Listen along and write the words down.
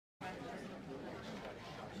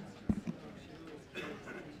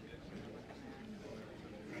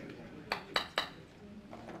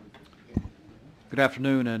Good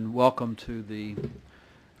afternoon and welcome to the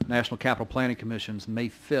National Capital Planning Commission's May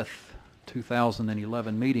 5th,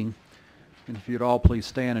 2011 meeting. And if you'd all please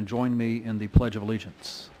stand and join me in the Pledge of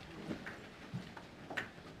Allegiance. I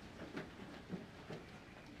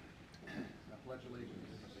pledge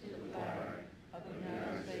allegiance to the flag of the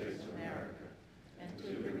United States of America and to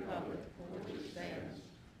the republic for which it stands,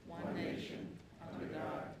 one nation, under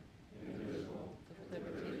God, indivisible, with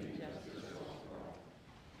liberty and justice for all.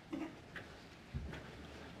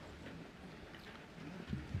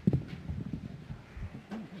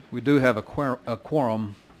 We do have a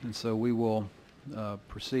quorum, and so we will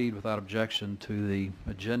proceed without objection to the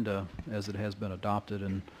agenda as it has been adopted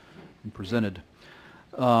and presented.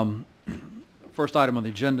 First item on the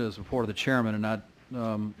agenda is report of the chairman, and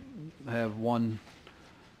I have one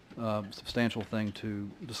substantial thing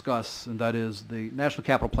to discuss, and that is the National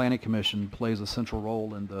Capital Planning Commission plays a central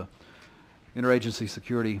role in the interagency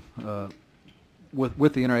security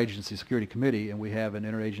with the Interagency Security Committee, and we have an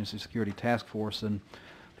Interagency Security Task Force, and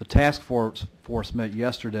the task force met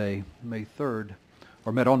yesterday, May 3rd,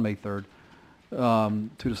 or met on May 3rd,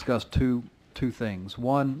 to discuss two things.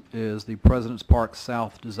 One is the President's Park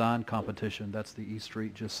South Design Competition. That's the East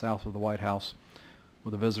Street just south of the White House where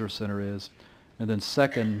the Visitor Center is. And then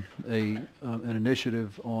second, an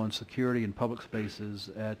initiative on security in public spaces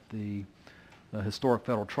at the historic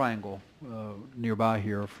Federal Triangle nearby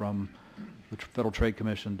here from the Federal Trade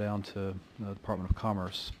Commission down to the Department of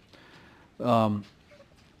Commerce.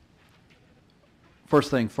 First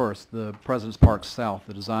thing first, the President's Park South,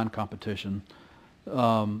 the design competition.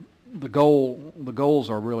 The goals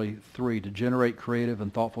are really three: to generate creative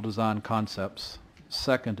and thoughtful design concepts.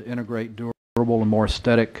 Second, to integrate durable and more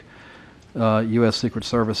aesthetic U.S. Secret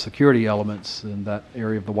Service security elements in that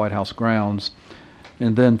area of the White House grounds.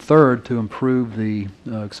 And then third, to improve the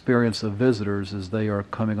experience of visitors as they are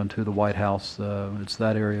coming onto the White House. It's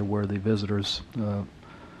that area where the visitors'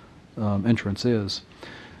 entrance is.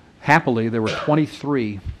 Happily, there were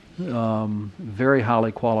 23 very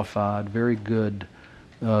highly qualified, very good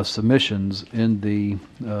submissions in the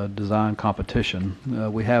design competition.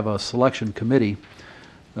 We have a selection committee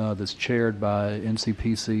that's chaired by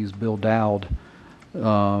NCPC's Bill Dowd,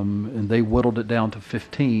 and they whittled it down to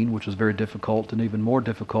 15, which is very difficult, and even more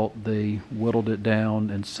difficult, they whittled it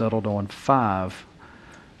down and settled on 5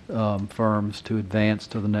 firms to advance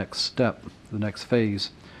to the next step, the next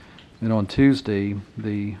phase. And on Tuesday,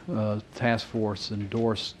 the task force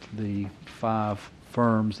endorsed the 5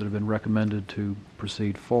 firms that have been recommended to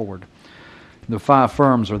proceed forward. The 5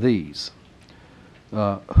 firms are these: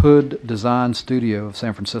 Hood Design Studio of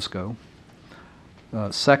San Francisco.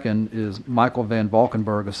 Second is Michael Van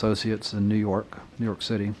Valkenburg Associates in New York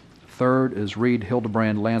City. Third is Reed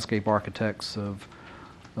Hildebrand Landscape Architects of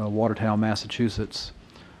Watertown, Massachusetts.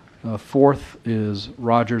 Fourth is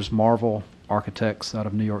Rogers Marvel Architects out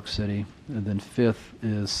of New York City, and then fifth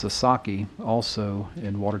is Sasaki, also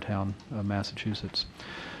in Watertown, Massachusetts.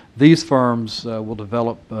 These firms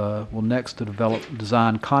will next develop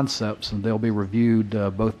design concepts, and they'll be reviewed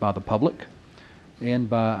both by the public and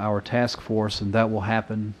by our task force, and that will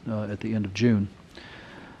happen at the end of June.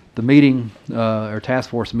 The meeting, our task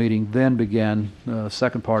force meeting, then began.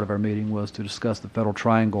 Second part of our meeting was to discuss the Federal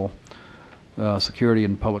Triangle Security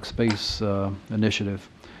and Public Space Initiative.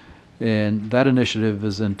 And that initiative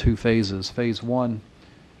is in 2 phases. Phase 1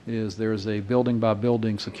 is there's a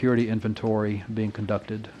building-by-building security inventory being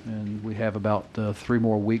conducted, and we have about 3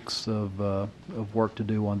 more weeks of work to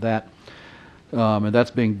do on that. And that's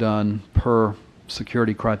being done per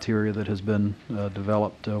security criteria that has been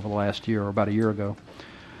developed over the last year, or about a year ago.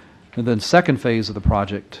 And then second phase of the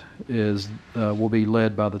project is will be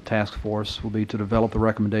led by the task force, will be to develop the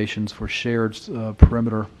recommendations for shared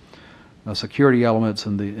perimeter security elements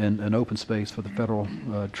in open space for the Federal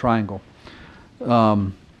Triangle.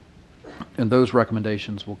 And those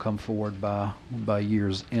recommendations will come forward by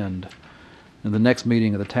year's end. And the next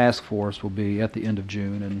meeting of the task force will be at the end of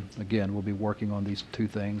June, and again, we'll be working on these 2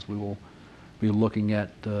 things. We will be looking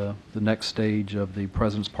at the next stage of the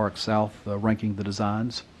President's Park South, ranking the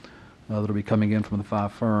designs that will be coming in from the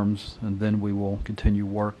 5 firms, and then we will continue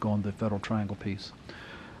work on the Federal Triangle piece.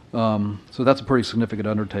 So that's a pretty significant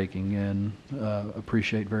undertaking, and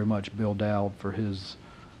appreciate very much Bill Dowd for his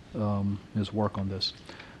work on this.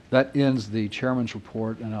 That ends the chairman's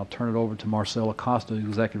report, and I'll turn it over to Marcel Acosta,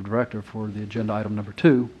 Executive Director, for the agenda item number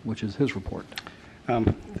 2, which is his report.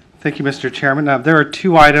 Thank you, Mr. Chairman. There are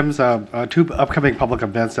 2 items, 2 upcoming public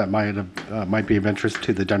events that might be of interest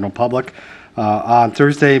to the general public. On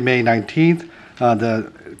Thursday, May 19th,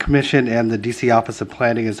 the Commission and the D.C. Office of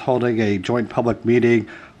Planning is holding a joint public meeting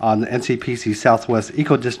on the NCPC Southwest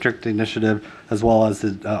Eco District Initiative, as well as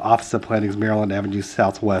the Office of Planning's Maryland Avenue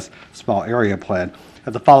Southwest Small Area Plan.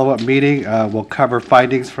 At the follow-up meeting, we'll cover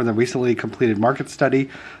findings from the recently completed market study,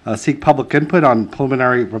 seek public input on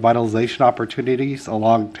preliminary revitalization opportunities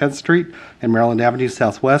along 10th Street and Maryland Avenue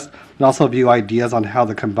Southwest, and also view ideas on how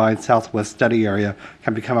the combined Southwest study area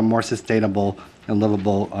can become a more sustainable and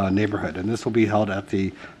livable neighborhood. And this will be held at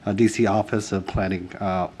the DC Office of Planning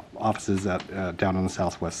offices down on the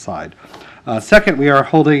southwest side. Second, we are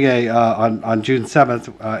holding on June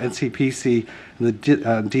 7th, NCPC, the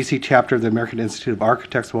DC chapter of the American Institute of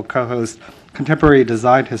Architects will co-host Contemporary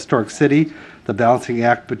Design Historic City, the balancing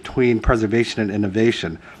act between preservation and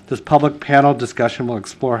innovation. This public panel discussion will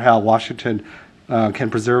explore how Washington can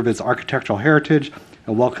preserve its architectural heritage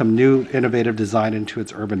and welcome new innovative design into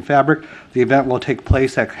its urban fabric. The event will take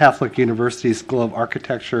place at Catholic University School of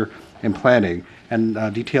Architecture and Planning,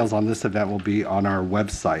 and details on this event will be on our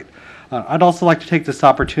website. I'd also like to take this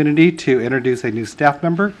opportunity to introduce a new staff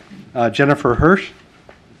member, Jennifer Hirsch.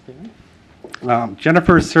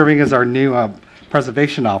 Jennifer is serving as our new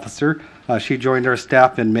preservation officer. She joined our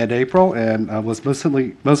staff in mid-April and was most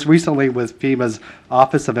recently with FEMA's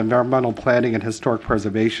Office of Environmental Planning and Historic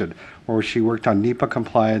Preservation, where she worked on NEPA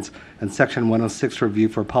compliance and Section 106 review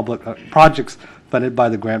for public projects funded by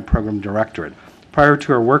the Grant Program Directorate. Prior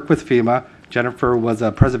to her work with FEMA, Jennifer was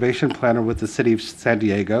a preservation planner with the City of San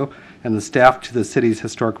Diego and the staff to the city's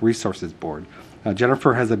Historic Resources Board.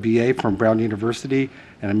 Jennifer has a BA from Brown University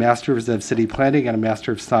and a Master's of City Planning and a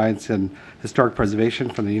Master of Science in Historic Preservation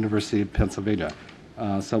from the University of Pennsylvania.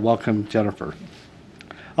 So welcome, Jennifer.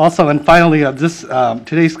 Also, and finally,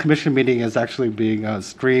 today's commission meeting is actually being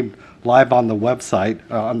streamed live on the website,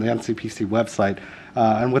 on the NCPC website.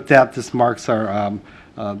 And with that, this marks our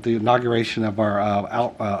the inauguration of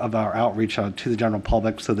our outreach to the general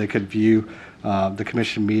public, so they could view the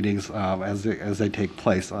commission meetings as they take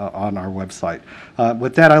place on our website.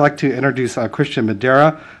 With that, I'd like to introduce Christian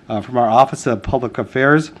Madera from our Office of Public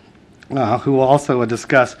Affairs, who will also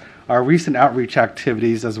discuss our recent outreach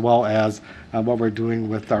activities as well as what we're doing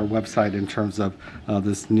with our website in terms of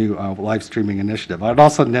this new live streaming initiative. I'd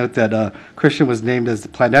also note that Christian was named as the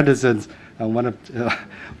Planetizen's one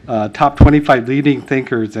of top 25 leading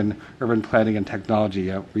thinkers in urban planning and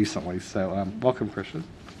technology recently. So welcome, Christian.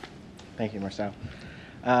 Thank you, Marcel.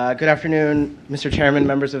 Good afternoon, Mr. Chairman,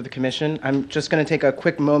 members of the Commission. I'm just going to take a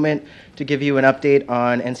quick moment to give you an update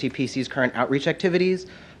on NCPC's current outreach activities,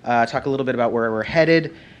 talk a little bit about where we're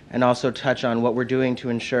headed, and also touch on what we're doing to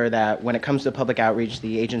ensure that when it comes to public outreach,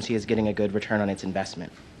 the agency is getting a good return on its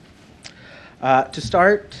investment. To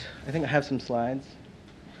start, I think I have some slides.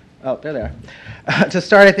 Oh, there they are. To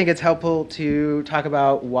start, I think it's helpful to talk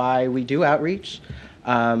about why we do outreach.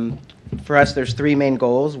 For us, there's three main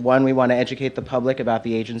goals. One, we want to educate the public about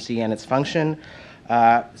the agency and its function.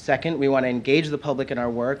 Second, we want to engage the public in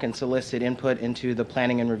our work and solicit input into the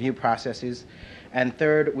planning and review processes. And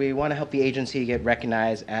third, we want to help the agency get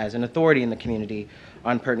recognized as an authority in the community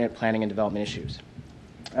on pertinent planning and development issues.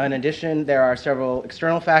 In addition, there are several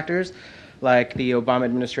external factors, like the Obama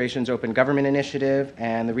administration's Open Government Initiative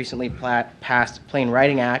and the recently passed Plain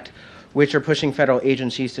Writing Act, which are pushing federal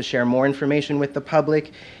agencies to share more information with the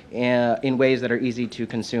public in ways that are easy to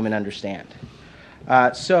consume and understand.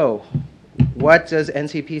 So what does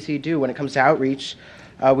NCPC do when it comes to outreach?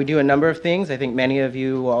 We do a number of things. I think many of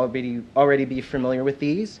you will already be familiar with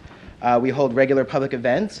these. We hold regular public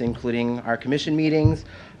events, including our commission meetings,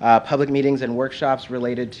 public meetings and workshops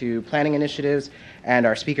related to planning initiatives, and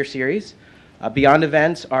our speaker series. Beyond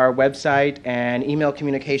events, our website and email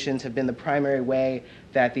communications have been the primary way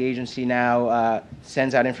that the agency now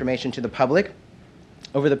sends out information to the public.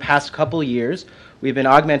 Over the past couple years, we've been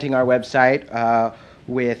augmenting our website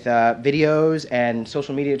with videos and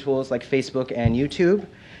social media tools like Facebook and YouTube.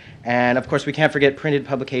 And of course, we can't forget printed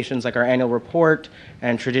publications like our annual report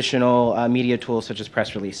and traditional media tools such as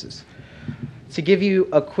press releases. To give you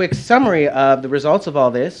a quick summary of the results of all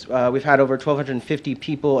this, we've had over 1,250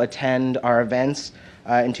 people attend our events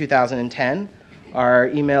in 2010. Our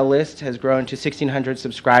email list has grown to 1,600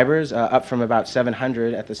 subscribers, up from about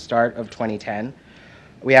 700 at the start of 2010.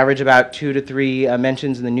 We average about 2 to 3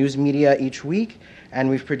 mentions in the news media each week, and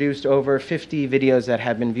we've produced over 50 videos that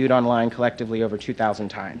have been viewed online collectively over 2,000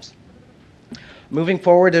 times. Moving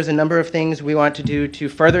forward, there's a number of things we want to do to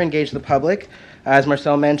further engage the public. As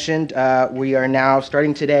Marcel mentioned, we are now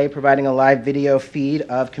starting today providing a live video feed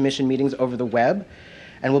of commission meetings over the web,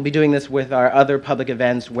 and we'll be doing this with our other public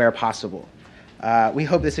events where possible. We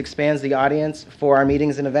hope this expands the audience for our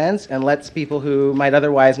meetings and events and lets people who might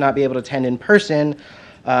otherwise not be able to attend in person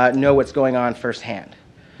know what's going on firsthand.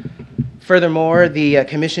 Furthermore, the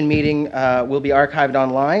commission meeting will be archived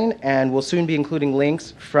online, and we'll soon be including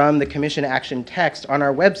links from the commission action text on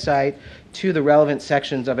our website to the relevant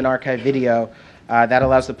sections of an archived video that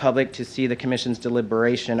allows the public to see the commission's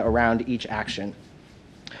deliberation around each action.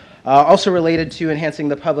 Also related to enhancing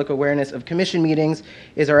the public awareness of commission meetings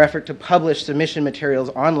is our effort to publish submission materials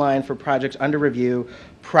online for projects under review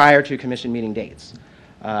prior to commission meeting dates.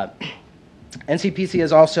 NCPC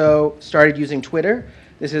has also started using Twitter.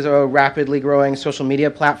 This is a rapidly growing social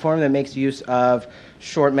media platform that makes use of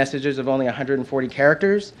short messages of only 140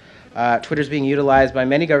 characters. Twitter is being utilized by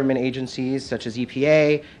many government agencies such as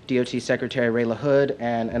EPA, DOT Secretary Ray LaHood,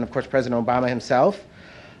 and of course President Obama himself.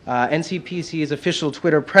 NCPC's official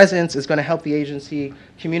Twitter presence is going to help the agency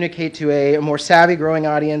communicate to a more savvy growing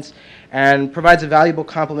audience and provides a valuable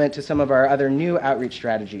complement to some of our other new outreach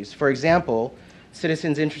strategies. For example,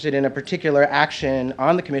 citizens interested in a particular action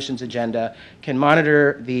on the Commission's agenda can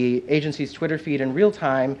monitor the agency's Twitter feed in real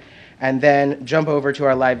time and then jump over to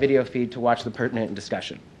our live video feed to watch the pertinent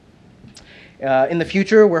discussion. In the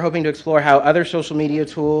future, we're hoping to explore how other social media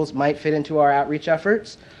tools might fit into our outreach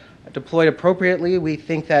efforts. Deployed appropriately, we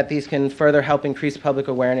think that these can further help increase public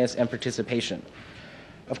awareness and participation.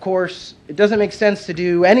 Of course, it doesn't make sense to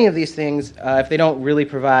do any of these things if they don't really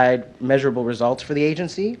provide measurable results for the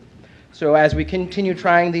agency. So as we continue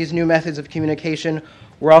trying these new methods of communication,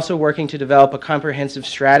 we're also working to develop a comprehensive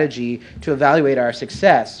strategy to evaluate our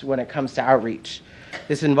success when it comes to outreach.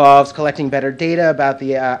 This involves collecting better data about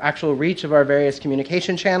the actual reach of our various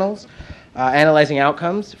communication channels, analyzing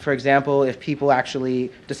outcomes. For example, if people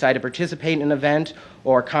actually decide to participate in an event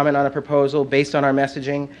or comment on a proposal based on our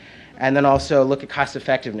messaging, and then also look at cost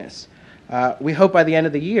effectiveness. We hope by the end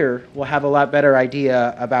of the year we'll have a lot better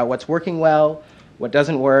idea about what's working well, what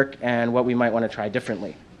doesn't work, and what we might want to try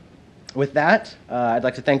differently. With that, I'd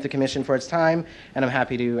like to thank the Commission for its time, and I'm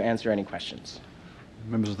happy to answer any questions.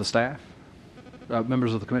 Members of the staff?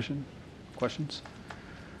 Members of the Commission? Questions?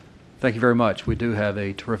 Thank you very much. We do have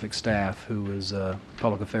a terrific staff who is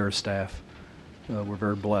public affairs staff. We're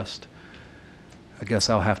very blessed. I guess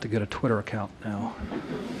I'll have to get a Twitter account now.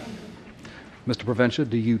 Mr. Provencia,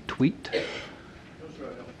 do you tweet?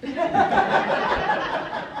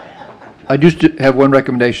 I just have one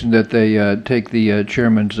recommendation that they take the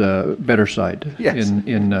chairman's better side Yes.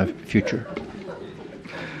 in future.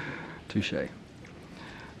 Touche.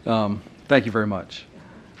 Thank you very much.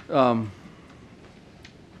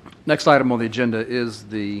 Next item on the agenda is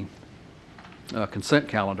the consent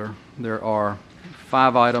calendar. There are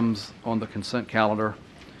 5 items on the consent calendar.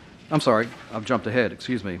 I'm sorry, I've jumped ahead,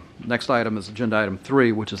 excuse me. Next item is agenda item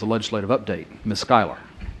 3, which is a legislative update. Ms. Schuyler.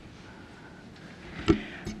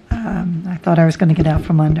 I thought I was going to get out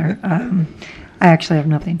from under. I actually have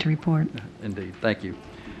nothing to report. Indeed, thank you.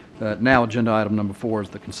 Now, agenda item number 4 is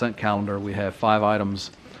the consent calendar. We have 5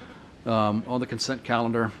 items on the consent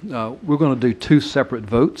calendar. We're going to do 2 separate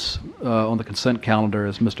votes on the consent calendar,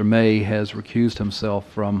 as Mr. May has recused himself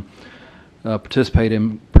from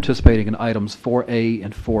participating in items 4A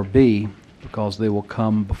and 4B because they will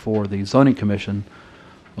come before the Zoning Commission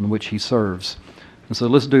on which he serves. And so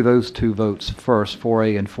let's do those 2 votes first,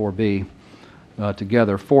 4A and 4B,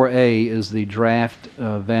 together. 4A is the draft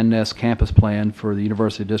Van Ness campus plan for the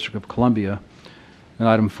University District of Columbia, and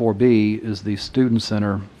item 4B is the Student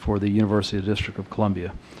Center for the University District of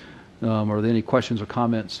Columbia. Are there any questions or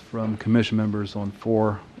comments from Commission members on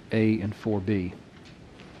 4A and 4B?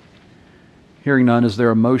 Hearing none, is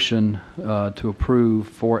there a motion to approve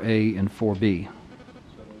 4A and 4B?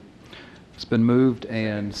 It's been moved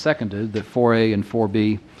and seconded that 4A and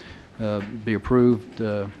 4B be approved.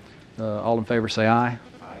 All in favor say aye.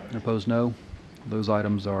 Aye. Opposed, no. Those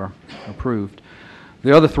items are approved.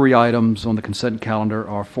 The other 3 items on the consent calendar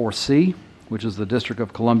are 4C, which is the District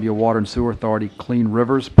of Columbia Water and Sewer Authority Clean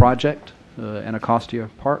Rivers Project, Anacostia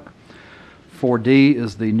Park. 4D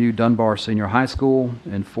is the new Dunbar Senior High School,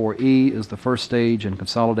 and 4E is the first stage in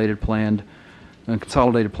consolidated plan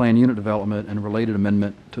unit development and related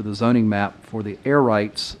amendment to the zoning map for the air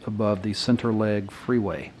rights above the Center Leg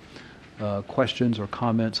Freeway. Questions or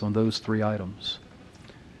comments on those 3 items?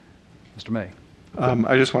 Mr. May.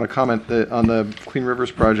 I just want to comment that on the Clean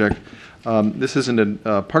Rivers project. This isn't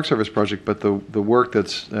a Park Service project, but the work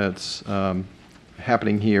that's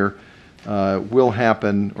happening here will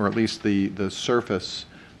happen, or at least the surface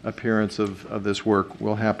appearance of this work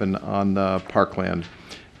will happen on the parkland.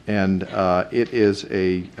 And it is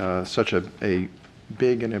such a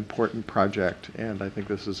big and important project, and I think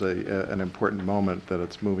this is an important moment that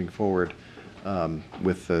it's moving forward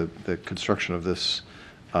with the construction of this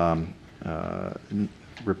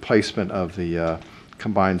replacement of the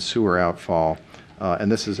combined sewer outfall.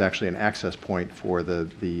 And this is actually an access point for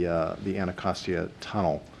the Anacostia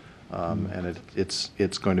Tunnel. And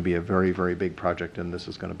it's going to be a very, very big project, and this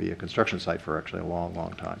is going to be a construction site for actually a long,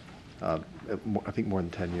 long time. I think more than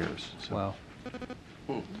 10 years. So.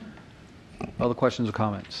 Wow. Other questions or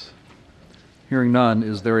comments? Hearing none,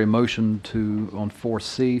 is there a motion on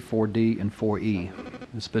 4C, 4D, and 4E?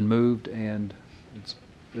 It's been moved and it's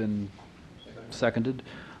been seconded.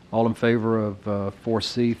 All in favor of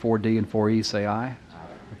 4C, 4D, and 4E, say aye.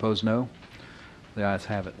 Opposed, no. The ayes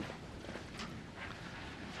have it.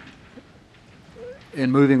 In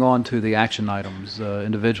moving on to the action items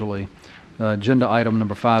individually, agenda item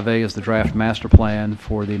number 5A is the draft master plan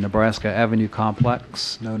for the Nebraska Avenue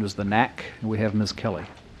Complex, known as the NAC. And we have Ms. Kelly.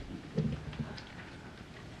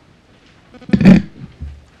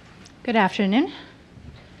 Good afternoon.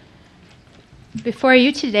 Before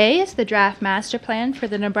you today is the draft master plan for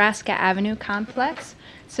the Nebraska Avenue Complex,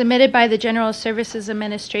 submitted by the General Services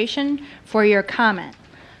Administration for your comment.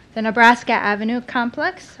 The Nebraska Avenue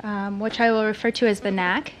Complex, which I will refer to as the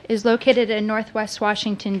NAC, is located in Northwest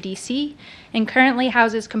Washington, D.C., and currently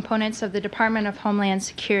houses components of the Department of Homeland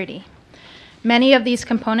Security. Many of these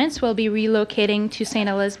components will be relocating to St.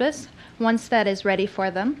 Elizabeth once that is ready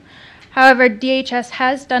for them. However, DHS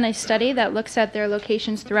has done a study that looks at their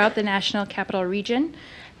locations throughout the National Capital Region,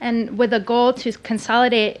 and with a goal to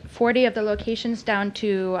consolidate 40 of the locations down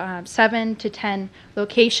to 7 to 10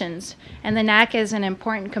 locations. And the NAC is an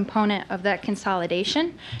important component of that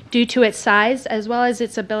consolidation due to its size as well as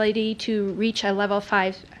its ability to reach a level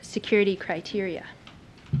 5 security criteria.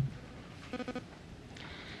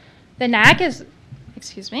 The NAC is,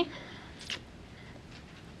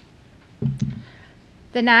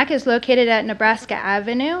 The NAC is located at Nebraska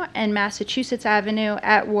Avenue and Massachusetts Avenue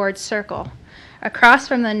at Ward Circle. Across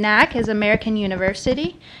from the NAC is American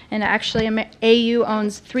University, and actually AU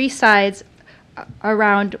owns 3 sides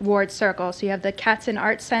around Ward Circle. So you have the Katzen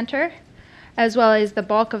Arts Center, as well as the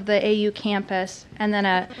bulk of the AU campus, and then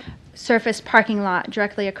a surface parking lot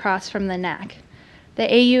directly across from the NAC.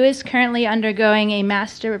 The AU is currently undergoing a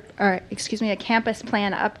campus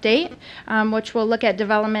plan update, which will look at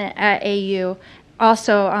development at AU,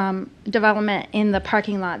 also development in the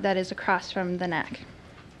parking lot that is across from the NAC.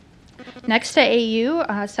 Next to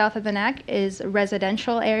AU, south of the NAC, is a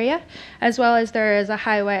residential area, as well as there is a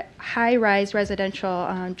high-rise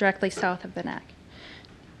residential directly south of the NAC.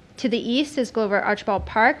 To the east is Glover Archibald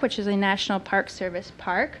Park, which is a National Park Service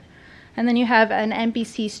park. And then you have an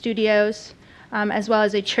NBC Studios, as well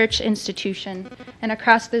as a church institution. And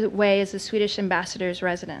across the way is the Swedish ambassador's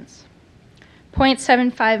residence.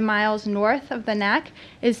 0.75 miles north of the NAC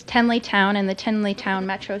is Tenleytown and the Tenleytown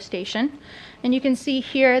Metro Station. And you can see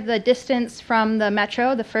here the distance from the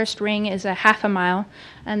metro. The first ring is a half a mile,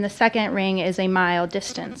 and the second ring is a mile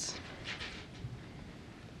distance.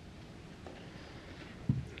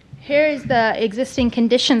 Here is the existing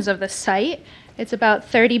conditions of the site. It's about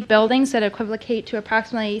 30 buildings that equivocate to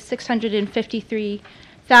approximately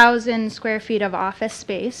 653,000 square feet of office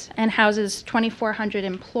space and houses 2,400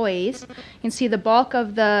 employees. You can see the bulk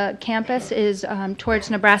of the campus is towards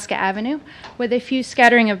Nebraska Avenue, with a few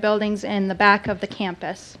scattering of buildings in the back of the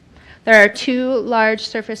campus. There are 2 large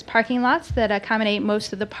surface parking lots that accommodate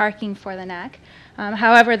most of the parking for the NAC.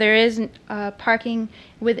 However, there is parking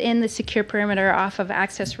within the secure perimeter off of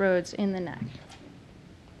access roads in the NAC.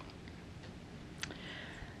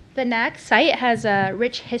 The NAC site has a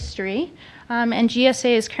rich history, and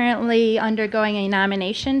GSA is currently undergoing a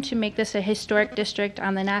nomination to make this a historic district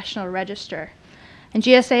on the National Register. And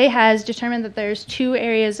GSA has determined that there's 2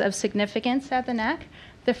 areas of significance at the NAC.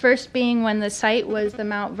 The first being when the site was the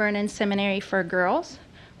Mount Vernon Seminary for Girls,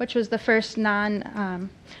 which was the first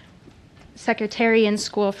non-sectarian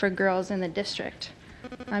school for girls in the district.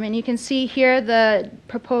 And you can see here the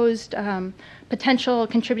proposed potential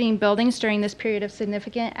contributing buildings during this period of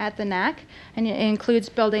significance at the NAC, and it includes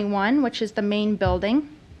Building 1, which is the main building,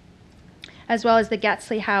 as well as the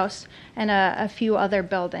Gatsley House and a few other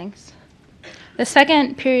buildings. The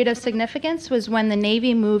second period of significance was when the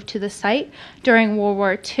Navy moved to the site during World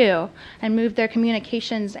War II and moved their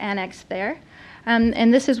communications annex there.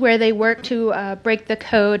 And this is where they worked to break the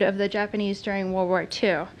code of the Japanese during World War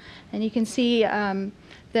II. And you can see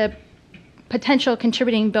the potential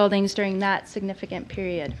contributing buildings during that significant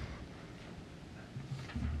period.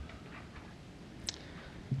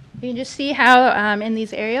 You can just see how in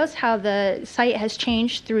these areas how the site has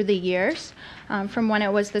changed through the years from when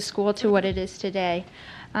it was the school to what it is today.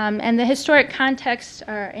 And the historic context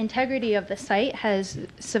or integrity of the site has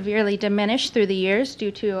severely diminished through the years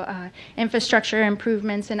due to infrastructure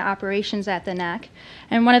improvements and operations at the NAC.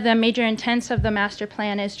 And one of the major intents of the master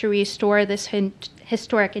plan is to restore this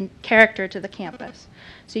historic character to the campus.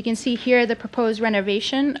 So you can see here the proposed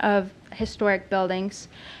renovation of historic buildings.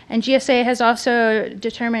 And GSA has also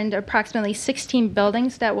determined approximately 16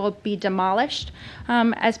 buildings that will be demolished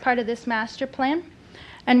as part of this master plan.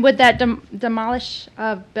 And with that demolish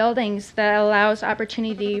of buildings, that allows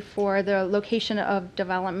opportunity for the location of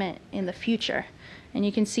development in the future. And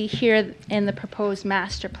you can see here in the proposed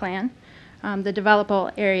master plan, the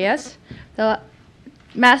developable areas. The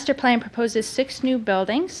master plan proposes 6 new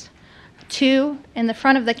buildings, 2 in the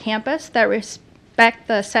front of the campus that respect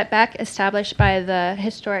the setback established by the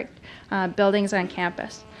historic buildings on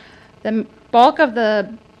campus. The bulk of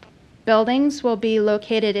the buildings will be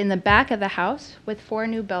located in the back of the house with 4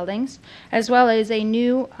 new buildings, as well as a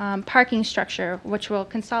new parking structure, which will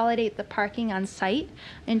consolidate the parking on site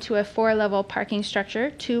into a 4-level parking structure,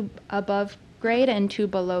 2 above grade and 2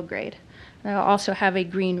 below grade. They'll also have a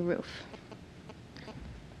green roof.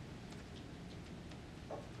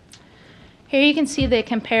 Here you can see the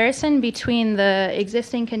comparison between the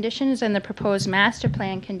existing conditions and the proposed master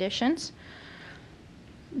plan conditions.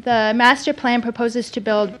 The master plan proposes to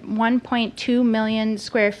build 1.2 million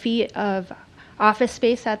square feet of office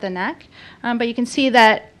space at the NAC, but you can see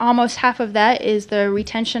that almost half of that is the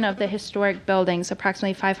retention of the historic buildings,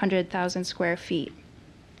 approximately 500,000 square feet.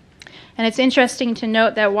 And it's interesting to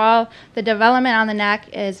note that while the development on the NAC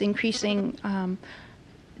is increasing,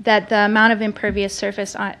 that the amount of impervious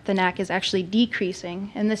surface on the NAC is actually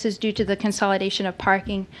decreasing, and this is due to the consolidation of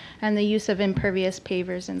parking and the use of impervious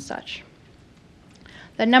pavers and such.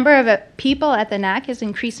 The number of people at the NAC is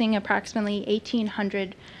increasing approximately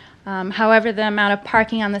 1,800. However, the amount of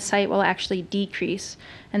parking on the site will actually decrease.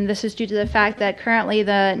 And this is due to the fact that currently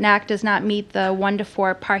the NAC does not meet the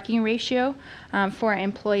 1-to-4 parking ratio for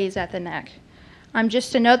employees at the NAC.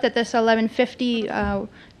 Just to note that this 1150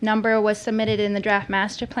 number was submitted in the draft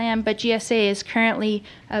master plan, but GSA is currently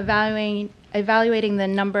evaluating the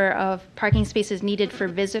number of parking spaces needed for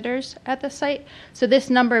visitors at the site. So this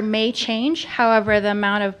number may change. However, the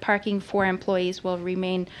amount of parking for employees will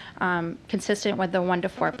remain consistent with the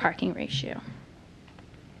 1-to-4 parking ratio.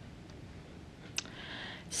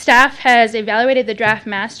 Staff has evaluated the draft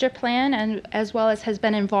master plan and as well as has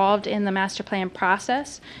been involved in the master plan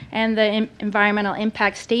process and the environmental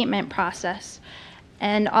impact statement process.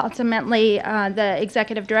 And ultimately, the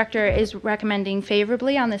executive director is recommending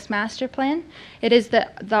favorably on this master plan. It is the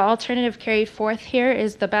alternative carried forth here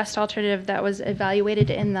is the best alternative that was evaluated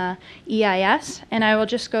in the EIS. And I will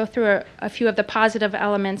just go through a few of the positive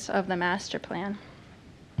elements of the master plan.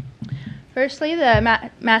 Firstly, the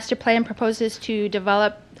master plan proposes to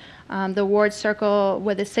develop the Ward Circle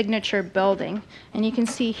with a signature building. And you can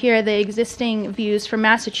see here the existing views from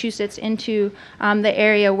Massachusetts into the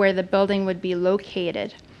area where the building would be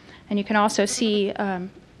located. And you can also see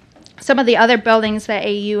some of the other buildings that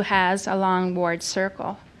AU has along Ward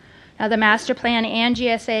Circle. Now, the master plan and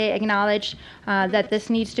GSA acknowledge that this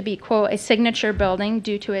needs to be, quote, a signature building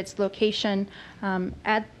due to its location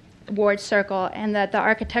at Ward Circle, and that the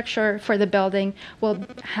architecture for the building will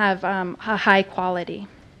have a high quality.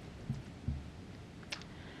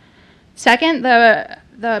 Second,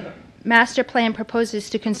 the master plan proposes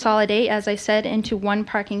to consolidate, as I said, into 1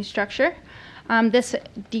 parking structure. This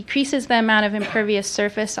decreases the amount of impervious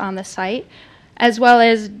surface on the site, as well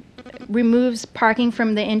as removes parking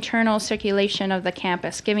from the internal circulation of the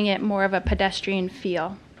campus, giving it more of a pedestrian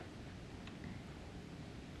feel.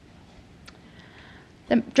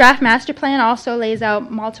 The draft master plan also lays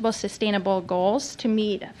out multiple sustainable goals to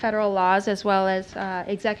meet federal laws as well as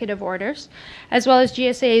executive orders, as well as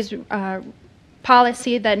GSA's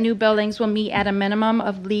policy that new buildings will meet at a minimum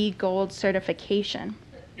of LEED Gold certification.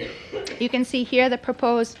 You can see here the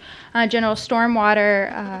proposed general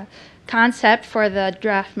stormwater concept for the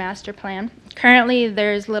draft master plan. Currently,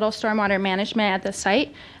 there's little stormwater management at the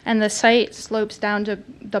site, and the site slopes down to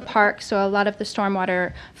the park, so a lot of the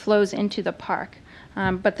stormwater flows into the park.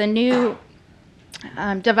 But the new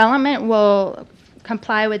development will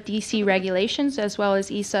comply with DC regulations as well as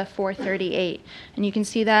ESA 438. And you can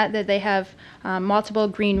see that they have multiple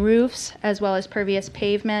green roofs as well as pervious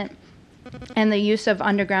pavement and the use of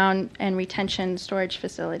underground and retention storage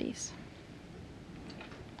facilities.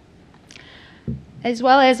 As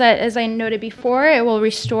well as I noted before, it will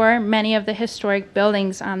restore many of the historic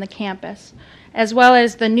buildings on the campus. as well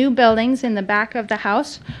as the new buildings in the back of the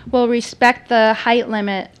house, will respect the height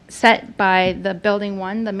limit set by the Building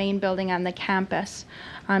 1, the main building on the campus.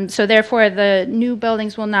 So therefore, the new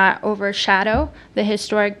buildings will not overshadow the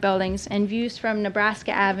historic buildings, and views from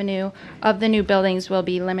Nebraska Avenue of the new buildings will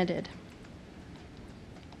be limited.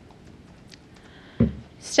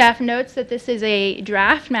 Staff notes that this is a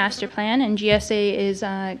draft master plan, and GSA is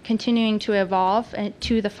continuing to evolve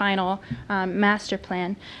to the final master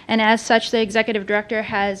plan. And as such, the executive director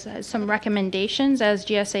has some recommendations as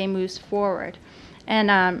GSA moves forward.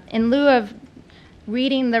 And in lieu of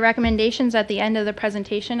reading the recommendations at the end of the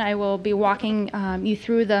presentation, I will be walking you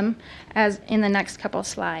through them as in the next couple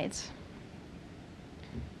slides.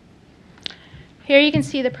 Here you can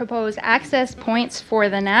see the proposed access points for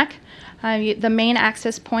the NAC. The main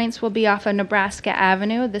access points will be off of Nebraska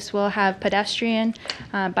Avenue. This will have pedestrian,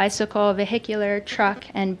 bicycle, vehicular, truck,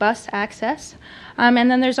 and bus access. And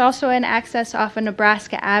then there's also an access off of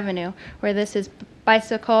Nebraska Avenue, where this is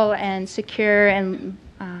bicycle and secure and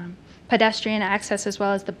pedestrian access, as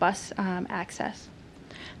well as the bus access.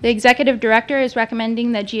 The executive director is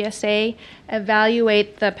recommending that GSA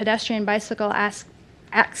evaluate the pedestrian bicycle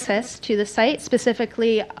access to the site,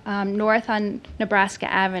 specifically north on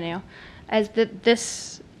Nebraska Avenue,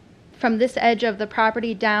 as from this edge of the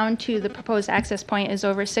property down to the proposed access point is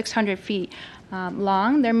over 600 feet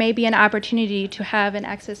long. There may be an opportunity to have an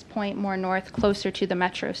access point more north, closer to the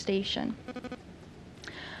metro station.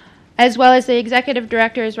 As well as the executive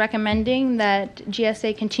director is recommending that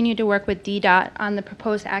GSA continue to work with DDOT on the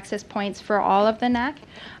proposed access points for all of the NAC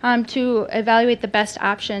to evaluate the best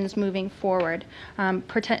options moving forward.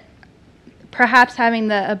 Perhaps having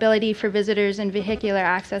the ability for visitors and vehicular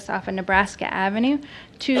access off of Nebraska Avenue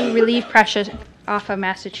to relieve pressure off of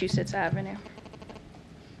Massachusetts Avenue.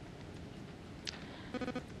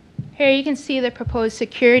 Here you can see the proposed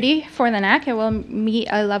security for the NAC. It will meet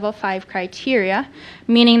a level 5 criteria,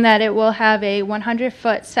 meaning that it will have a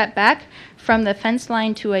 100-foot setback from the fence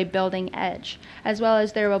line to a building edge, as well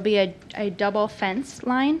as there will be a double fence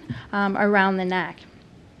line around the NAC.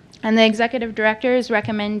 And the executive director is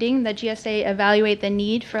recommending that GSA evaluate the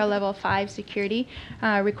need for a level 5 security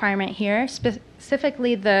requirement here,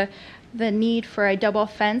 specifically the need for a double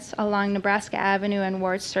fence along Nebraska Avenue and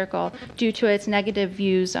Ward Circle due to its negative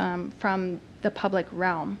views from the public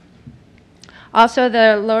realm. Also,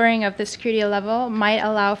 the lowering of the security level might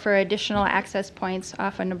allow for additional access points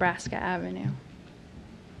off of Nebraska Avenue.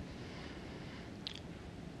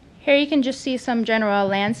 Here you can just see some general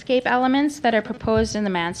landscape elements that are proposed in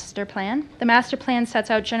the master plan. The master plan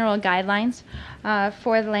sets out general guidelines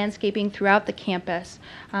for the landscaping throughout the campus.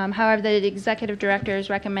 However, the executive director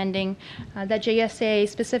is recommending that GSA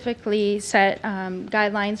specifically set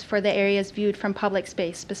guidelines for the areas viewed from public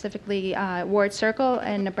space, specifically Ward Circle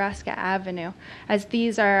and Nebraska Avenue, as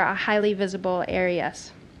these are highly visible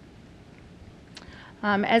areas.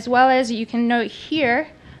 As well as you can note here,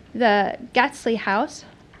 the Gatsley House,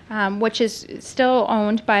 which is still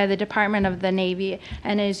owned by the Department of the Navy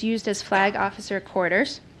and is used as flag officer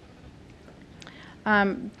quarters.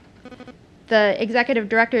 The executive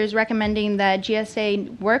director is recommending that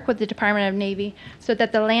GSA work with the Department of Navy so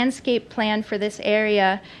that the landscape plan for this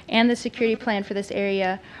area and the security plan for this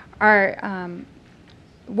area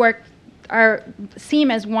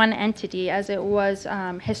seem as one entity as it was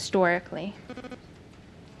historically.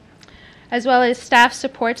 As well as staff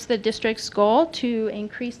supports the district's goal to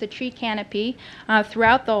increase the tree canopy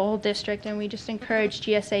throughout the whole district, and we just encourage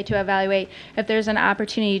GSA to evaluate if there's an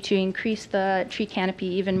opportunity to increase the tree canopy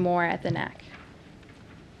even more at the NAC.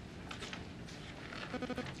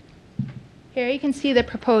 Here you can see the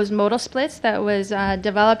proposed modal splits that was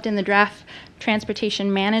developed in the draft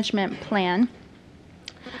transportation management plan.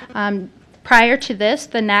 Prior to this,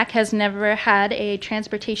 the NAC has never had a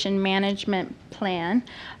transportation management plan,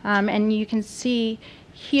 and you can see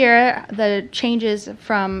here the changes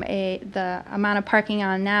from the amount of parking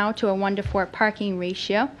on now to a 1-to-4 parking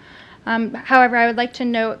ratio. However, I would like to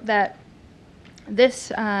note that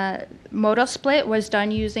this modal split was done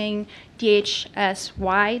using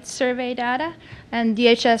DHS-wide survey data, and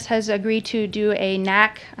DHS has agreed to do a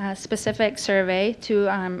NAC-specific survey to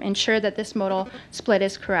ensure that this modal split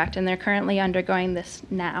is correct, and they're currently undergoing this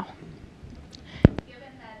now.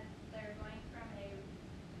 Given that they're going to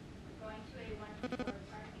a 1-to-4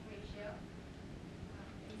 parking ratio,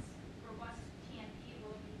 this robust TMP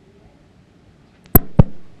will be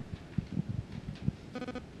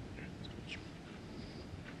needed.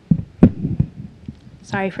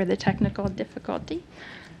 Sorry for the technical difficulty.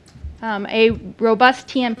 A robust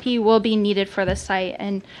TMP will be needed for the site,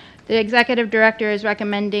 and The executive director is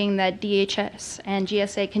recommending that DHS and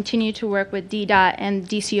GSA continue to work with DDOT and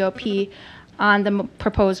DCOP on the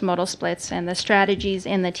proposed modal splits and the strategies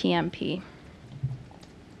in the TMP.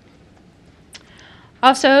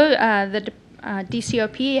 Also, the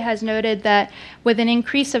DCOP has noted that with an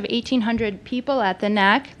increase of 1,800 people at the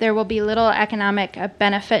NAC, there will be little economic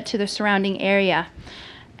benefit to the surrounding area.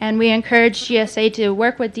 And we encourage GSA to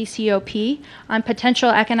work with DCOP on potential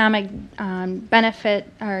economic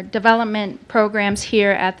benefit or development programs here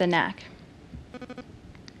at the NAC.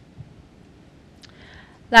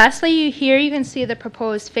 Lastly, here you can see the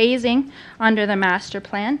proposed phasing under the master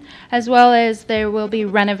plan, as well as there will be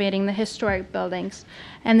renovating the historic buildings.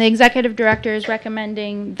 And the executive director is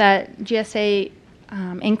recommending that GSA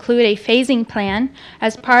include a phasing plan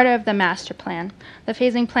as part of the master plan. The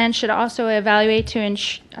phasing plan should also evaluate to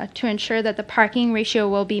ensure that the parking ratio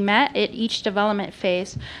will be met at each development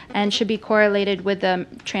phase and should be correlated with the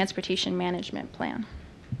transportation management plan.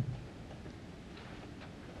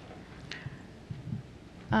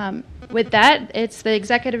 With that, it's the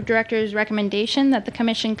executive director's recommendation that the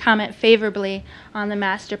commission comment favorably on the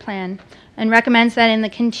master plan and recommends that in the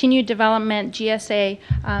continued development, GSA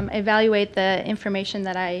evaluate the information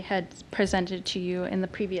that I had presented to you in the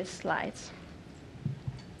previous slides.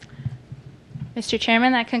 Mr.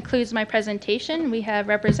 Chairman, that concludes my presentation. We have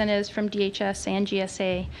representatives from DHS and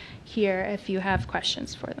GSA here if you have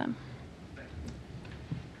questions for them.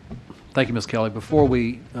 Thank you, Ms. Kelly. Before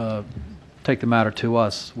we take the matter to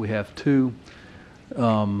us, we have two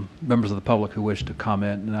members of the public who wish to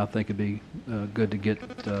comment, and I think it'd be good to get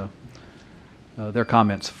their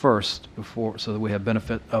comments first so that we have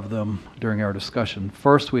benefit of them during our discussion.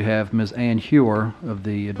 First, we have Ms. Ann Hewer of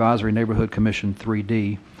the Advisory Neighborhood Commission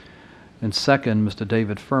 3D, and second, Mr.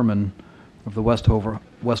 David Furman of the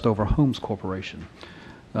Westover Homes Corporation.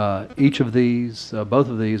 Each of these, both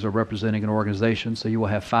of these are representing an organization, so you will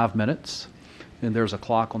have 5 minutes. And there's a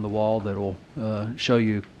clock on the wall that will show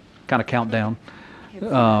you kind of countdown.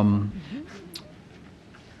 And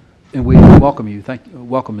we welcome you.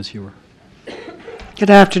 Welcome, Ms. Hewer. Good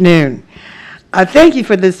afternoon. I thank you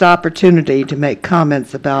for this opportunity to make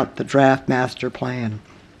comments about the draft master plan.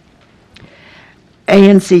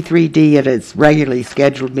 ANC3D at its regularly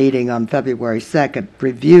scheduled meeting on February 2nd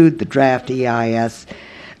reviewed the draft EIS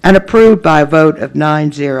and approved by a vote of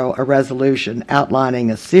 9-0 a resolution outlining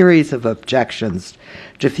a series of objections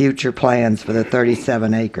to future plans for the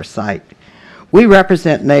 37-acre site. We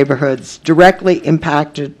represent neighborhoods directly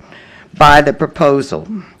impacted by the proposal.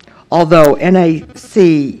 Although NAC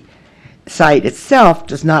site itself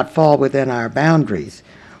does not fall within our boundaries,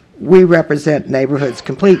 we represent neighborhoods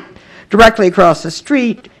directly across the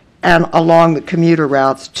street and along the commuter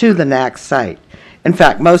routes to the NAC site. In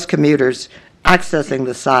fact, most commuters accessing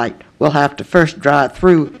the site will have to first drive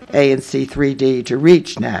through ANC3D to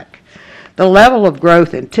reach NAC. The level of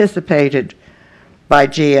growth anticipated by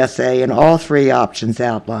GSA in all three options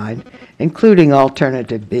outlined, including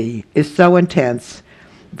Alternative B, is so intense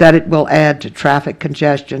that it will add to traffic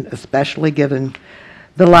congestion, especially given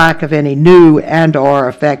the lack of any new and/or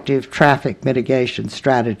effective traffic mitigation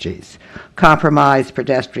strategies, compromise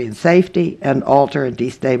pedestrian safety, and alter and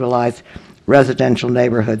destabilize residential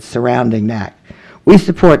neighborhoods surrounding NAC. We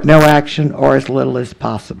support no action or as little as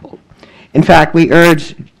possible. In fact, we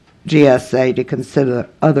urge GSA to consider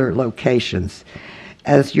other locations,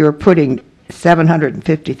 as you're putting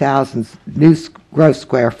 750,000 new gross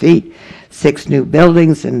square feet, 6 new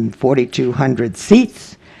buildings, and 4,200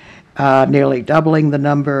 seats, nearly doubling the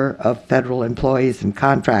number of federal employees and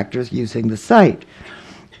contractors using the site.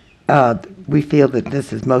 We feel that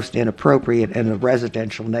this is most inappropriate in a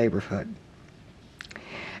residential neighborhood.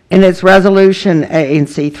 In its resolution,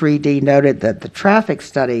 ANC3D noted that the traffic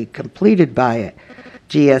study completed by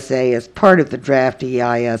GSA as part of the draft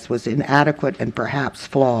EIS was inadequate and perhaps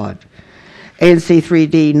flawed.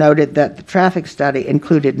 ANC3D noted that the traffic study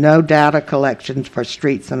included no data collections for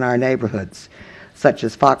streets in our neighborhoods, such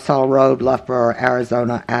as Foxhall Road, Loughborough,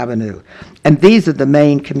 Arizona Avenue. And these are the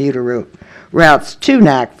main commuter routes to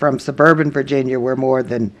NAC from suburban Virginia, where more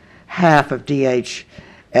than half of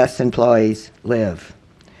DHS employees live.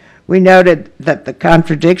 We noted that the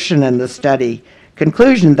contradiction in the study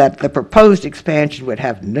conclusion that the proposed expansion would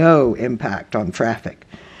have no impact on traffic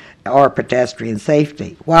or pedestrian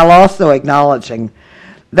safety, while also acknowledging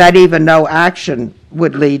that even no action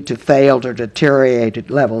would lead to failed or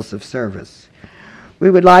deteriorated levels of service.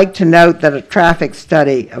 We would like to note that a traffic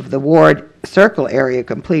study of the Ward Circle area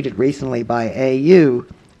completed recently by AU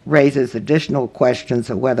raises additional questions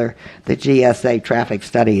of whether the GSA traffic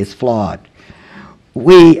study is flawed.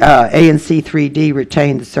 We, ANC3D,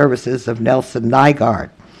 retained the services of Nelson Nygaard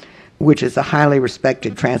which is a highly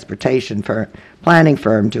respected transportation planning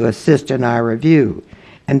firm, to assist in our review.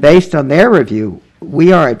 And based on their review,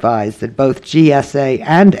 we are advised that both GSA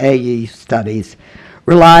and AE studies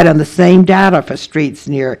relied on the same data for streets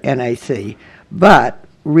near NAC, but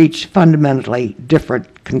reached fundamentally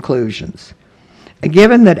different conclusions.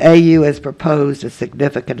 Given that AU has proposed a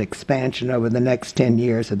significant expansion over the next 10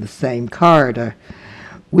 years in the same corridor,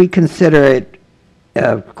 we consider it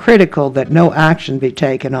critical that no action be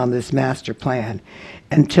taken on this master plan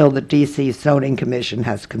until the D.C. Zoning Commission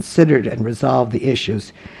has considered and resolved the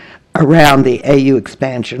issues around the AU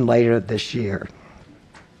expansion later this year.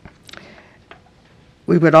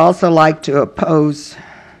 We would also like to oppose,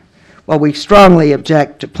 well, we strongly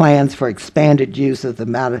object to plans for expanded use of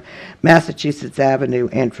the Massachusetts Avenue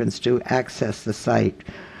entrance to access the site,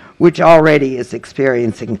 which already is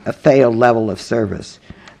experiencing a failed level of service.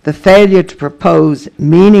 The failure to propose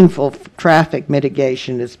meaningful traffic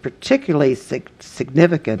mitigation is particularly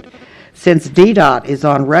significant since DDOT is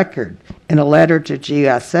on record in a letter to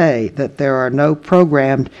GSA that there are no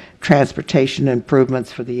programmed transportation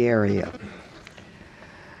improvements for the area.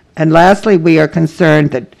 And lastly, we are concerned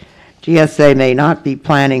that GSA may not be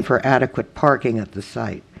planning for adequate parking at the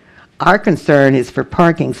site. Our concern is for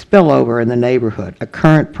parking spillover in the neighborhood, a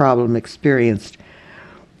current problem experienced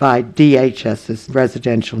by DHS's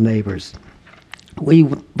residential neighbors. We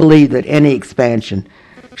believe that any expansion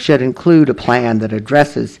should include a plan that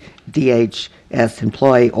addresses DHS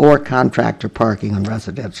employee or contractor parking on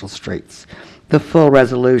residential streets. The full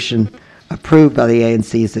resolution approved by the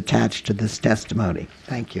ANC is attached to this testimony.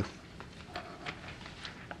 Thank you.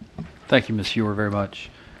 Thank you, Ms. Ewer, very much.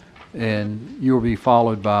 And you will be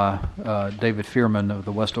followed by David Fearman of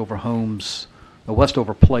the Westover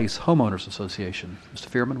Place Homeowners Association. Mr.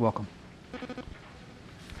 Fearman, welcome.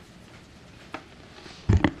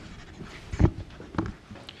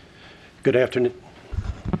 Good afternoon.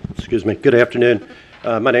 Excuse me. Good afternoon.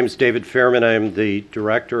 My name is David Fearman. I am the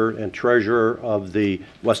director and treasurer of the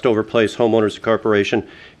Westover Place Homeowners Corporation,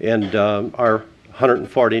 and our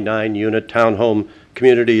 149-unit townhome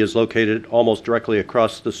community is located almost directly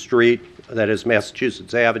across the street, that is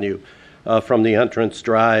Massachusetts Avenue, from the entrance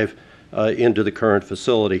drive into the current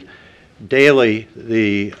facility. Daily,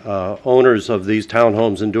 the owners of these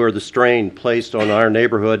townhomes endure the strain placed on our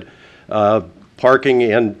neighborhood, parking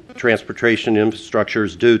and transportation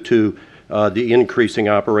infrastructures due to the increasing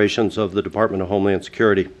operations of the Department of Homeland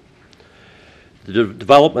Security. The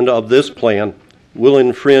development of this plan will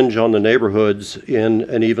infringe on the neighborhoods in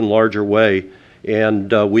an even larger way,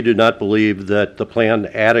 and we do not believe that the plan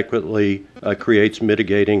adequately creates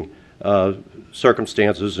mitigating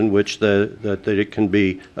circumstances in which that it can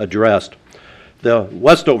be addressed. The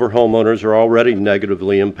Westover homeowners are already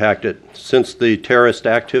negatively impacted. Since the terrorist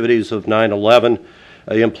activities of 9/11,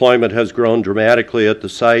 employment has grown dramatically at the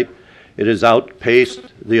site. It has outpaced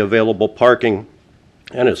the available parking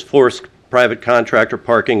and has forced private contractor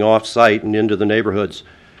parking off-site and into the neighborhoods.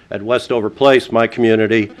 At Westover Place, my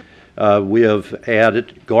community, we have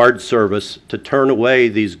added guard service to turn away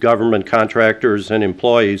these government contractors and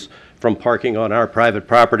employees from parking on our private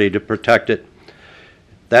property to protect it.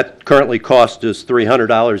 That currently costs us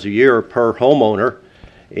 $300 a year per homeowner,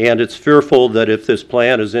 and it's fearful that if this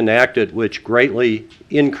plan is enacted, which greatly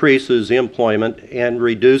increases employment and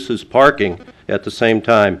reduces parking at the same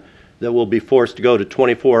time, that we'll be forced to go to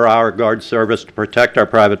 24-hour guard service to protect our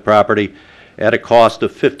private property at a cost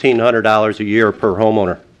of $1,500 a year per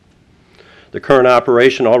homeowner. The current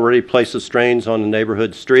operation already places strains on the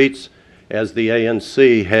neighborhood streets, as the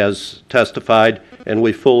ANC has testified, and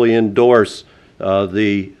we fully endorse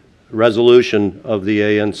the resolution of the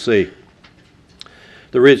ANC.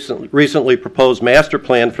 The recently proposed master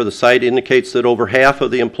plan for the site indicates that over half of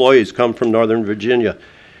the employees come from Northern Virginia.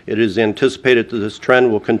 It is anticipated that this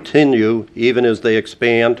trend will continue even as they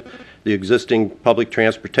expand. The existing public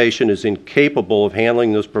transportation is incapable of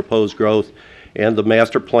handling this proposed growth, and the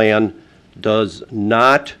master plan does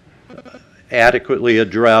not adequately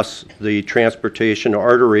address the transportation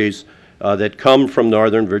arteries that come from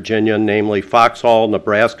Northern Virginia, namely Foxhall,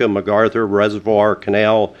 Nebraska, MacArthur, Reservoir,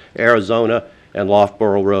 Canal, Arizona, and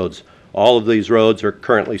Loughborough roads. All of these roads are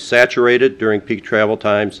currently saturated during peak travel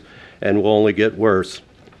times and will only get worse.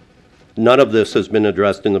 None of this has been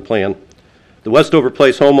addressed in the plan. The Westover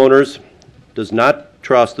Place homeowners does not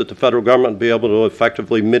trust that the federal government will be able to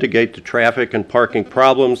effectively mitigate the traffic and parking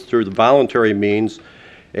problems through the voluntary means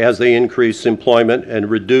as they increase employment and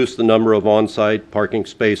reduce the number of on-site parking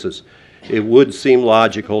spaces. It would seem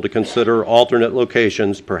logical to consider alternate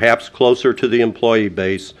locations, perhaps closer to the employee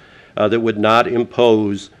base, that would not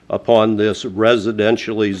impose upon this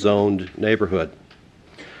residentially zoned neighborhood.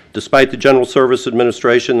 Despite the General Service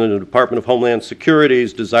Administration and the Department of Homeland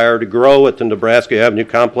Security's desire to grow at the Nebraska Avenue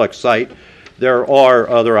Complex site, there are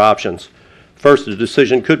other options. First, a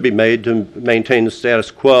decision could be made to maintain the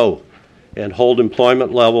status quo and hold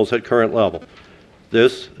employment levels at current level.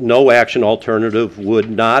 This no-action alternative would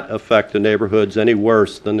not affect the neighborhoods any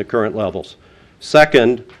worse than the current levels.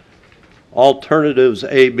 Second, alternatives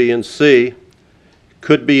A, B, and C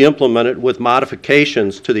could be implemented with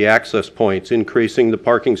modifications to the access points, increasing the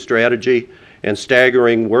parking strategy and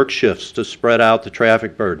staggering work shifts to spread out the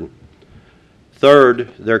traffic burden.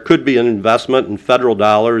 Third, there could be an investment in federal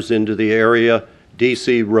dollars into the area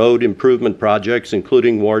DC road improvement projects,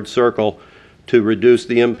 including Ward Circle, to reduce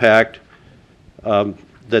the impact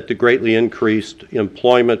that the greatly increased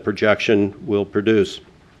employment projection will produce.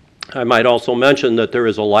 I might also mention that there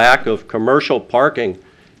is a lack of commercial parking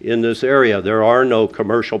in this area. There are no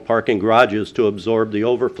commercial parking garages to absorb the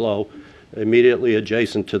overflow immediately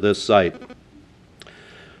adjacent to this site.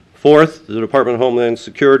 Fourth, the Department of Homeland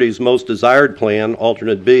Security's most desired plan,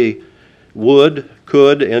 alternate B, would,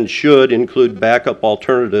 could, and should include backup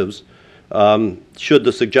alternatives should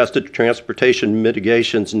the suggested transportation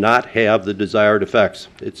mitigations not have the desired effects.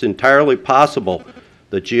 It's entirely possible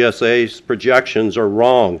that GSA's projections are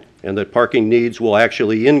wrong and that parking needs will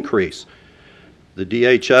actually increase. The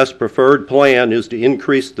DHS preferred plan is to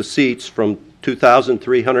increase the seats from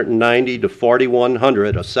 2,390 to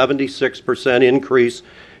 4,100, a 76% increase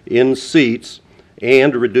in seats,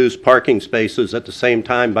 and reduce parking spaces at the same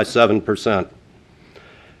time by 7%.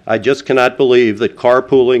 I just cannot believe that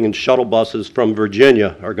carpooling and shuttle buses from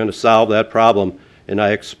Virginia are going to solve that problem, and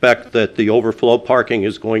I expect that the overflow parking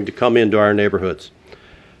is going to come into our neighborhoods.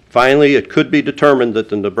 Finally, it could be determined that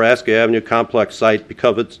the Nebraska Avenue Complex site,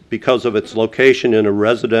 because of its location in a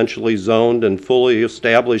residentially zoned and fully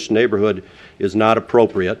established neighborhood, is not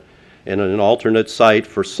appropriate, and an alternate site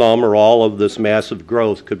for some or all of this massive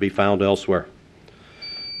growth could be found elsewhere.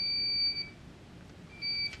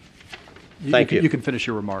 Thank you. You can finish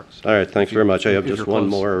your remarks. All right, thanks very much. I have If just you're one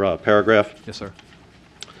close. more paragraph. Yes, sir.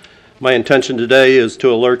 My intention today is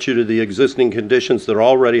to alert you to the existing conditions that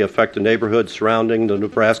already affect the neighborhood surrounding the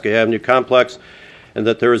Nebraska Avenue Complex, and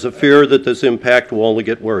that there is a fear that this impact will only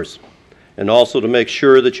get worse. And also to make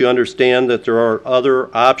sure that you understand that there are other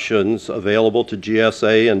options available to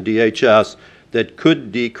GSA and DHS that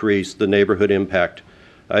could decrease the neighborhood impact.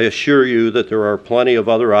 I assure you that there are plenty of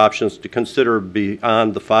other options to consider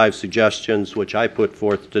beyond the 5 suggestions which I put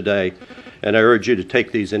forth today, and I urge you to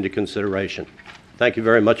take these into consideration. Thank you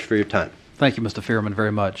very much for your time. Thank you, Mr. Fearman,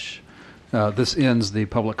 very much. This ends the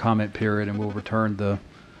public comment period, and we'll return the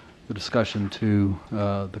discussion to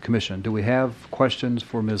the commission. Do we have questions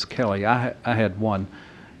for Ms. Kelly? I had one.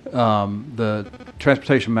 The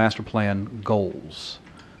Transportation Master Plan goals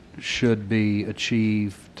should be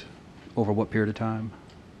achieved over what period of time?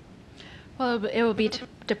 Well, it will be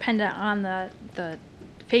dependent on the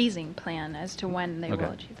phasing plan as to when they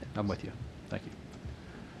will achieve it. I'm with you. Thank you.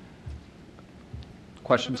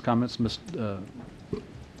 Questions, comments, Mr.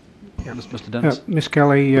 Dennis? Ms.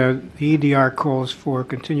 Kelly, the EDR calls for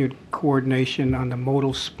continued coordination on the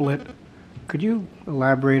modal split. Could you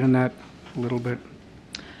elaborate on that a little bit?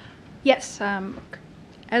 Yes.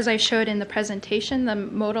 As I showed in the presentation, the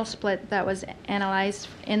modal split that was analyzed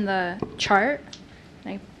in the chart,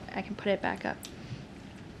 I can put it back up.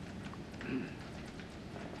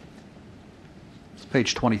 It's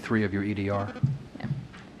page 23 of your EDR. Yeah.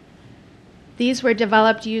 These were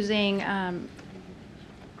developed using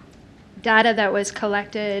data that was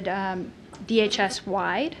collected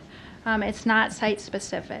DHS-wide. It's not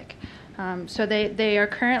site-specific. So they are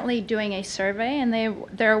currently doing a survey, and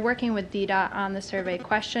they're working with DDOT on the survey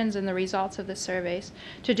questions and the results of the surveys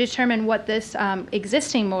to determine what this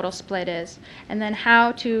existing modal split is, and then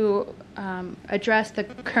how to address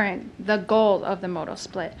the goal of the modal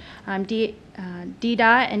split.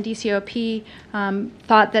 DDOT and DCOP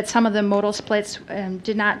thought that some of the modal splits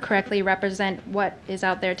did not correctly represent what is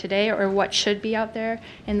out there today or what should be out there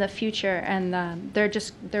in the future, and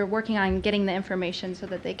they're working on getting the information so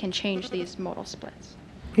that they can change these modal splits.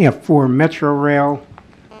 Yeah, for Metro Rail,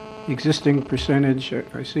 existing percentage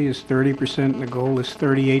I see is 30%, and the goal is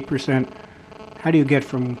 38%. How do you get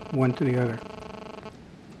from one to the other?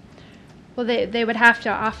 Well, they would have to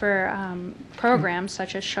offer programs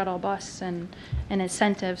such as shuttle bus and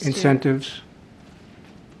incentives. Incentives?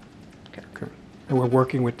 Okay. And we're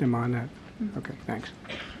working with them on that? Mm-hmm. Okay, thanks.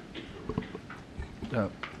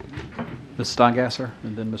 Ms. Steingasser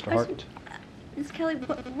and then Mr. Hart. Ms. Kelly,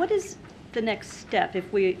 what is the next step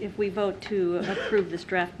if we vote to approve this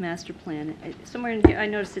draft master plan? Somewhere in here I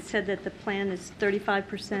noticed it said that the plan is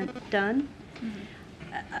 35% done. Mm-hmm.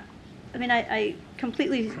 I mean, I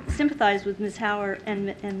completely sympathize with Ms. Hauer and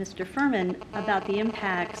Mr. Furman about the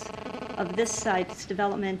impacts of this site's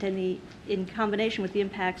development and in combination with the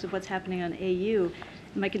impacts of what's happening on AU.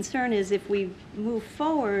 My concern is if we move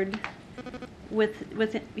forward with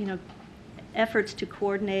efforts to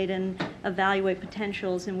coordinate and evaluate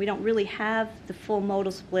potentials, and we don't really have the full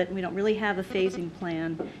modal split, and we don't really have a phasing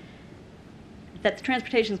plan, that the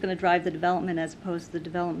transportation is going to drive the development as opposed to the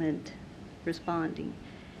development responding.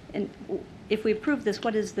 And if we approve this,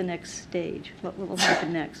 what is the next stage? What will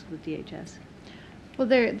happen next with DHS? Well,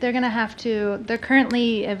 they're going to have to, they're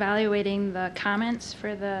currently evaluating the comments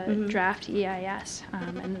for the draft EIS,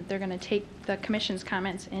 and they're going to take the Commission's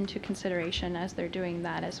comments into consideration as they're doing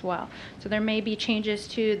that as well. So there may be changes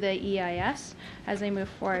to the EIS as they move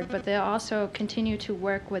forward, but they'll also continue to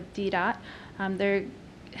work with DDOT. They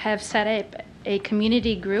have set up a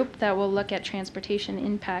community group that will look at transportation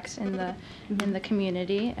impacts in the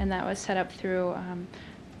community, and that was set up through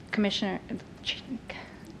Commissioner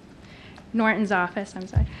Norton's office, I'm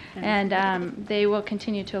sorry. And they will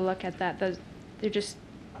continue to look at that. They're just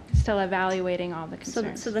still evaluating all the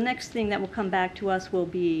concerns. So the next thing that will come back to us will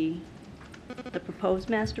be the proposed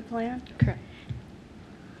master plan? Correct.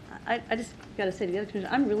 I just got to say to the other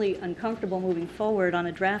commissioners, I'm really uncomfortable moving forward on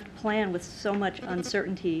a draft plan with so much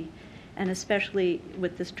uncertainty, and especially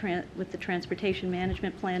with this with the transportation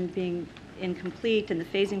management plan being incomplete and the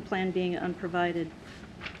phasing plan being unprovided.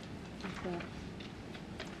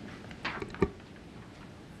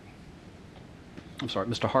 I'm sorry,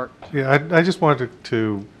 Mr. Hart? Yeah, I just wanted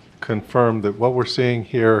to confirm that what we're seeing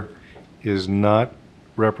here is not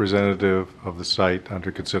representative of the site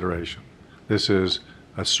under consideration. This is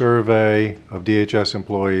a survey of DHS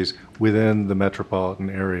employees within the metropolitan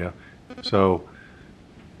area. So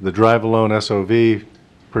the drive-alone SOV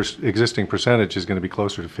existing percentage is going to be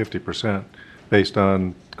closer to 50% based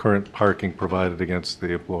on current parking provided against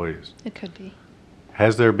the employees. It could be.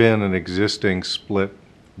 Has there been an existing split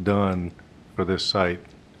done for this site?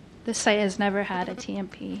 This site has never had a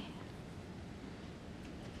TMP.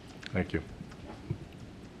 Thank you.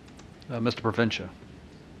 Mr. Provincia.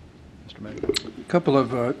 Mr. Mayor. A couple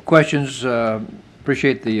of questions.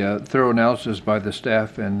 Appreciate the thorough analysis by the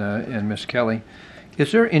staff and Ms. Kelly.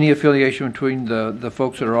 Is there any affiliation between the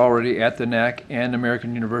folks that are already at the NAC and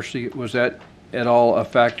American University? Was that at all a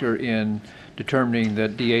factor in determining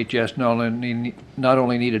that DHS not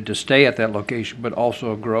only needed to stay at that location, but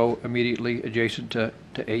also grow immediately adjacent to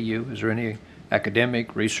AU? Is there any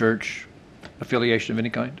academic research affiliation of any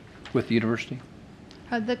kind with the university?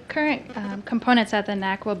 The current components at the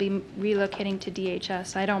NAC will be relocating to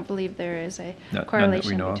DHS. I don't believe there is a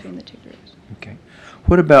correlation between the two groups. Okay.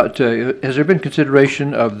 What about, has there been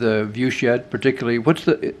consideration of the view shed, particularly, what's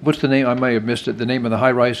the name, I may have missed it, the name of the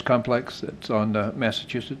high-rise complex that's on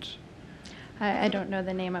Massachusetts? I don't know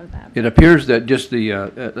the name of that. It appears that just the,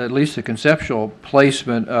 at least the conceptual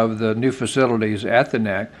placement of the new facilities at the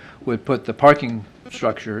NAC would put the parking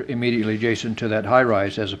structure immediately adjacent to that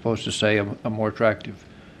high-rise as opposed to, say, a more attractive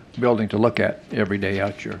building to look at every day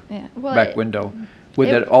out your back window. Would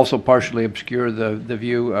that also partially obscure the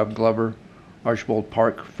view of Glover Archbold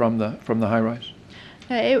Park from the high-rise?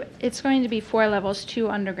 It's going to be 4 levels, 2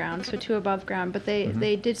 underground, so 2 above ground, but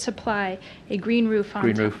they did supply a green roof on top.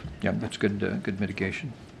 Green roof, yeah, that's good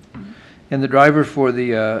mitigation. And the driver for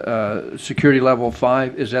the security level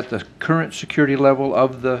 5, is that the current security level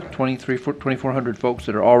of the 2,400 folks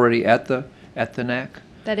that are already at the NAC?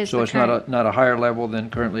 That is so it's not a higher level than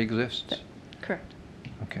currently exists? Correct.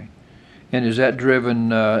 Okay. And is that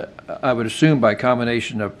driven, I would assume, by a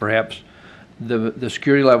combination of perhaps the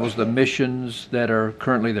security levels, the missions that are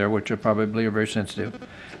currently there, which are probably very sensitive,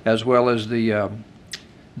 as well as the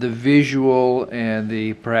visual and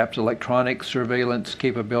the perhaps electronic surveillance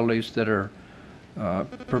capabilities that are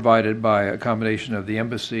provided by a combination of the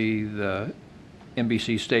embassy, the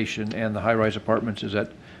NBC station, and the high-rise apartments? Is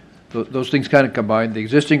that those things kind of combine the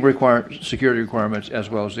existing security requirements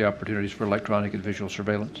as well as the opportunities for electronic and visual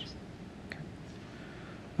surveillance?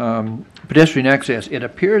 Okay. Pedestrian access. It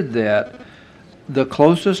appeared that the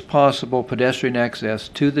closest possible pedestrian access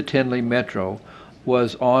to the Tinley Metro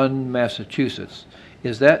was on Massachusetts.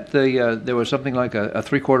 Is that there was something like a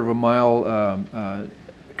 3/4 of a mile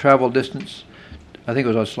travel distance? I think it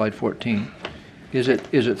was on slide 14. Is it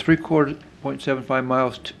 3/4.75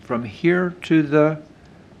 miles from here to the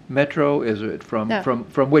Metro? Is it from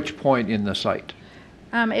which point in the site?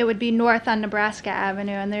 It would be north on Nebraska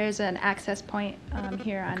Avenue, and there is an access point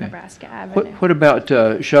here on Nebraska Avenue. What about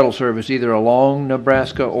shuttle service, either along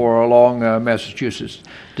Nebraska or along Massachusetts?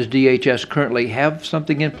 Does DHS currently have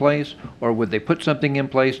something in place, or would they put something in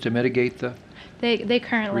place to mitigate the They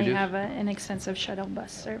currently Reduce? have an extensive shuttle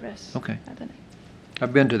bus service. Okay. at the-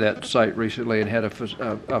 I've been to that site recently and had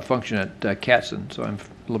a function at Catson, so I'm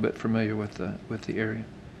a little bit familiar with the area.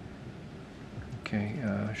 Okay,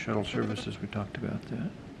 shuttle services, we talked about that.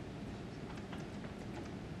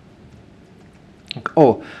 Okay.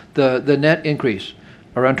 Oh, the net increase,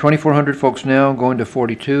 around 2,400 folks now, going to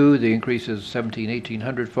 42. The increase is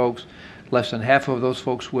 1,800 folks. Less than half of those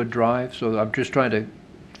folks would drive, so I'm just trying to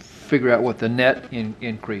figure out what the net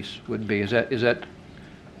increase would be. Is that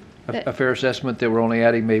a fair assessment that we're only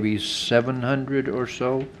adding maybe 700 or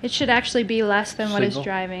so? It should actually be less than what is Single?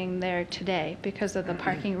 driving there today because of the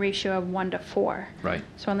parking ratio of 1 to 4. Right.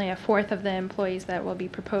 So only a fourth of the employees that will be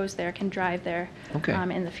proposed there can drive there Okay.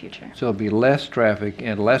 in the future. So there'll be less traffic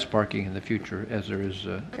and less parking in the future as there is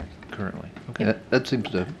currently. Okay, that seems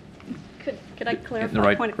to, Could I clarify,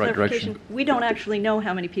 right- point of right clarification? direction. We don't actually know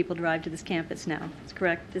how many people drive to this campus now. That's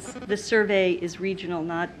correct. This survey is regional,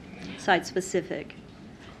 not site-specific.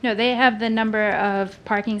 No, they have the number of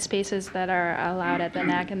parking spaces that are allowed at the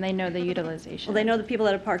NAC, and they know the utilization. Well, they know the people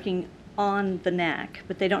that are parking on the NAC,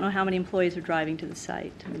 but they don't know how many employees are driving to the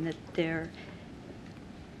site. I mean,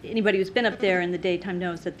 anybody who's been up there in the daytime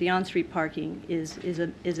knows that the on-street parking is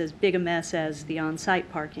as big a mess as the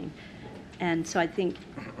on-site parking. And so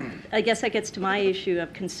I guess that gets to my issue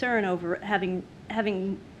of concern over having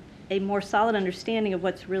a more solid understanding of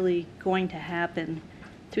what's really going to happen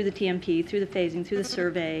through the TMP, through the phasing, through the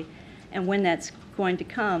survey, and when that's going to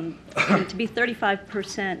come. And to be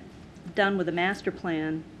 35% done with a master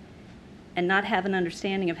plan and not have an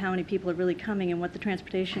understanding of how many people are really coming and what the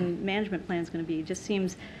transportation management plan is going to be just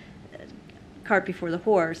seems cart before the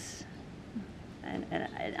horse. And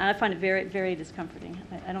I find it very, very discomforting.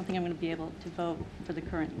 I don't think I'm going to be able to vote for the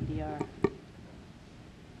current EDR.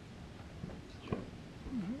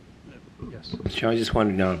 Yes. Chair, I just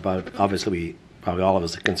wanted to know about, obviously, probably all of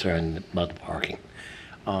us are concerned about the parking.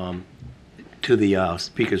 To the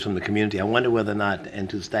speakers from the community, I wonder whether or not, and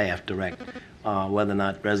to staff direct, whether or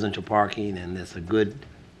not residential parking, and there's a good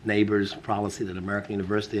neighbors policy that American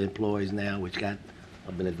University employs now, which I've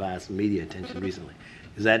been advised some media attention recently.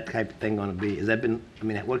 Is that type of thing going to be,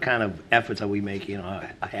 what kind of efforts are we making or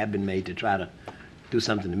have been made to try to do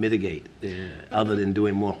something to mitigate, other than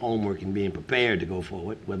doing more homework and being prepared to go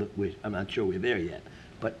forward, I'm not sure we're there yet,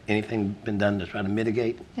 but anything been done to try to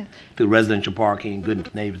mitigate? Yeah. Through residential parking,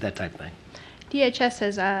 good neighbors, that type of thing? DHS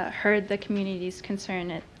has heard the community's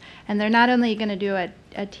concern, and they're not only going to do a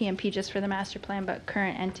TMP just for the master plan, but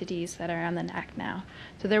current entities that are on the NAC now.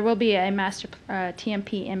 So there will be a master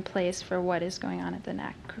TMP in place for what is going on at the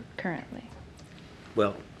NAC currently.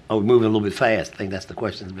 Well, are we moving a little bit fast? I think that's the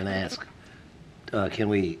question that's been asked.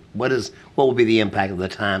 What will be the impact of the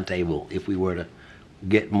timetable if we were to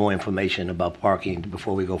get more information about parking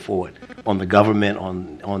before we go forward on the government,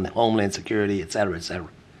 on the Homeland Security, et cetera, et cetera?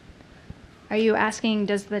 Are you asking,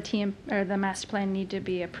 does the the master plan need to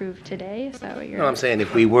be approved today? Is that what you're? No, I'm saying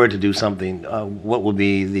if we were to do something, what would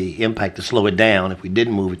be the impact to slow it down if we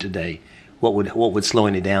didn't move it today? What would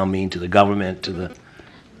slowing it down mean to the government, to the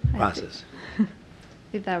process? I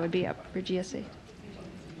think that would be up for GSA.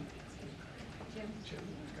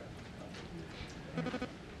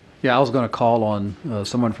 Yeah, I was going to call on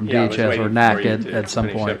someone from Yeah, I was DHS or waiting NAC for you at to some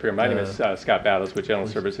finish point. up here. My name is Scott Battles with General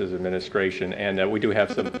Services Administration, and we do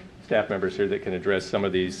have some staff members here that can address some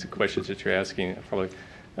of these questions that you're asking, probably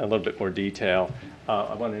in a little bit more detail.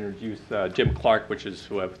 I want to introduce Jim Clark, which is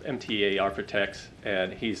with MTA Architects,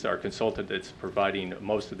 and he's our consultant that's providing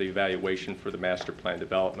most of the evaluation for the master plan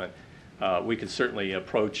development. We could certainly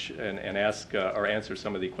approach and ask or answer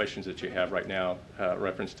some of the questions that you have right now,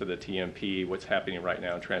 reference to the TMP, what's happening right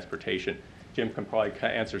now in transportation. Jim can probably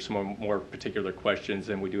answer some more particular questions,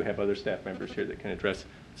 and we do have other staff members here that can address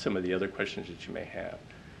some of the other questions that you may have.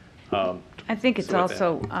 I think it's so with that-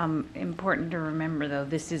 also important to remember, though,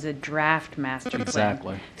 this is a draft master plan.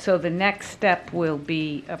 Exactly. So the next step will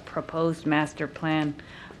be a proposed master plan.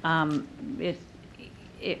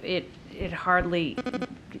 It hardly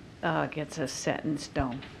gets us set in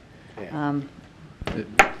stone.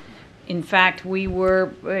 In fact, we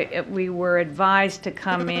were advised to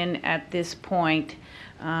come in at this point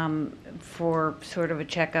for sort of a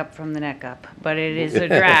checkup from the neck up, but it is a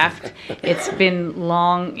draft. It's been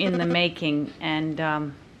long in the making, and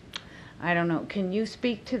I don't know. Can you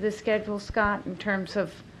speak to the schedule, Scott, in terms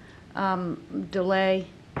of delay,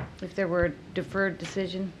 if there were a deferred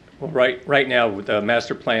decision? Well, right now, with the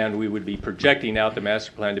master plan, we would be projecting out the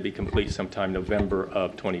master plan to be complete sometime November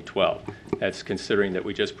of 2012. That's considering that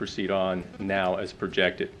we just proceed on now as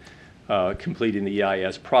projected. completing the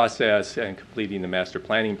EIS process and completing the master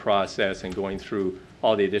planning process and going through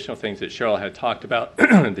all the additional things that Cheryl had talked about,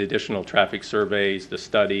 the additional traffic surveys, the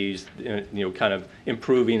studies, kind of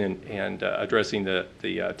improving and addressing the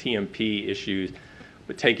TMP issues,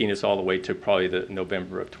 but taking us all the way to probably the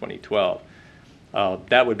November of 2012.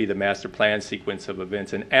 That would be the master plan sequence of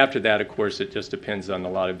events. And after that, of course, it just depends on a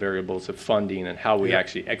lot of variables of funding and how we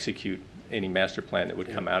actually execute any master plan that would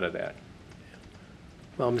come out of that.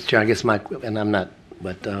 Well, Mr. Chair, I guess and I'm not,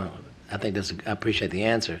 but I think I appreciate the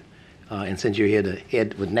answer. And since you're here to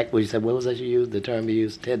head with neck, what was that you used, the term you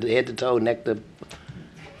used, head to toe, neck to...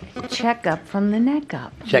 Check up from the neck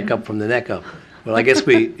up. Check up from the neck up. Well, I guess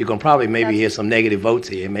you're going to probably maybe hear some negative votes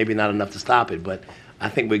here, maybe not enough to stop it, but I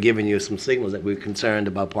think we're giving you some signals that we're concerned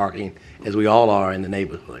about parking, as we all are in the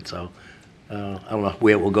neighborhood. So I don't know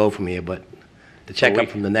where it will go from here, but the check up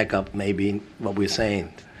from the neck up may be what we're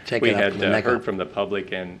saying. Check it up from the neck up. We had heard from the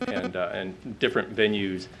public and different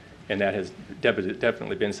venues, and that has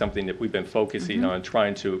definitely been something that we've been focusing on,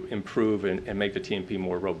 trying to improve and make the TMP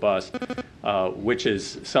more robust, which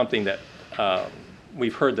is something that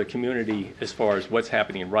we've heard the community as far as what's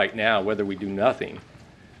happening right now, whether we do nothing.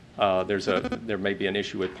 There may be an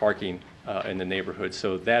issue with parking in the neighborhood.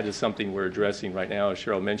 So that is something we're addressing right now. As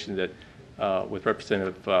Cheryl mentioned that with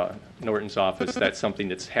Representative Norton's office, that's something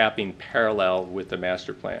that's happening parallel with the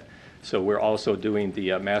master plan. So we're also doing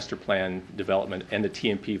the master plan development and the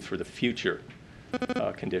TMP for the future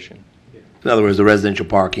condition. In other words, the residential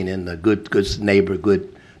parking and the good neighbor,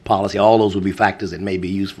 good policy, all those will be factors that may be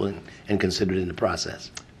useful and considered in the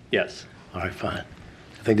process. Yes. All right, fine.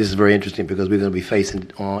 I think this is very interesting because we're going to be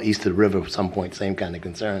facing east of the river at some point, same kind of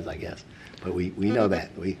concerns, I guess. But we know that.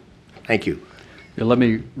 Thank you. Yeah, let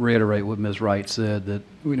me reiterate what Ms. Wright said, that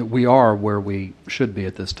we are where we should be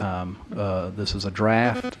at this time. This is a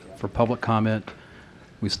draft for public comment.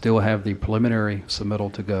 We still have the preliminary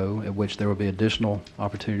submittal to go, at which there will be additional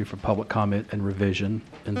opportunity for public comment and revision,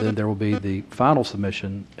 and then there will be the final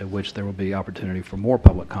submission, at which there will be opportunity for more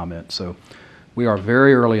public comment. So we are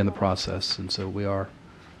very early in the process, and so we are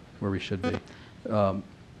where we should be.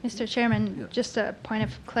 Mr. Chairman, just a point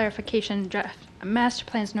of clarification, draft master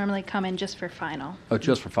plans normally come in just for final. Oh,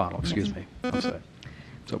 just for final, excuse me. I'm sorry.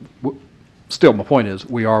 So still, my point is,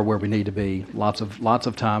 we are where we need to be. Lots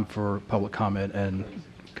of time for public comment and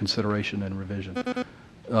consideration and revision.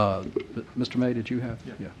 Mr. May, did you have?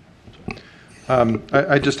 Yeah.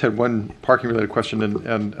 I just had one parking-related question,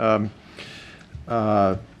 and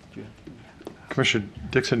Commissioner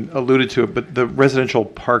Dixon alluded to it, but the residential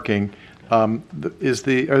parking, are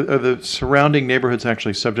the surrounding neighborhoods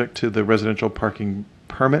actually subject to the residential parking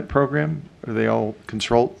permit program? Are they all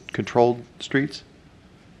controlled streets?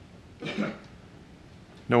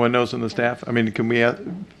 No one knows in the staff? I mean, can we ask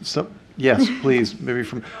some? Yes, please. Maybe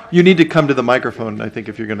you need to come to the microphone, I think,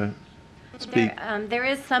 if you're going to speak. There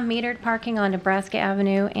is some metered parking on Nebraska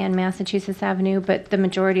Avenue and Massachusetts Avenue, but the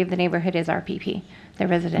majority of the neighborhood is RPP, the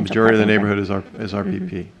residential. The majority of the neighborhood is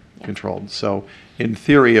RPP controlled. So in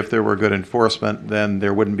theory, if there were good enforcement, then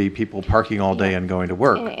there wouldn't be people parking all day and going to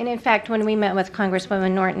work. And in fact, when we met with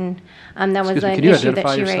Congresswoman Norton, that was Excuse me, an can you issue that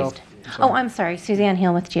identify she yourself? raised. Oh, I'm sorry, Suzanne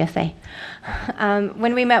Hill with GSA.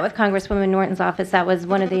 When we met with Congresswoman Norton's office, that was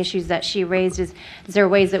one of the issues that she raised is there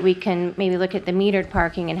ways that we can maybe look at the metered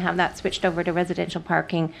parking and have that switched over to residential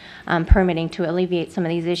parking permitting to alleviate some of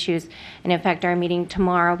these issues. And in fact, our meeting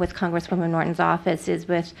tomorrow with Congresswoman Norton's office is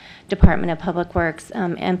with Department of Public Works,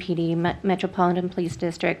 MPD, Metropolitan Police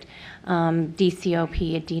District,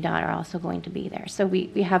 DCOP, and DDOT are also going to be there. So we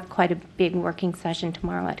have quite a big working session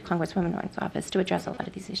tomorrow at Congresswoman Norton's office to address a lot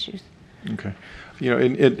of these issues. Okay.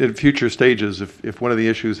 In future stages, if one of the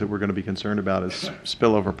issues that we're going to be concerned about is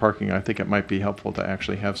spillover parking, I think it might be helpful to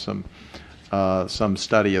actually have some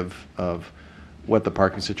study of what the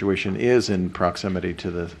parking situation is in proximity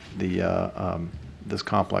to this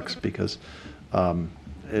complex, because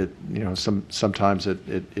sometimes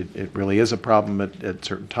it really is a problem at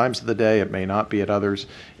certain times of the day. It may not be at others.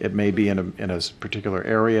 It may be in a particular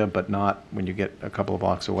area, but not when you get a couple of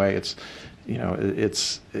blocks away.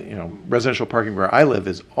 Residential parking where I live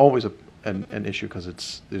is always an issue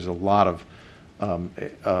because there's a lot of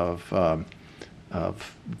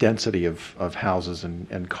density of houses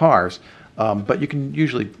and cars, but you can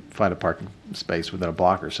usually find a parking space within a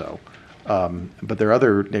block or so. But there are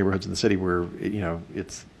other neighborhoods in the city where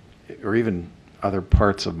or even other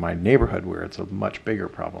parts of my neighborhood where it's a much bigger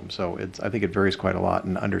problem. So I think it varies quite a lot,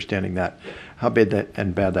 and understanding that how bad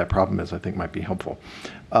that problem is, I think, might be helpful.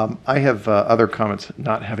 I have other comments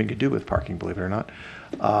not having to do with parking, believe it or not,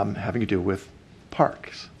 having to do with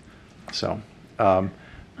parks. So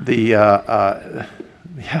the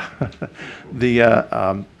Yeah.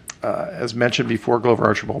 As mentioned before, Glover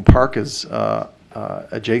Archibald Park is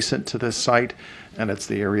adjacent to this site, and it's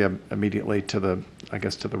the area immediately to the, I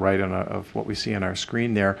guess, to the right of what we see on our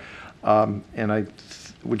screen there. And I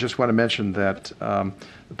would just want to mention that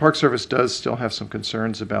the Park Service does still have some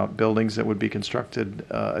concerns about buildings that would be constructed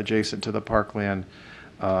adjacent to the parkland,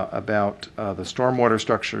 about the stormwater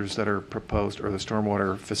structures that are proposed, or the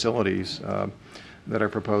stormwater facilities that are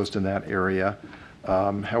proposed in that area.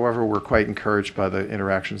 However, we're quite encouraged by the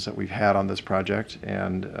interactions that we've had on this project,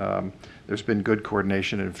 and there's been good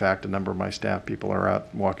coordination. In fact, a number of my staff people are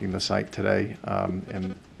out walking the site today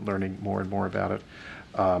and learning more and more about it.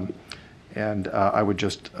 And I would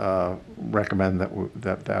just recommend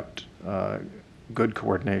that good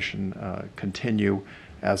coordination continue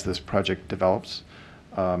as this project develops.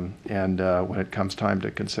 And when it comes time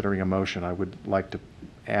to considering a motion, I would like to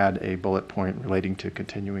add a bullet point relating to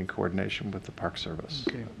continuing coordination with the Park Service.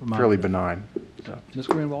 Okay. Fairly benign. So. Ms.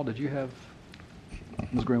 Greenwald, did you have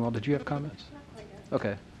comments?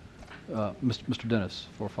 Okay. Mr. Dennis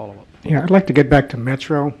for follow-up. Yeah, I'd like to get back to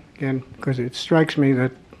Metro again, because it strikes me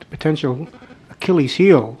that the potential Achilles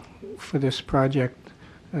heel for this project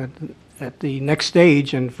at the next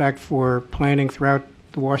stage, in fact, for planning throughout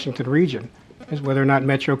the Washington region, is whether or not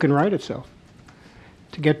Metro can right itself.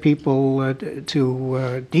 To get people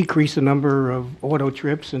to decrease the number of auto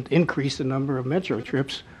trips and increase the number of Metro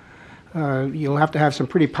trips, you'll have to have some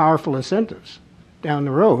pretty powerful incentives down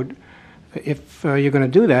the road if you're going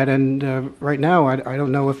to do that. And right now, I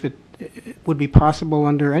don't know if it would be possible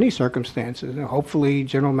under any circumstances. Hopefully,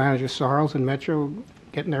 General Manager Sarles and Metro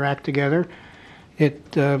getting their act together.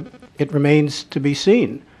 It remains to be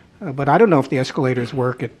seen. But I don't know if the escalators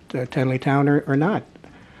work at Tenleytown or not.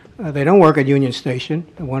 They don't work at Union Station.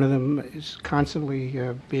 One of them is constantly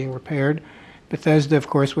being repaired. Bethesda, of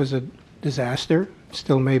course, was a disaster,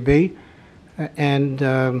 still may be. And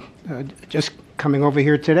just coming over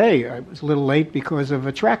here today, I was a little late because of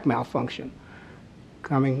a track malfunction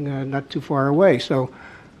coming not too far away. So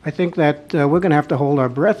I think that we're going to have to hold our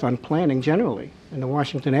breath on planning generally in the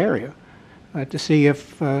Washington area to see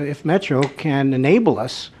if Metro can enable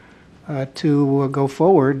us to go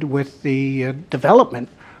forward with the development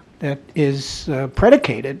that is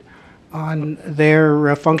predicated on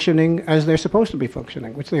their functioning as they're supposed to be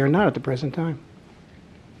functioning, which they are not at the present time.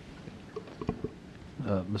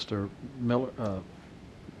 Mr. Miller,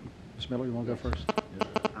 Ms. Miller, you want to go first?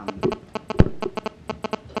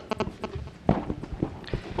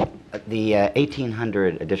 The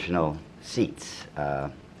 1,800 additional seats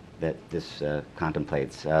that this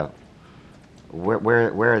contemplates,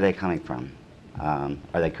 where are they coming from? Are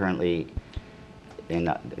they currently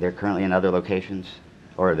they're currently in other locations,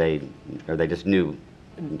 or are they just new?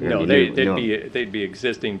 No, they'd be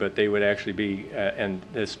existing, but they would actually be, and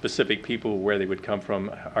the specific people where they would come from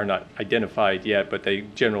are not identified yet, but they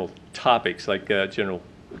general topics like general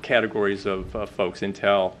categories of folks,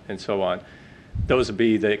 Intel and so on. Those would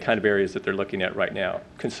be the kind of areas that they're looking at right now,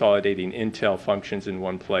 consolidating Intel functions in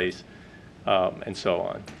one place, and so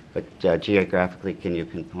on. But geographically, can you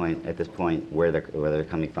pinpoint at this point where they're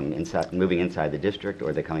coming from, inside, moving inside the district, or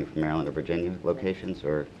are they coming from Maryland or Virginia locations,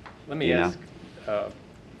 or? Let me ask. Well,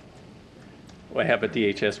 I have a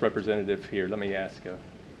DHS representative here. Let me ask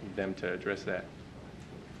them to address that.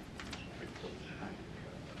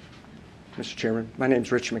 Mr. Chairman, my name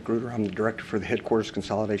is Rich McGruder. I'm the Director for the Headquarters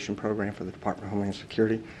Consolidation Program for the Department of Homeland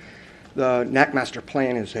Security. The NAC Master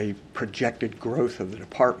Plan is a projected growth of the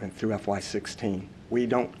department through FY16. We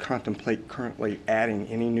don't contemplate currently adding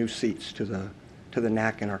any new seats to the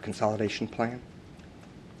NAC in our consolidation plan.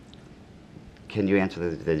 Can you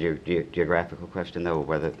answer the geographical question, though,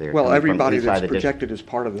 whether they're well, coming everybody from inside that's the projected as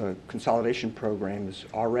part of the consolidation program is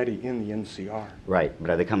already in the NCR. Right, but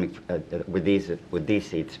are they coming? Would these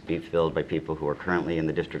seats be filled by people who are currently in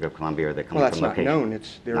the District of Columbia, or are they coming from location? Well,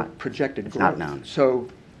 that's not known. They're projected it's growth. Not known. So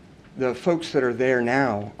the folks that are there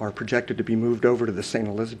now are projected to be moved over to the St.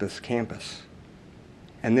 Elizabeth's campus.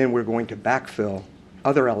 And then we're going to backfill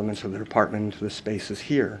other elements of the department into the spaces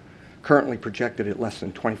here, currently projected at less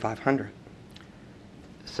than 2,500.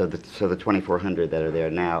 So the 2,400 that are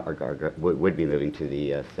there now would be moving to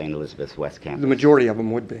the St. Elizabeth's West campus? The majority of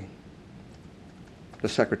them would be. The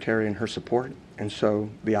secretary and her support. And so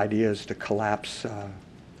the idea is to collapse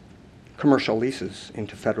commercial leases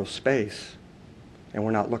into federal space. And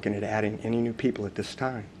we're not looking at adding any new people at this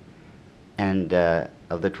time. And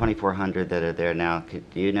of the 2,400 that are there now,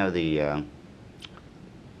 do you know the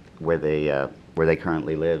where they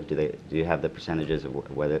currently live? Do you have the percentages of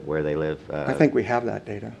where they live? I think we have that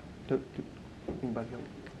data. Anybody else?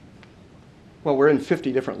 Well, we're in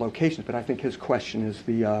 50 different locations, but I think his question is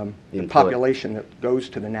the employee. population that goes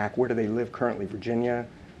to the NAC. Where do they live currently? Virginia?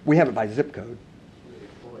 We have it by zip code.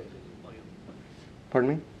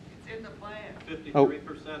 Pardon me? It's in the plan.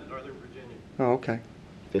 53% Northern Virginia. Oh, okay.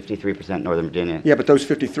 53% Northern Virginia. Yeah, but those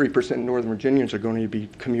 53% Northern Virginians are going to be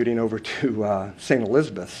commuting over to St.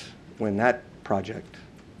 Elizabeth when that project,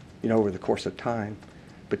 over the course of time,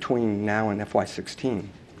 between now and FY16.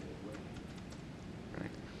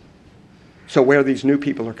 So where these new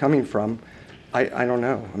people are coming from, I don't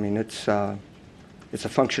know. I mean, it's a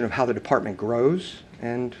function of how the department grows,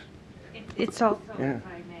 and It's also, yeah.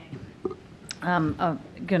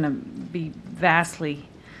 going to be vastly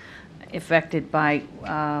affected by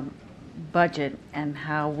budget and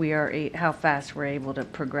how fast we're able to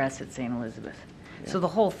progress at St. Elizabeth. So the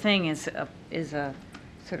whole thing is a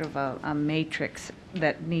sort of a matrix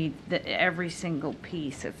that every single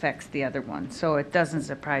piece affects the other one. So it doesn't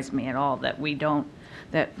surprise me at all that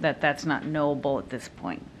that's not knowable at this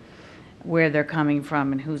point, where they're coming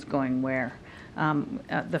from and who's going where.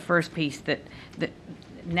 The first piece that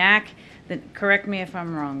NAC, correct me if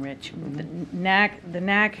I'm wrong, Rich. The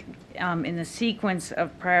NAC in the sequence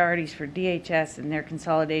of priorities for DHS and their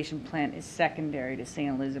consolidation plan is secondary to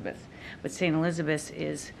St. Elizabeth, but St. Elizabeth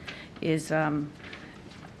is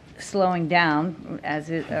slowing down, as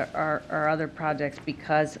are other projects,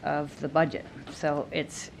 because of the budget. So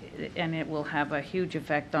it will have a huge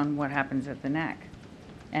effect on what happens at the NAC,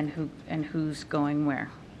 and who's going where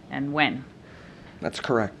and when. That's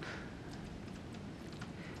correct.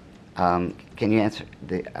 Can you answer?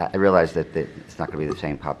 I realize that it's not going to be the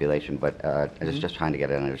same population, but I was just trying to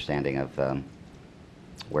get an understanding of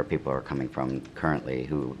where people are coming from currently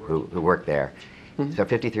who work there. Mm-hmm. So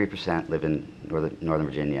 53% live in Northern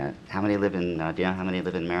Virginia. How many live in? Do you know how many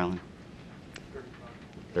live in Maryland?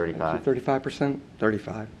 35. 35%.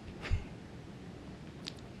 35.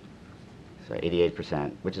 So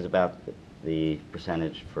 88%, which is about the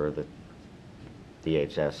percentage for the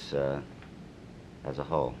DHS as a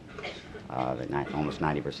whole. Almost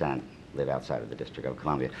 90% live outside of the District of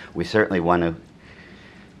Columbia. We certainly want to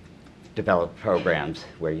develop programs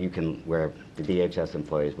where the DHS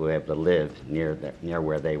employees will be able to live near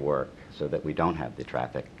where they work, so that we don't have the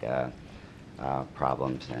traffic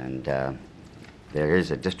problems. And there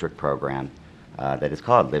is a district program that is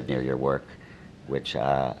called Live Near Your Work, which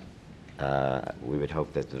we would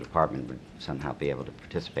hope that the department would somehow be able to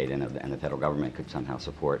participate in, and the federal government could somehow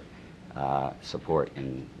support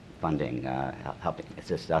in funding, helping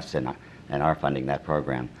assist us in our funding that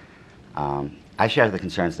program. I share the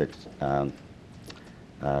concerns that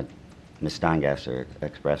Ms. Steingasser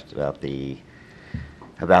expressed about the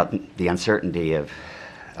uncertainty of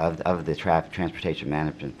the transportation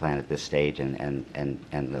management plan at this stage, and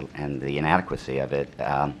the inadequacy of it.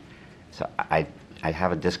 So I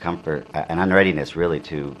have a discomfort, an unreadiness really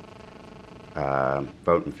to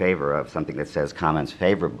vote in favor of something that says comments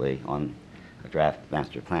favorably on a draft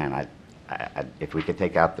master plan. If we could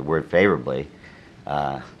take out the word favorably,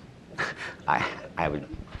 I would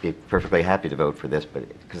be perfectly happy to vote for this, but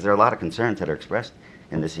because there are a lot of concerns that are expressed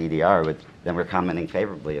in this EDR, then we're commenting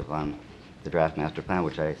favorably upon the draft master plan,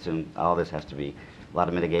 which I assume all this has to be, a lot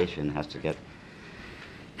of mitigation has to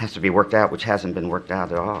be worked out, which hasn't been worked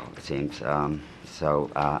out at all, it seems. So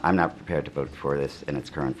I'm not prepared to vote for this in its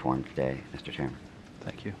current form today, Mr. Chairman.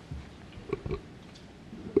 Thank you.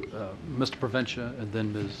 Mr. Provencia and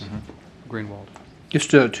then Ms. Greenwald. Just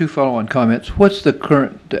two follow-on comments. What's the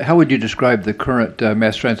current, how would you describe the current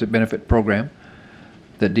mass transit benefit program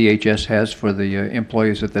that DHS has for the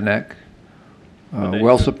employees at the NAC?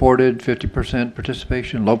 Well supported, 50%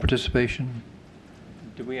 participation, low participation?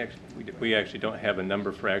 We actually don't have a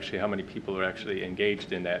number for actually how many people are actually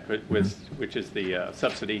engaged in that, which is the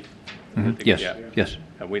subsidy. Yes, yeah. yes.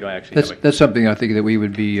 We don't actually that's something I think that we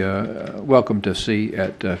would be welcome to see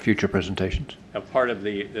at future presentations. Part of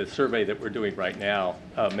the survey that we're doing right now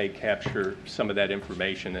may capture some of that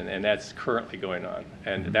information, and that's currently going on.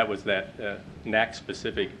 And that was that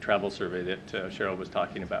NAC-specific travel survey that Cheryl was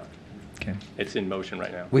talking about. Okay. It's in motion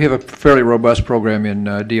right now. We have a fairly robust program in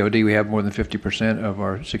DOD. We have more than 50% of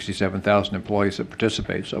our 67,000 employees that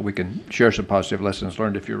participate, so we can share some positive lessons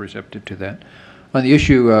learned if you're receptive to that. On the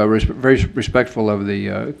issue, very respectful of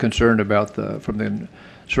the concern about from the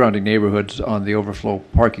surrounding neighborhoods on the overflow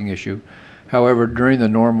parking issue. However, during the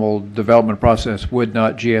normal development process, would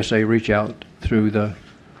not GSA reach out through the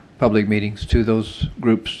public meetings to those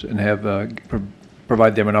groups and have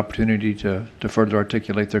provide them an opportunity to further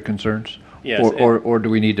articulate their concerns? Yes, or do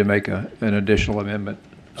we need to make an additional amendment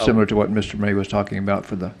similar to what Mr. May was talking about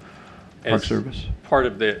for the Park Service? Part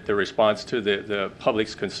of the response to the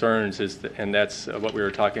public's concerns is, and that's what we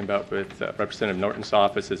were talking about with Representative Norton's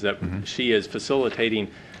office, is that she is facilitating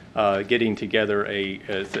getting together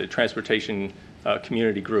a transportation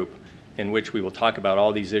community group in which we will talk about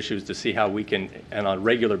all these issues to see how we can, and on a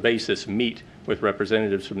regular basis, meet with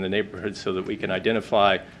representatives from the neighborhood so that we can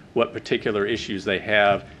identify what particular issues they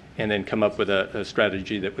have and then come up with a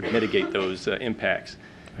strategy that would mitigate those impacts.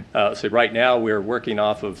 So right now we're working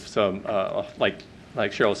off of some, like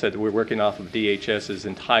Cheryl said, we're working off of DHS's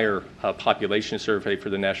entire population survey for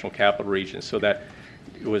the National Capital Region. So that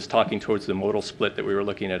was talking towards the modal split that we were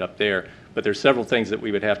looking at up there. But there's several things that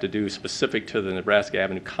we would have to do specific to the Nebraska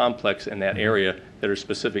Avenue complex in that area that are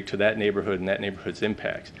specific to that neighborhood and that neighborhood's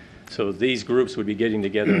impacts. So these groups would be getting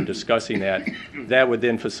together and discussing that. That would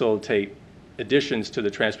then facilitate additions to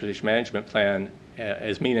the transportation management plan.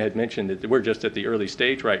 As Mina had mentioned, that we're just at the early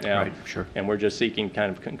stage right now, Right, sure. and we're just seeking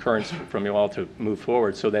kind of concurrence from you all to move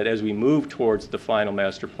forward, so that as we move towards the final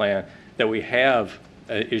master plan, that we have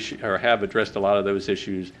have addressed a lot of those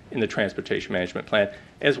issues in the transportation management plan,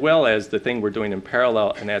 as well as the thing we're doing in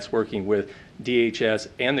parallel, and that's working with DHS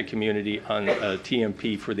and the community on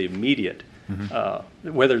TMP for the immediate.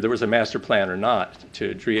 Whether there was a master plan or not, to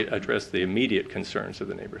address the immediate concerns of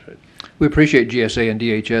the neighborhood. We appreciate GSA and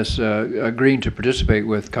DHS agreeing to participate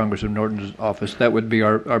with Congressman Norton's office. That would be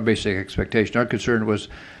our basic expectation. Our concern was,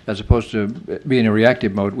 as opposed to being in a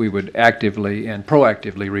reactive mode, we would actively and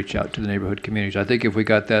proactively reach out to the neighborhood communities. I think if we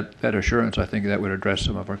got that assurance, I think that would address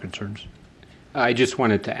some of our concerns. I just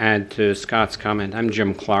wanted to add to Scott's comment. I'm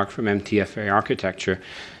Jim Clark from MTFA Architecture.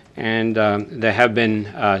 And there have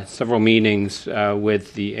been several meetings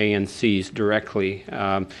with the ANCs directly,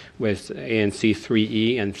 with ANC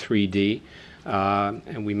 3E and 3D.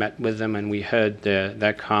 And we met with them and we heard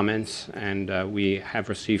their comments, and we have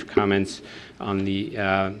received comments on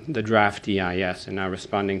the draft EIS and are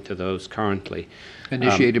responding to those currently.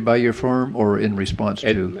 Initiated by your firm or in response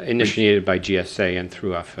to? Initiated by GSA and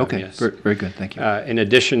through our firm, okay, yes. very good, thank you. In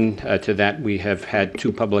addition to that, we have had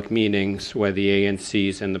 2 public meetings where the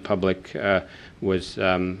ANCs and the public was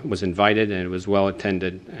invited, and it was well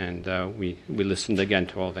attended, and we listened again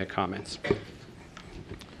to all their comments.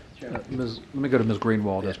 Let me go to Ms.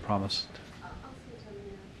 Greenwald as promised.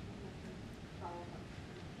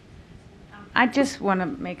 I just want to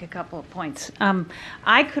make a couple of points.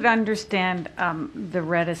 I could understand the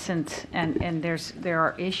reticence, and there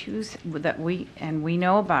are issues that we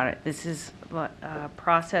know about it. This is a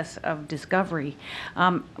process of discovery.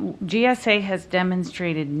 GSA has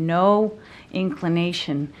demonstrated no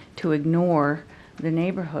inclination to ignore the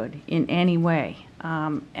neighborhood in any way.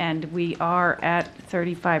 And we are at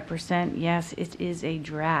 35%. Yes, it is a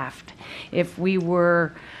draft. If we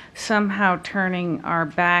were somehow turning our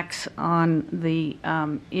backs on the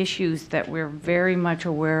issues that we're very much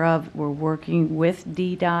aware of, we're working with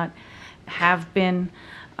DDOT, have been.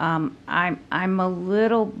 I'm a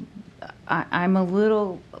little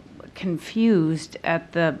confused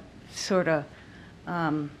at the sort of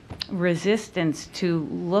resistance to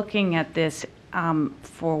looking at this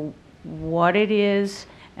for what it is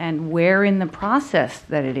and where in the process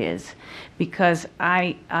that it is, because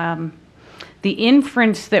the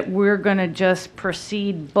inference that we're going to just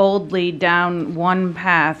proceed boldly down one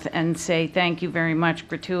path and say thank you very much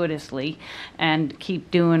gratuitously and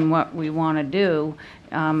keep doing what we want to do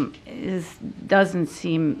doesn't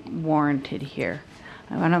seem warranted here.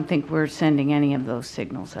 I don't think we're sending any of those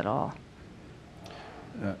signals at all.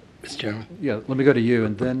 Mr. Chairman? Yeah, let me go to you,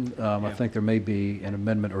 and then I think there may be an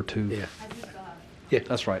amendment or two. Yeah.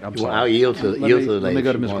 That's right, I'm Well, sorry. I'll yield to the Let me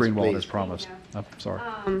go to lady Ms. if she wants, Greenwald please. as promised. I'm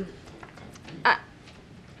sorry.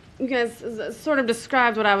 You guys sort of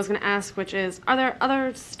described what I was going to ask, which is, are there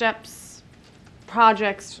other steps,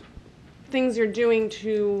 projects, things you're doing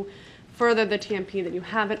to further the TMP that you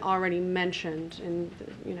haven't already mentioned in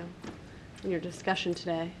your discussion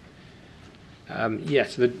today?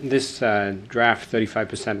 Yes, this draft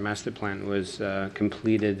 35% master plan was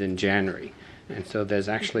completed in January, and so there's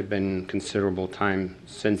actually been considerable time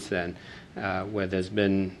since then where there's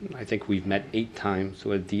been, I think we've met 8 times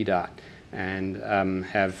with DDOT and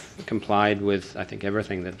have complied with, I think,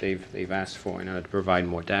 everything that they've asked for in order to provide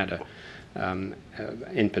more data.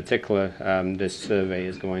 In particular, this survey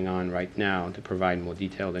is going on right now to provide more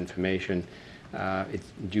detailed information. It's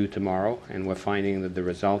due tomorrow, and we're finding that the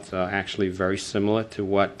results are actually very similar to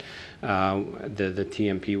what the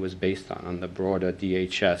TMP was based on the broader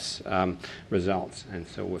DHS results. And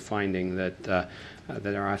so we're finding that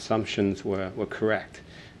our assumptions were correct.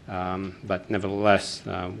 But nevertheless,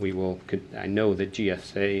 I know that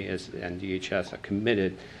GSA and DHS are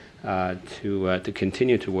committed to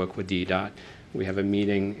continue to work with DDOT. We have a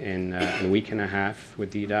meeting in a week and a half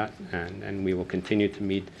with DDOT, and we will continue to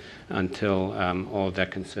meet until all of their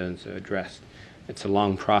concerns are addressed. It's a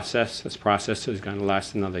long process. This process is going to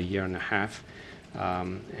last another year and a half,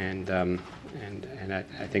 and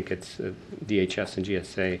I think it's DHS and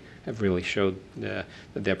GSA have really showed that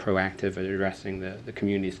they're proactive at addressing the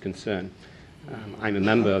community's concern. I'm a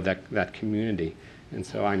member of that community, and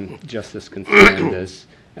so I'm just as concerned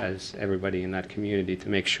as everybody in that community to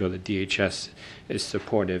make sure that DHS is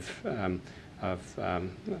supportive of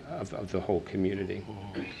the whole community.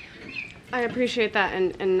 I appreciate that,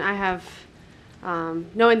 and I have,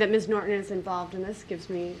 knowing that Ms. Norton is involved in this gives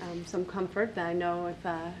me some comfort that I know if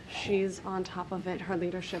she's on top of it, her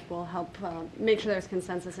leadership will help make sure there's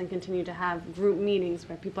consensus and continue to have group meetings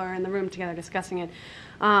where people are in the room together discussing it.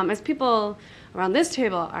 As people around this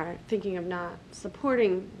table are thinking of not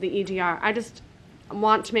supporting the EDR, I just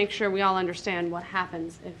want to make sure we all understand what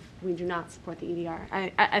happens if we do not support the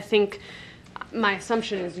EDR. I think my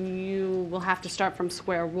assumption is you will have to start from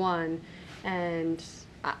square one, and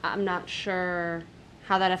I'm not sure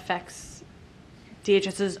how that affects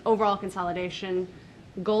DHS's overall consolidation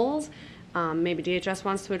goals. Maybe DHS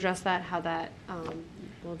wants to address that, how that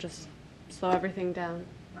will just slow everything down,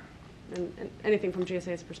 and anything from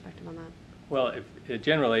GSA's perspective on that. Well,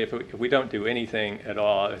 generally, if we don't do anything at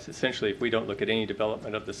all, essentially if we don't look at any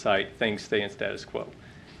development of the site, things stay in status quo.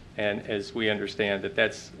 And as we understand that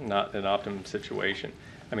that's not an optimum situation.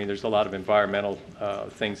 I mean, there's a lot of environmental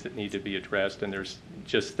things that need to be addressed, and there's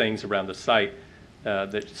just things around the site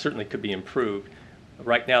that certainly could be improved.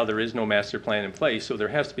 Right now, there is no master plan in place, so there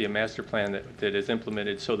has to be a master plan that is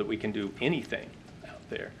implemented so that we can do anything out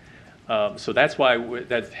there. So that's why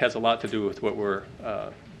that has a lot to do with what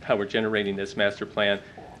how we're generating this master plan,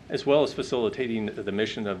 as well as facilitating the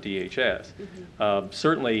mission of DHS.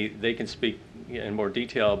 Certainly, they can speak in more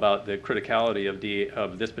detail about the criticality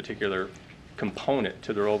of this particular component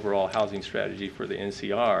to their overall housing strategy for the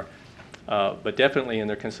NCR, but definitely in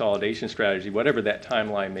their consolidation strategy, whatever that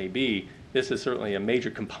timeline may be, this is certainly a major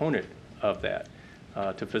component of that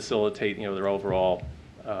to facilitate, their overall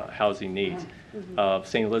housing needs.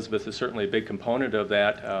 St. Elizabeth is certainly a big component of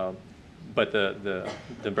that. But the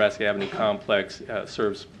Nebraska Avenue complex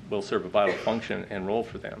will serve a vital function and role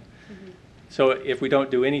for them. So if we don't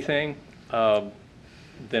do anything,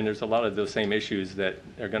 then there's a lot of those same issues that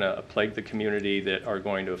are going to plague the community that are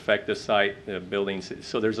going to affect the site, the buildings.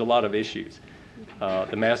 So there's a lot of issues.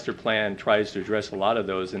 The master plan tries to address a lot of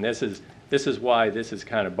those, and this is why this is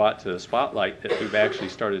kind of brought to the spotlight, that we've actually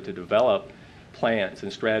started to develop plans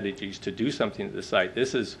and strategies to do something at the site.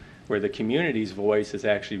 This is where the community's voice has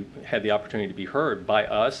actually had the opportunity to be heard by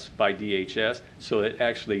us, by DHS, so it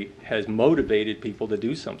actually has motivated people to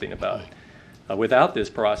do something about it. Without this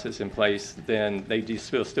process in place, then they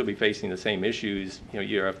will still be facing the same issues,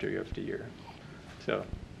 year after year after year. So,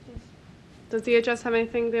 does DHS have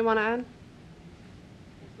anything they want to add?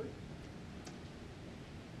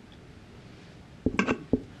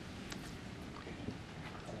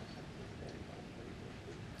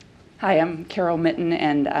 Hi, I'm Carol Mitten,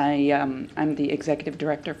 and I'm the Executive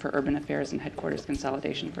Director for Urban Affairs and Headquarters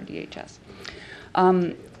Consolidation for DHS.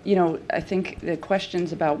 I think the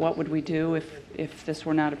questions about what would we do if this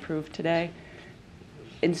were not approved today,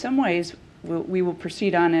 in some ways we will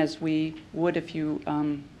proceed on as we would if you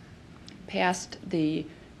passed the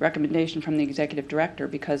recommendation from the Executive Director,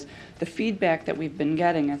 because the feedback that we've been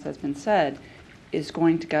getting, as has been said, is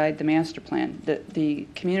going to guide the master plan. The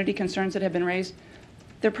community concerns that have been raised,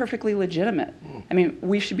 they're perfectly legitimate. I mean,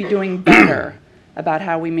 we should be doing better about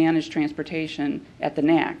how we manage transportation at the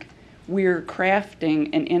NAC. We're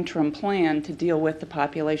crafting an interim plan to deal with the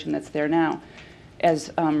population that's there now.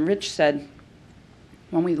 As Rich said,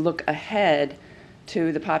 when we look ahead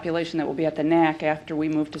to the population that will be at the NAC after we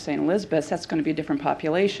move to St. Elizabeth, that's going to be a different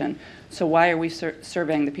population. So why are we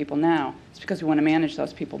surveying the people now? It's because we want to manage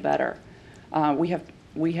those people better.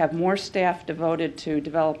 We have more staff devoted to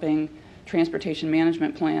developing transportation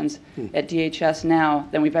management plans at DHS now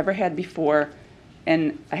than we've ever had before.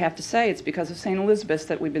 And I have to say, it's because of St. Elizabeth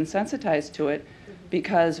that we've been sensitized to it,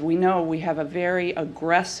 because we know we have a very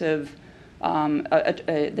aggressive, the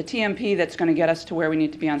TMP that's going to get us to where we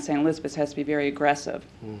need to be on St. Elizabeth has to be very aggressive.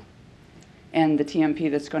 And the TMP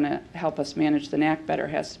that's going to help us manage the NAC better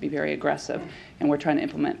has to be very aggressive. And we're trying to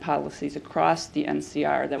implement policies across the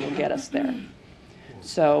NCR that will get us there.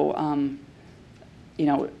 So,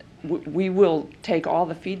 we will take all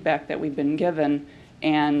the feedback that we've been given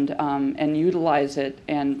and utilize it.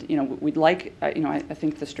 And we'd like, I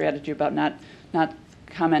think the strategy about not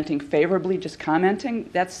commenting favorably, just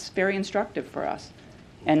commenting, that's very instructive for us.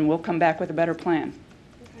 and we'll come back with a better plan.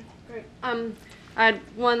 Great. I had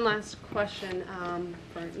one last question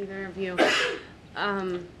for either of you.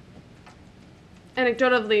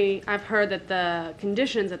 Anecdotally, I've heard that the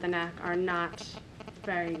conditions at the NAC are not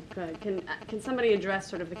very good. Can somebody address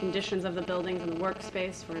sort of the conditions of the buildings and the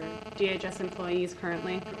workspace for DHS employees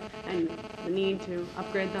currently and the need to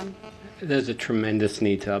upgrade them? There's a tremendous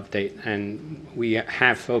need to update, and we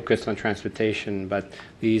have focused on transportation, but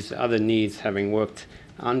these other needs, having worked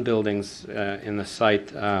on buildings in the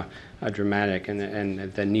site, are dramatic,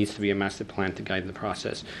 and there needs to be a master plan to guide the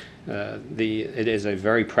process. It is a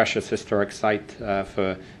very precious historic site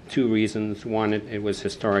for two reasons. One, it was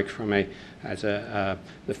historic from the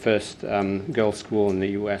first girls' school in the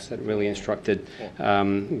U.S. that really instructed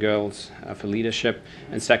girls for leadership,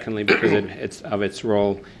 and secondly, because its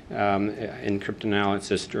role in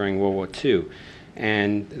cryptanalysis during World War II.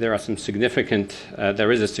 And there are some significant,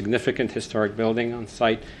 there is a significant historic building on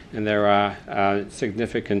site, and there are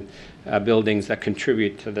significant buildings that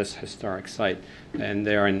contribute to this historic site. And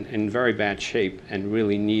they're in very bad shape and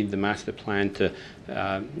really need the master plan to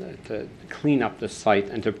clean up the site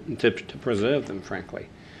and to preserve them, frankly.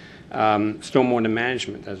 Stormwater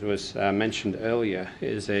management, as was mentioned earlier,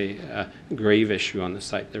 is a grave issue on the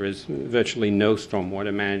site. There is virtually no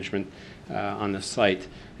stormwater management on the site,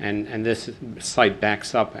 and this site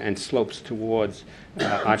backs up and slopes towards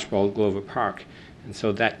Archibald Glover Park, and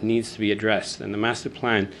so that needs to be addressed. And the master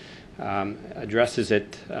plan addresses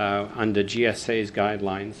it under GSA's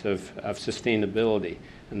guidelines of sustainability,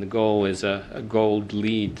 and the goal is a gold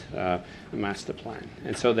LEED master plan.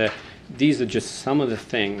 And so these are just some of the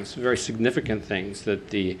things, very significant things,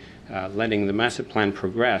 that letting the master plan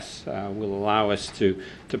progress will allow us to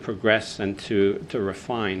progress and to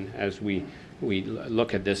refine as we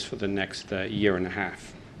look at this for the next year and a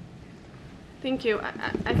half. Thank you.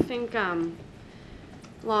 I think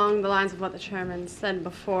along the lines of what the chairman said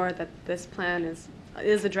before, that this plan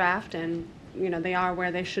is a draft, and they are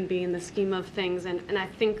where they should be in the scheme of things, and I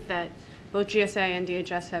think that both GSA and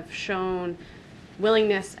DHS have shown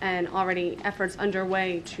willingness and already efforts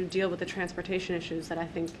underway to deal with the transportation issues that I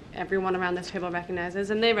think everyone around this table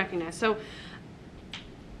recognizes and they recognize. So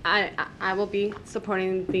I will be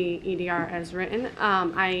supporting the EDR as written.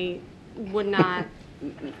 I would not,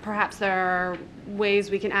 perhaps there are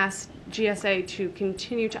ways we can ask GSA to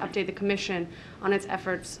continue to update the commission on its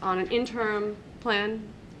efforts on an interim plan,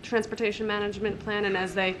 transportation management plan, and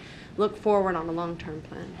as they look forward on a long-term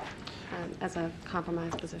plan, as a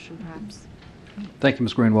compromise position perhaps. Thank you,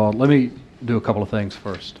 Ms. Greenwald. Let me do a couple of things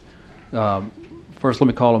first. First, let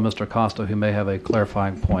me call on Mr. Acosta, who may have a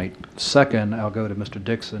clarifying point. Second, I'll go to Mr.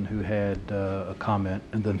 Dixon, who had a comment.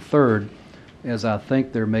 And then third, as I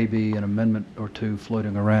think there may be an amendment or two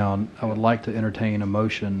floating around, I would like to entertain a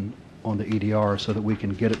motion on the EDR so that we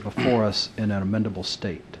can get it before us in an amendable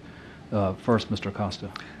state. First, Mr. Acosta.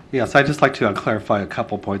 Yes, I'd just like to clarify a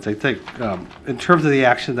couple points. I think in terms of the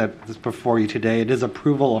action that is before you today, it is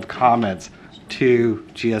approval of comments to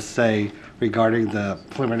GSA regarding the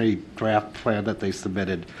preliminary draft plan that they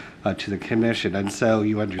submitted to the commission. And so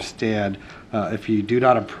you understand if you do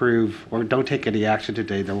not approve or don't take any action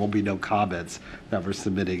today, there will be no comments that we're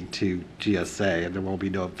submitting to GSA, and there will be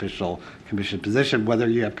no official commission position. Whether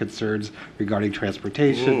you have concerns regarding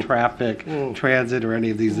transportation, traffic, transit, or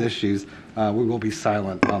any of these issues, we will be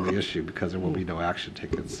silent on the issue because there will be no action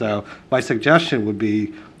taken. So my suggestion would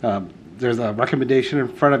be there's a recommendation in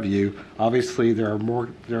front of you. Obviously, there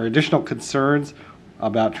are additional concerns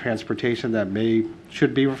about transportation that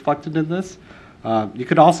should be reflected in this. You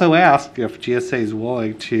could also ask if GSA is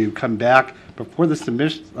willing to come back before the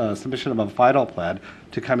submission of a final plan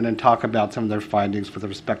to come in and talk about some of their findings with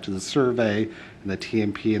respect to the survey and the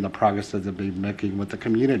TMP and the progress that they've been making with the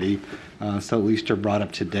community, so at least you're brought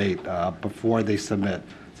up to date before they submit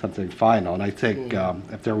something final. And I think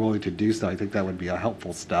if they're willing to do so, I think that would be a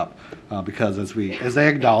helpful step because as they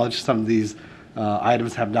acknowledge, some of these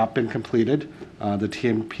items have not been completed. The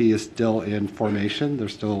TMP is still in formation. They're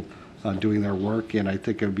still doing their work, and I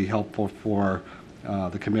think it would be helpful for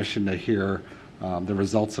the commission to hear the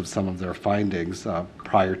results of some of their findings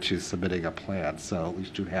prior to submitting a plan. So at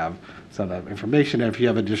least you have some information. And if you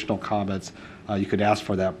have additional comments, you could ask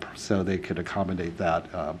for that so they could accommodate that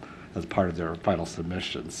as part of their final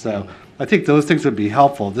submission. So I think those things would be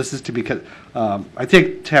helpful. This is to be, I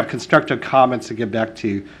think to have constructive comments to get back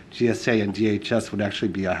to GSA and DHS would actually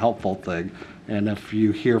be a helpful thing. And if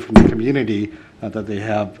you hear from the community that they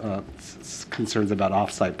have concerns about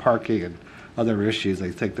off-site parking and other issues, I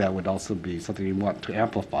think that would also be something you want to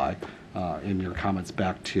amplify in your comments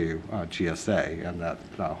back to GSA, and that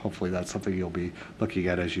hopefully that's something you'll be looking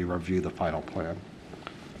at as you review the final plan.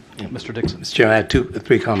 Mr. Dixon. Mr. Chairman, I have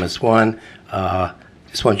three comments. One,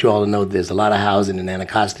 just want you all to know there's a lot of housing in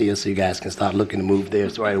Anacostia, so you guys can start looking to move there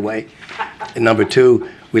right away. And number two,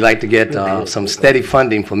 we'd like to get some steady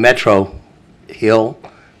funding for Metro Hill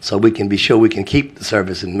so we can be sure we can keep the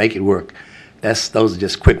service and make it work. Those are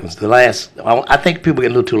just quick ones. The last, I think people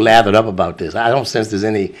get a little too lathered up about this. I don't sense there's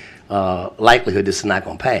any likelihood this is not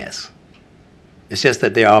going to pass. It's just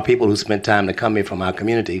that there are people who spent time to come here from our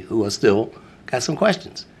community who are still got some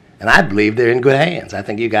questions. And I believe they're in good hands. I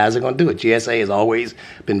think you guys are going to do it. GSA has always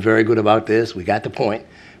been very good about this. We got the point.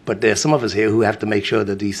 But there's some of us here who have to make sure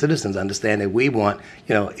that these citizens understand that we want,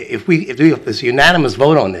 if it's a unanimous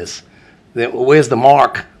vote on this, then where's the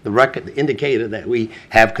mark, the record, the indicator that we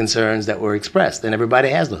have concerns that were expressed? And everybody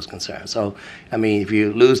has those concerns. So, I mean, if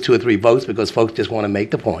you lose 2 or 3 votes because folks just want to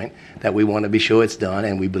make the point that we want to be sure it's done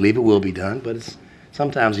and we believe it will be done, but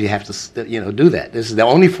sometimes you have to, do that. This is the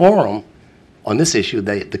only forum on this issue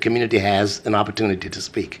that the community has an opportunity to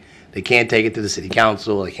speak. They can't take it to the city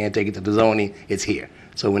council, they can't take it to the zoning, it's here.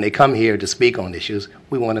 So when they come here to speak on issues,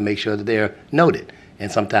 we want to make sure that they're noted. And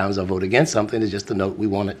sometimes they'll vote against something, it's just a note, we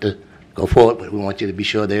want it to go forward, but we want you to be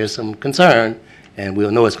sure there's some concern, and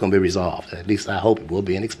we'll know it's going to be resolved. At least I hope it will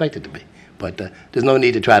be and expect it to be. But there's no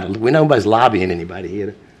need to try to, nobody's lobbying anybody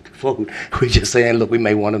here to vote. We're just saying, look, we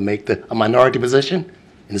may want to make a minority position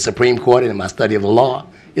in the Supreme Court and in my study of the law.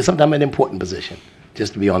 It's sometimes an important position,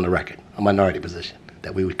 just to be on the record, a minority position,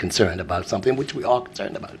 that we were concerned about something which we are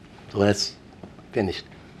concerned about. So that's finished.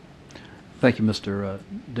 Thank you, Mr.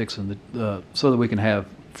 Dixon. So that we can have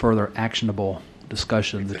further actionable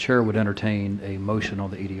discussion, the chair would entertain a motion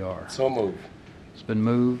on the EDR. So moved. It's been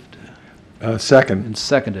moved. Second. And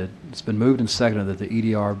seconded. It's been moved and seconded that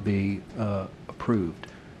the EDR be approved.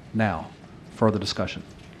 Now, further discussion.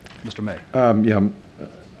 Mr. May. Yeah,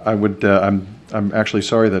 I would. I'm actually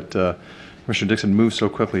sorry that Commissioner Dixon moved so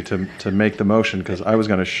quickly to make the motion, because I was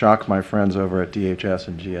going to shock my friends over at DHS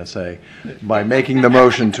and GSA by making the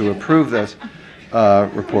motion to approve this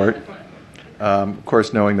report. Of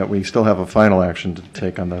course, knowing that we still have a final action to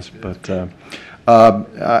take on this, but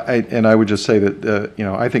I would just say that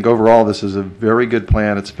I think overall this is a very good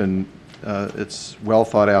plan. It's been it's well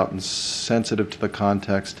thought out and sensitive to the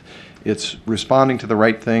context. It's responding to the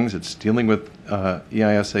right things. It's dealing with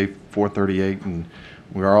EISA 438, and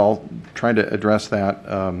we are all trying to address that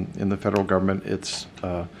in the federal government. It's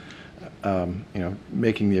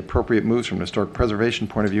making the appropriate moves from a historic preservation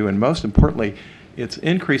point of view, and most importantly, it's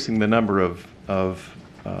increasing the number of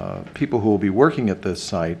people who will be working at this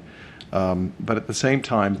site, but at the same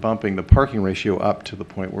time bumping the parking ratio up to the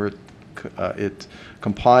point where it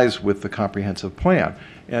complies with the comprehensive plan.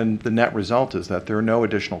 And the net result is that there are no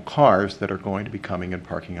additional cars that are going to be coming and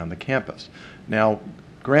parking on the campus. Now,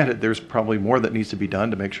 granted, there's probably more that needs to be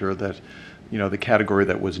done to make sure that the category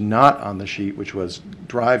that was not on the sheet, which was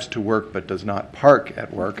drives to work but does not park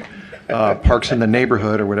at work, parks in the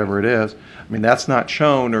neighborhood or whatever it is. I mean, that's not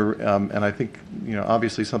shown, or and I think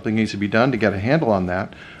obviously something needs to be done to get a handle on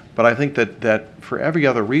that. But I think that for every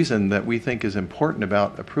other reason that we think is important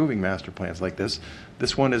about approving master plans like this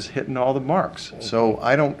one is hitting all the marks. So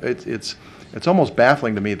I don't. It's almost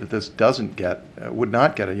baffling to me that this would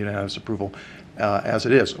not get a unanimous approval. As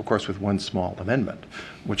it is, of course, with one small amendment,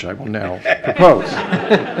 which I will now propose.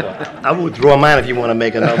 I will withdraw mine if you want to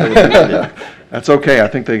make another one. That's okay. I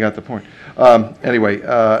think they got the point. Anyway,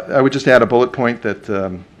 I would just add a bullet point that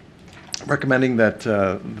recommending that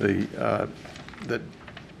that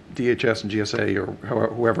DHS and GSA or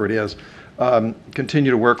whoever it is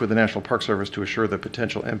continue to work with the National Park Service to assure that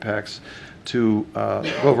potential impacts to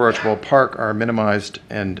Glover Archibald Park are minimized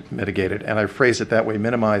and mitigated. And I phrase it that way,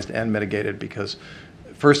 minimized and mitigated, because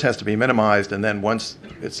first has to be minimized, and then once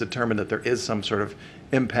it's determined that there is some sort of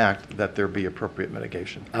impact, that there be appropriate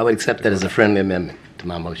mitigation. I would accept that as a friendly amendment to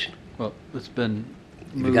my motion. Well, it's been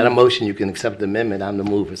moved. If you got a motion, you can accept the amendment. I'm the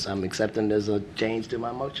mover, so I'm accepting there's a change to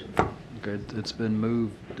my motion. Okay, it's been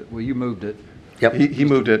moved. Well, you moved it. Yep. He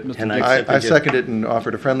moved it, and I seconded it and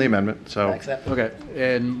offered a friendly amendment. So. Okay,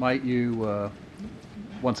 and might you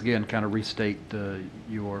once again kind of restate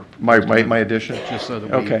your my addition, just so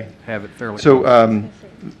that we have it fairly. So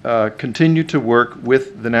continue to work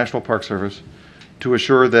with the National Park Service to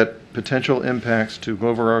assure that potential impacts to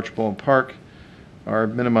Glover Archibald Park are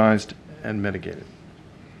minimized and mitigated.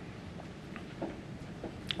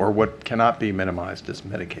 Or what cannot be minimized is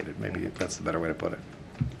mitigated. Maybe that's the better way to put it.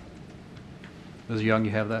 Ms. Young, you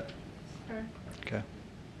have that? Sure. Okay.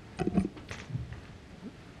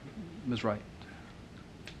 Ms. Wright.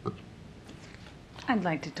 I'd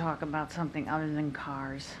like to talk about something other than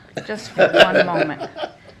cars, just for one moment,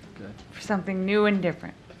 for something new and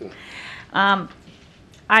different.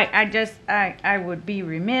 I would be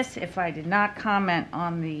remiss if I did not comment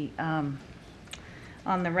on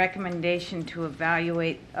the recommendation to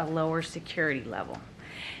evaluate a lower security level.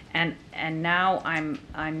 And now I'm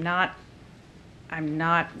not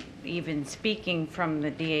even speaking from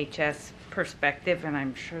the DHS perspective, and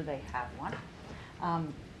I'm sure they have one.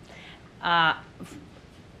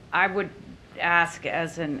 I would ask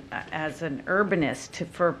as an urbanist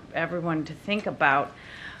for everyone to think about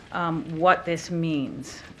what this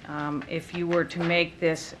means. If you were to make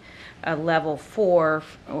this a level 4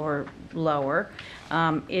 or lower,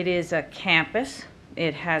 it is a campus.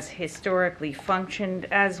 It has historically functioned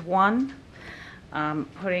as one.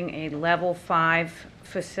 Putting a level 5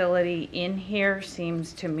 facility in here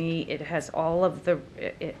seems to me it has all of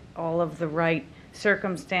the right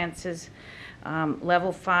circumstances.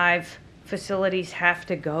 Level 5 facilities have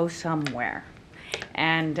to go somewhere,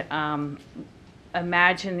 and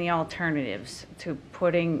imagine the alternatives to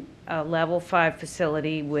putting a level 5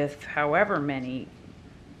 facility with however many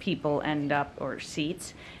people end up, or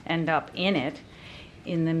seats end up in it,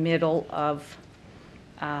 in the middle of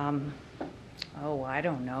I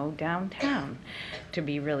don't know, downtown, to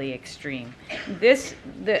be really extreme.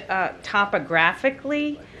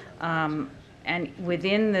 Topographically, and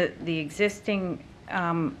within the existing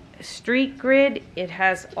street grid, it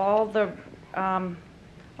has all the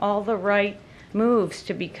right moves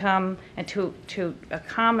to become and to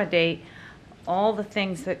accommodate all the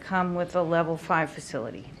things that come with a level 5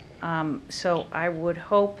 facility. So I would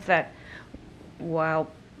hope that while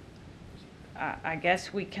I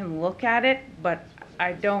guess we can look at it, but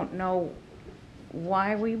I don't know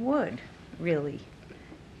why we would, really.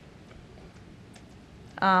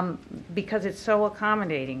 Because it's so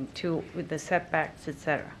accommodating with the setbacks, et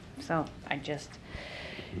cetera. So I just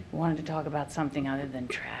wanted to talk about something other than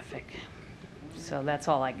traffic. So that's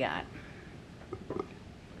all I got.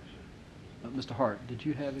 Mr. Hart, did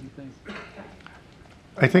you have anything?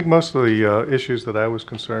 I think most of the issues that I was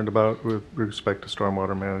concerned about with respect to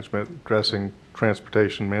stormwater management, addressing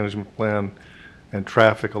transportation management plan, and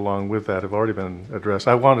traffic along with that have already been addressed.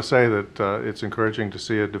 I want to say that it's encouraging to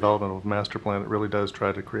see a development of a master plan that really does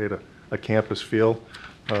try to create a campus feel,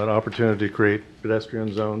 an opportunity to create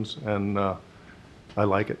pedestrian zones, and I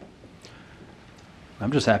like it.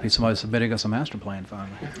 I'm just happy somebody's submitting us a master plan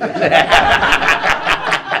finally.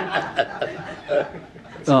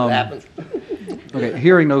 That's what happens. Okay,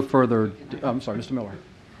 hearing no further, I'm sorry, Mr. Miller.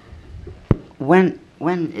 When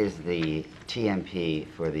is the TMP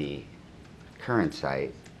for the current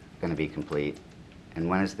site going to be complete, and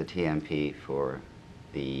when is the TMP for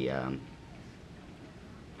the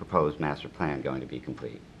proposed master plan going to be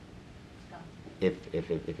complete? If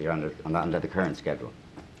you're under the current schedule.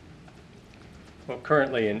 Well,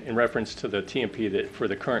 currently, in reference to the TMP for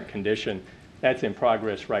the current condition, that's in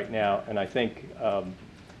progress right now, and I think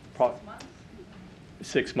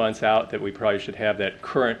 6 months out that we probably should have that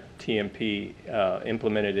current TMP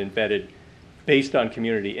implemented, embedded, based on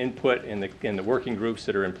community input in the working groups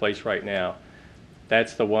that are in place right now.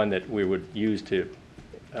 That's the one that we would use to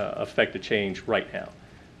affect a change right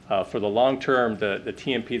now. For the long term, the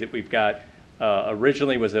TMP that we've got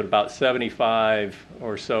originally was at about 75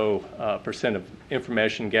 or so percent of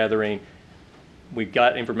information gathering. We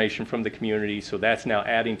got information from the community, so that's now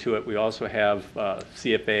adding to it. We also have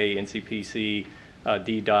CFA, NCPC,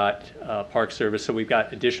 DDOT, Park Service, so we've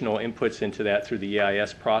got additional inputs into that through the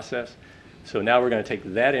EIS process. So now we're going to take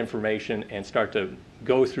that information and start to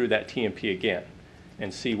go through that TMP again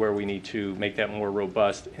and see where we need to make that more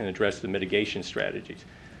robust and address the mitigation strategies.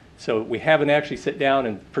 So we haven't actually sit down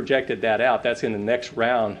and projected that out. That's in the next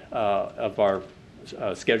round of our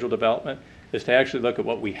schedule development, is to actually look at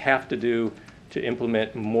what we have to do to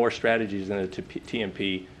implement more strategies in the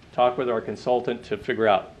TMP, talk with our consultant to figure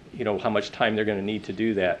out how much time they're going to need to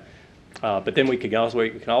do that. But then we can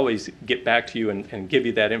always get back to you and give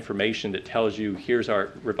you that information that tells you here's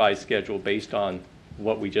our revised schedule based on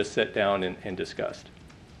what we just sat down and discussed.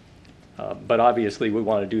 But obviously we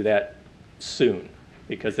want to do that soon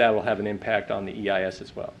because that will have an impact on the EIS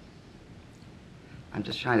as well. I'm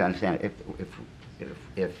just trying to understand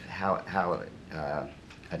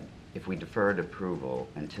if we deferred approval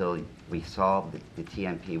until we solve the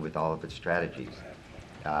TMP with all of its strategies,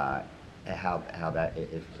 how that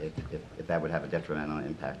if that would have a detrimental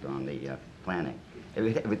impact on the planning.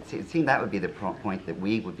 It would seem that would be the point that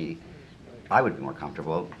I would be more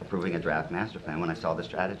comfortable approving a draft master plan when I saw the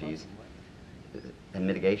strategies and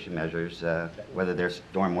mitigation measures, whether they're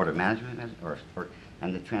stormwater management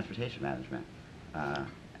and the transportation management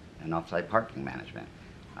and off-site parking management.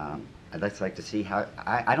 I'd just like to see how.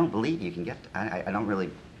 I don't believe you can get. I don't really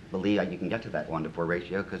believe you can get to that 1-to-4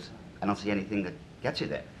 ratio because I don't see anything that gets you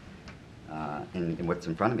there, in what's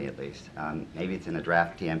in front of me at least. Maybe it's in a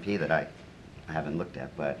draft TMP that I haven't looked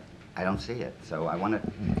at, but I don't see it. So I want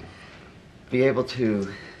to be able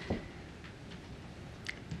to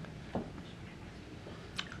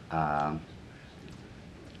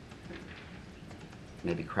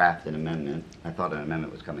maybe craft an amendment. I thought an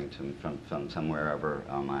amendment was coming from somewhere over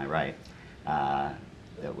on my right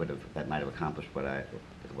that might have accomplished what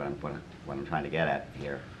I'm trying to get at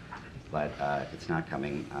here, but it's not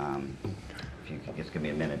coming. If you could just give me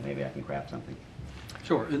a minute, maybe I can craft something.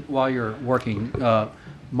 Sure. While you're working,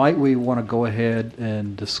 might we want to go ahead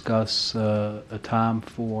and discuss a time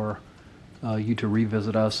for you to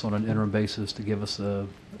revisit us on an interim basis to give us an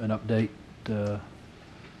update?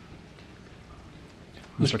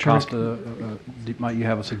 Mr. Costa, might you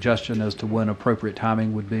have a suggestion as to when appropriate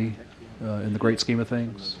timing would be in the great scheme of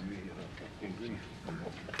things?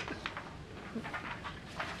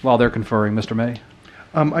 While they're conferring, Mr. May?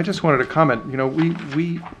 I just wanted to comment. You know,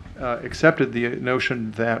 we accepted the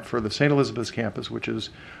notion that for the St. Elizabeth's campus, which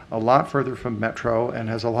is a lot further from Metro and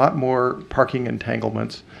has a lot more parking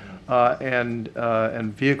entanglements and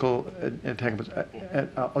vehicle entanglements,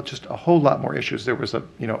 just a whole lot more issues. There was a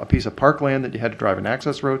piece of parkland that you had to drive an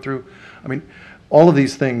access road through. I mean, all of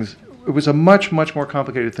these things. It was a much more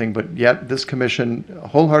complicated thing, but yet this commission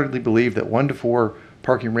wholeheartedly believed that 1-to-4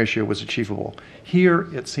 parking ratio was achievable. Here,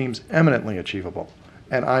 it seems eminently achievable.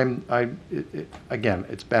 And again,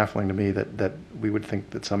 it's baffling to me that we would think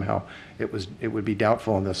that somehow it would be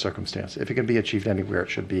doubtful in this circumstance. If it can be achieved anywhere, it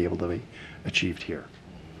should be able to be achieved here.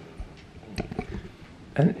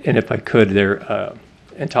 And if I could,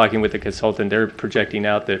 in talking with the consultant, they're projecting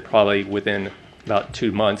out that probably within about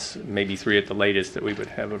 2 months, maybe 3 at the latest, that we would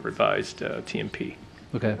have a revised TMP.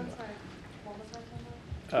 Okay.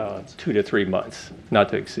 2 to 3 months, not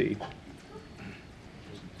to exceed.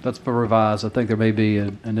 That's for revised. I think there may be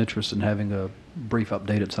an interest in having a brief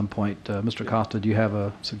update at some point. Mr. Costa, do you have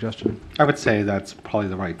a suggestion? I would say that's probably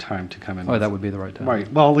the right time to come in. Oh, that would be the right time.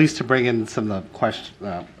 Right. Well, at least to bring in some of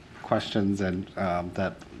the questions and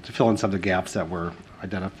that to fill in some of the gaps that were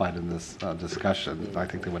identified in this discussion. I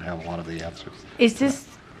think they would have a lot of the answers. Is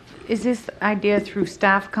this idea through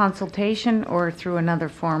staff consultation or through another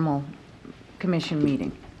formal commission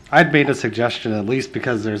meeting? I'd made a suggestion, at least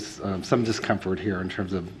because there's some discomfort here in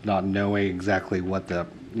terms of not knowing exactly what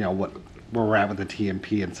where we're at with the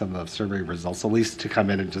TMP and some of the survey results, at least to come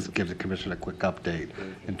in and just give the commission a quick update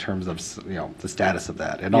in terms of the status of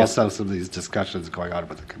that, and also some of these discussions going on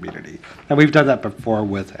with the community. And we've done that before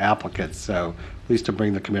with applicants, so at least to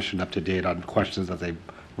bring the commission up to date on questions that they've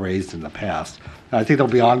raised in the past. I think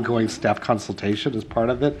there'll be ongoing staff consultation as part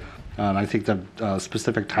of it. And I think the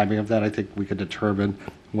specific timing of that, I think we could determine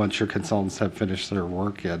once your consultants have finished their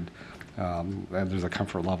work and there's a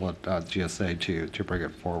comfort level at GSA to bring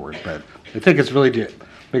it forward. But I think it's really to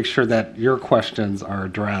make sure that your questions are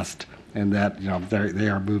addressed and that they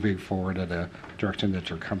are moving forward in a direction that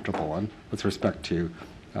you're comfortable in with respect to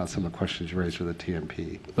some of the questions you raised for the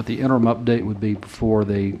TMP. But the interim update would be before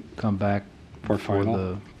they come back for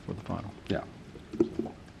the final. Yeah.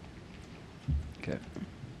 Okay.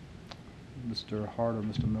 Mr. Hart or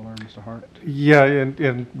Mr. Miller? Mr. Hart? Yeah,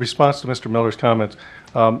 in response to Mr. Miller's comments,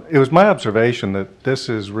 it was my observation that this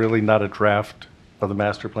is really not a draft of the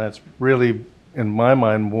master plan. It's really, in my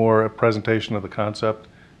mind, more a presentation of the concept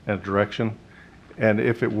and direction. And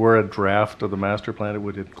if it were a draft of the master plan, it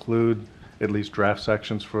would include at least draft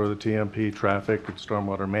sections for the TMP, traffic, and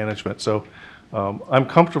stormwater management. So I'm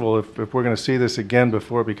comfortable if we're going to see this again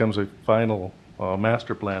before it becomes a final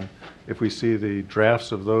master plan, if we see the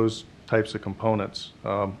drafts of those types of components.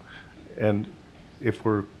 And if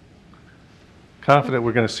we're confident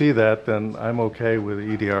we're going to see that, then I'm okay with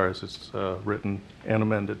the EDR as it's written and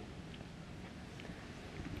amended.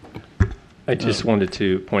 I just wanted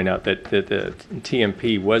to point out that the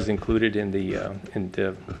TMP was included in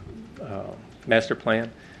the master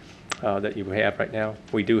plan that you have right now.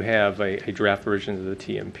 We do have a draft version of the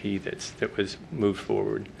TMP that was moved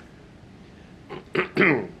forward.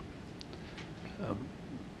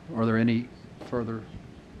 Are there any further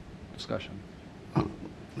discussion?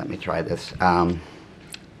 Let me try this. I'd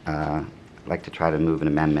like to try to move an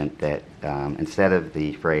amendment that instead of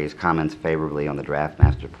the phrase comments favorably on the draft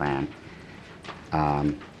master plan,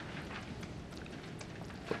 I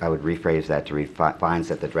would rephrase that to read finds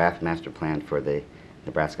that the draft master plan for the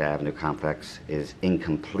Nebraska Avenue complex is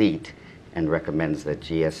incomplete and recommends that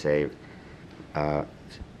GSA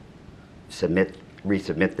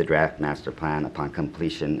resubmit the draft master plan upon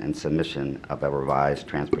completion and submission of a revised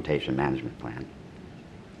transportation management plan.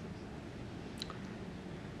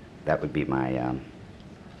 That would be my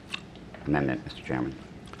amendment, Mr. Chairman.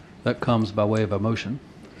 That comes by way of a motion.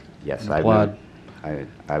 Yes, And I applied.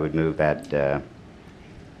 would move that.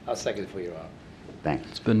 I'll second it for you, Rob. Thanks.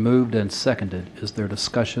 It's been moved and seconded. Is there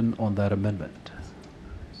discussion on that amendment?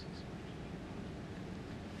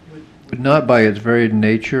 Would not by its very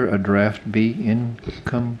nature a draft be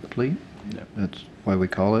incomplete? That's why we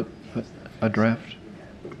call it a draft.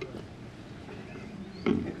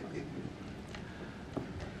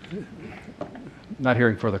 Not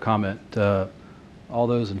hearing further comment. All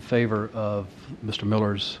those in favor of Mr.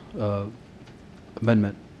 Miller's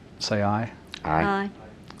amendment, say aye. Aye.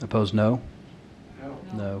 Opposed, no?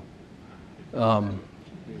 No.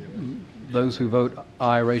 Those who vote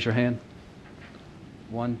aye, raise your hand.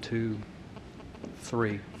 1, 2,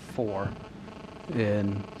 3, 4.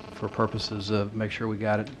 And for purposes of, make sure we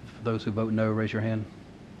got it, for those who vote no, raise your hand.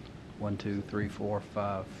 1, 2, 3, 4,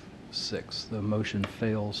 5, 6. The motion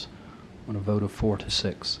fails on a vote of 4 to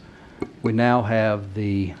 6. We now have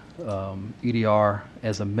the EDR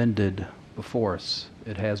as amended before us.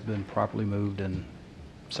 It has been properly moved and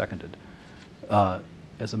seconded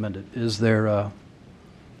as amended. Is there,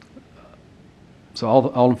 so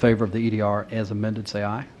all in favor of the EDR as amended, say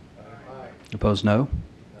aye. Aye. Opposed, no?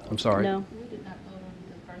 I'm sorry. No.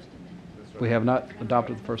 We have not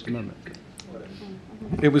adopted the First Amendment.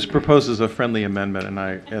 It was proposed as a friendly amendment,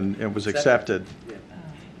 and it was accepted. Yeah.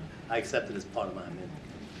 I accept it as part of my amendment.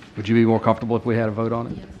 Would you be more comfortable if we had a vote on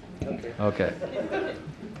it? Okay. Okay.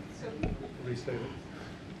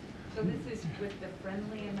 So this is with the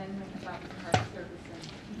friendly amendment about the Park Service?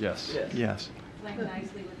 Yes. Yes. Playing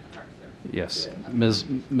nicely with the Park Service? Yes.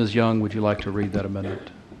 Ms. Young, would you like to read that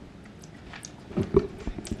amendment?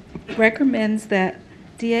 Recommends that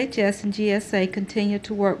DHS and GSA continue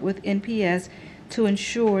to work with NPS to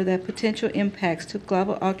ensure that potential impacts to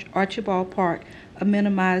Glover Archibald Park are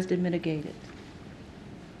minimized and mitigated.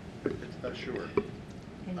 Assure.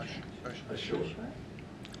 Assure.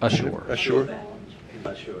 Assure.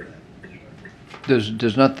 Assure.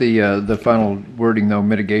 Does not the final wording, though,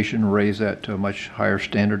 mitigation, raise that to a much higher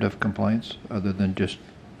standard of compliance, other than just?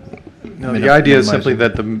 No, the idea is simply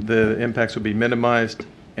that the impacts would be minimized,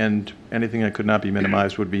 and anything that could not be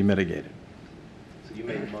minimized would be mitigated. So you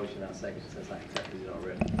made the motion, I'll second it since I accepted it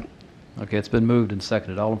already. Okay, it's been moved and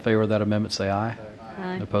seconded. All in favor of that amendment, say aye.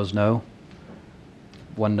 Aye. Opposed, no.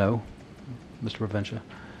 1 no, Mr. Proventia.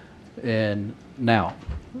 And now,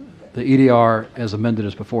 the EDR as amended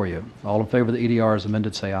is before you. All in favor of the EDR as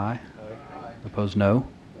amended, say aye. Opposed, no.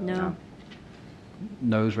 No.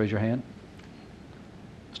 Noes, raise your hand.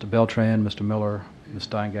 Mr. Beltran, Mr. Miller, Ms.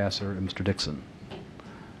 Steingasser, and Mr. Dixon.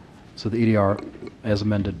 So the EDR as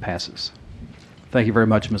amended passes. Thank you very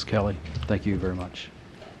much, Ms. Kelly. Thank you very much.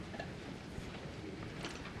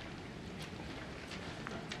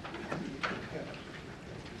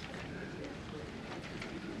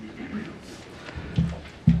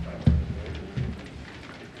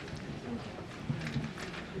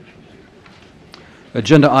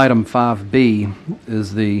 Agenda item 5B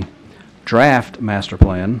is the draft master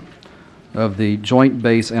plan of the Joint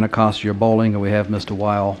Base Anacostia Bowling, and we have Mr.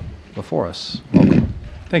 Weil before us. Welcome.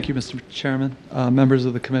 Thank you, Mr. Chairman, members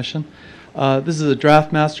of the Commission. This is a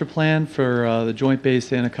draft master plan for the Joint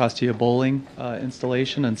Base Anacostia Bowling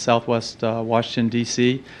installation in Southwest Washington,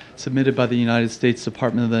 D.C., submitted by the United States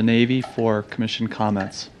Department of the Navy for Commission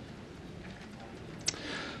comments.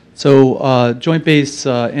 So Joint Base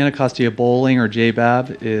Anacostia Bowling, or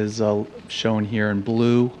JBAB, is shown here in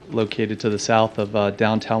blue, located to the south of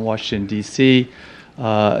downtown Washington, D.C.,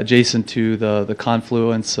 adjacent to the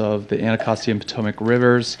confluence of the Anacostia and Potomac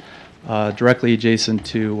Rivers, directly adjacent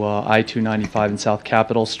to I-295 and South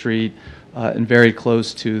Capitol Street, and very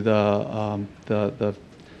close to the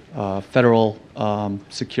federal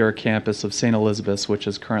secure campus of St. Elizabeth's, which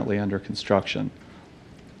is currently under construction.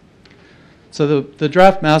 So the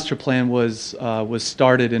draft master plan was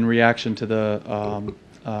started in reaction to the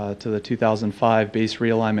 2005 Base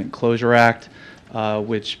Realignment Closure Act,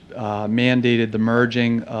 which mandated the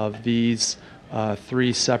merging of these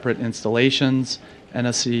 3 separate installations: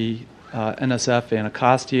 NSF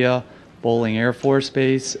Anacostia, Bowling Air Force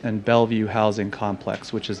Base, and Bellevue Housing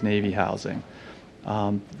Complex, which is Navy housing.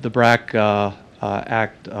 The BRAC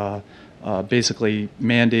Act basically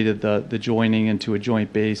mandated the joining into a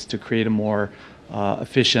joint base to create a more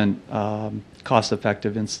efficient,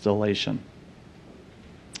 cost-effective installation.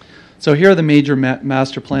 So here are the major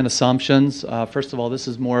master plan assumptions. First of all, this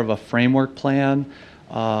is more of a framework plan.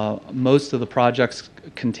 Most of the projects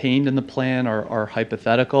contained in the plan are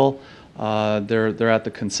hypothetical. They're at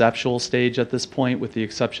the conceptual stage at this point, with the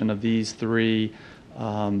exception of these three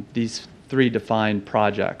three defined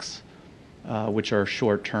projects, which are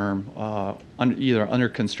short-term, either under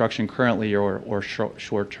construction currently or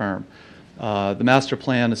short-term. The master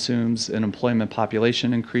plan assumes an employment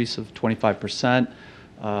population increase of 25%,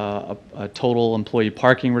 a total employee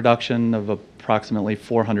parking reduction of approximately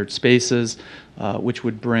 400 spaces, which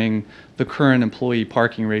would bring the current employee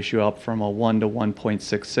parking ratio up from a 1 to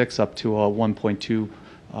 1.66 up to a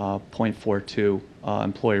 1.42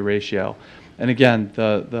 employee ratio. And again,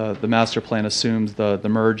 the master plan assumes the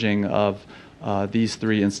merging of these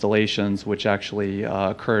three installations, which actually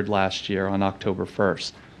occurred last year on October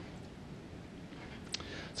 1st.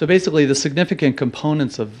 So basically, the significant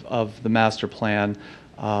components of the master plan,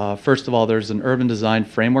 first of all, there's an urban design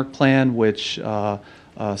framework plan, which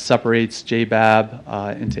separates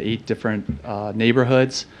JBAB into 8 different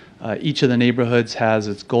neighborhoods. Each of the neighborhoods has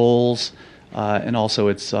its goals and also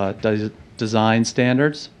its design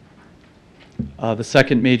standards. The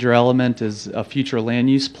second major element is a future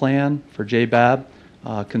land use plan for JBAB,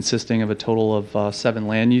 consisting of a total of 7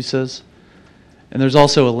 land uses. And there's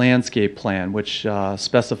also a landscape plan, which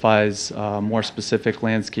specifies more specific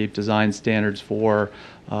landscape design standards for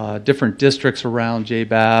different districts around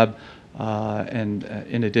JBAB, and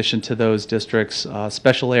in addition to those districts,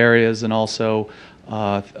 special areas, and also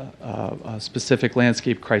specific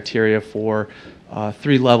landscape criteria for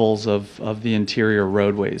 3 levels of the interior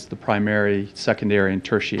roadways, the primary, secondary, and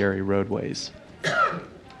tertiary roadways.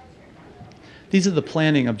 These are the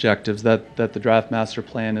planning objectives that the draft master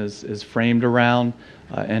plan is framed around,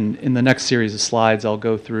 and in the next series of slides I'll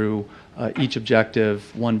go through each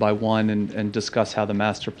objective one by one and discuss how the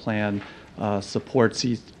master plan supports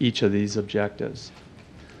each of these objectives.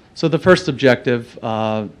 So the first objective,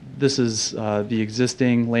 this is the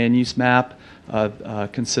existing land use map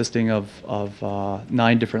consisting of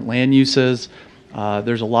 9 different land uses.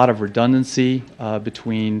 There's a lot of redundancy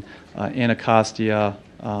between Anacostia,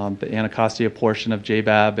 the Anacostia portion of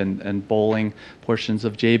JBAB and Bowling portions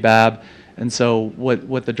of JBAB. And so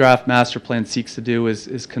what the draft master plan seeks to do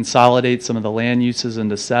is consolidate some of the land uses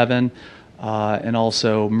into 7 and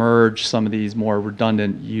also merge some of these more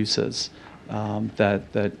redundant uses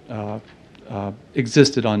that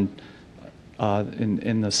existed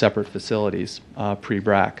in the separate facilities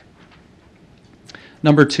pre-BRAC.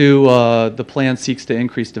 Number 2, the plan seeks to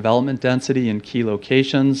increase development density in key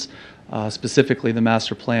locations. Specifically, the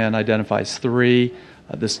master plan identifies 3.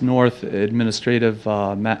 This North Administrative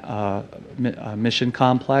Mission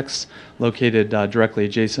Complex, located directly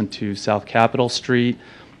adjacent to South Capitol Street,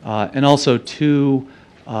 and also 2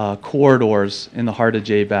 corridors in the heart of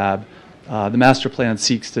JBAB. The master plan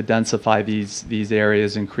seeks to densify these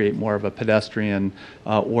areas and create more of a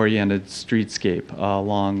pedestrian-oriented streetscape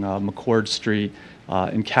along McCord Street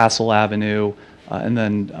and Castle Avenue. And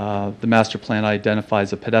then the master plan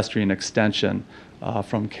identifies a pedestrian extension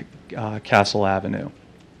from Castle Avenue.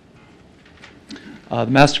 The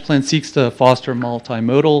master plan seeks to foster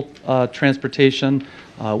multimodal transportation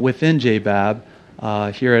within JBAB.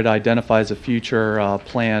 Here it identifies a future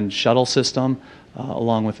planned shuttle system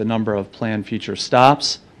along with a number of planned future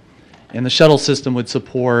stops. And the shuttle system would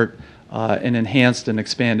support an enhanced and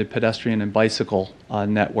expanded pedestrian and bicycle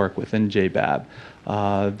network within JBAB.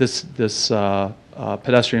 This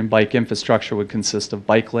pedestrian bike infrastructure would consist of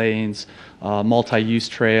bike lanes, multi-use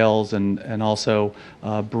trails, and also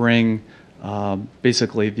bring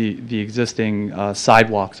basically the existing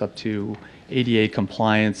sidewalks up to ADA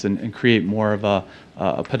compliance and create more of a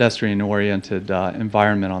pedestrian-oriented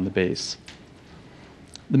environment on the base.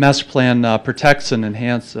 The master plan protects and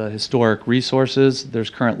enhances historic resources. There's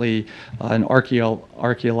currently an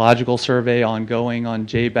archaeological survey ongoing on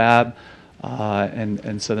JBAB.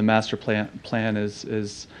 And so the master plan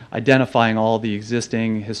is identifying all the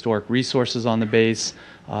existing historic resources on the base.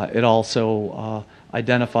 It also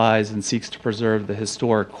identifies and seeks to preserve the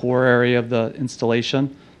historic core area of the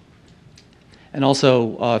installation. And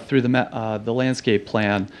also through the landscape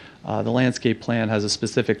plan has a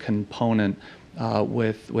specific component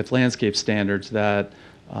with landscape standards that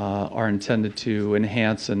are intended to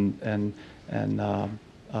enhance and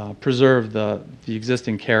preserve the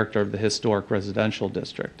existing character of the historic residential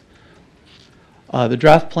district. The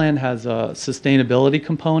draft plan has a sustainability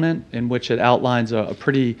component in which it outlines a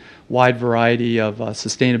pretty wide variety of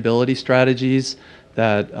sustainability strategies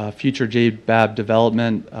that future JBAB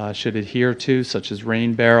development should adhere to, such as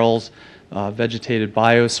rain barrels, vegetated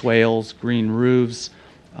bioswales, green roofs,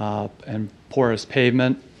 and porous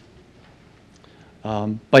pavement.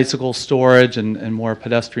 Bicycle storage and more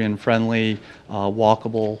pedestrian-friendly,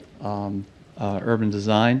 walkable urban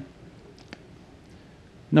design.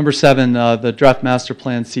 Number 7, the draft master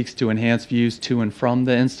plan seeks to enhance views to and from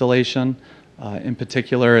the installation. In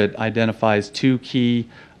particular, it identifies 2 key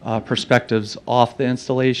perspectives off the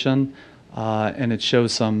installation, and it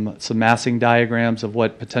shows some massing diagrams of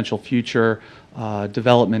what potential future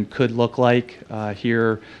development could look like.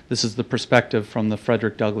 Here, this is the perspective from the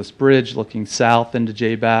Frederick Douglass Bridge looking south into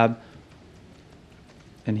JBAB.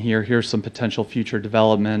 And here's some potential future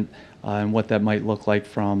development and what that might look like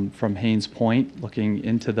from Haynes Point looking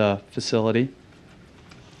into the facility.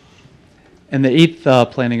 And the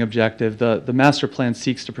 8th planning objective, the master plan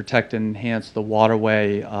seeks to protect and enhance the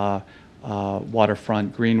waterway,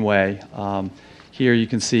 waterfront greenway. Here you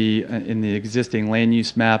can see in the existing land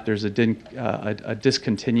use map, there's a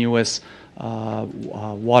discontinuous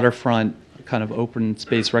waterfront kind of open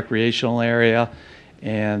space recreational area,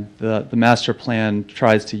 and the master plan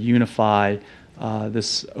tries to unify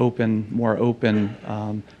this more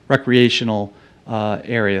open recreational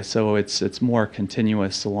area, so it's more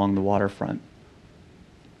continuous along the waterfront.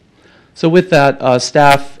 So with that,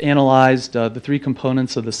 staff analyzed the 3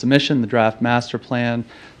 components of the submission: the draft master plan,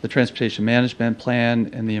 the transportation management plan,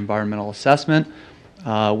 and the environmental assessment.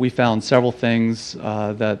 We found several things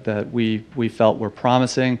that we felt were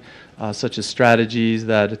promising, such as strategies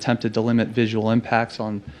that attempted to limit visual impacts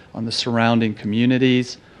on the surrounding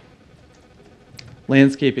communities,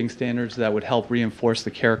 landscaping standards that would help reinforce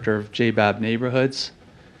the character of JBAB neighborhoods,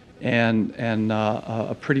 and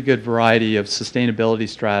a pretty good variety of sustainability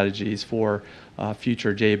strategies for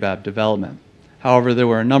future JBAB development. However, there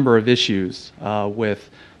were a number of issues with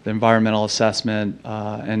the environmental assessment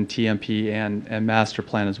and TMP and master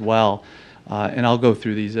plan as well, and I'll go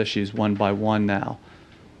through these issues one by one now.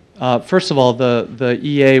 First of all, the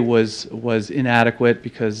EA was inadequate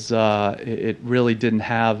because it really didn't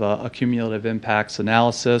have a cumulative impacts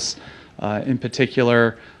analysis. In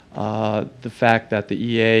particular, the fact that the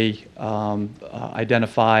EA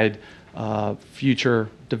identified future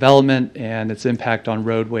development and its impact on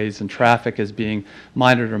roadways and traffic as being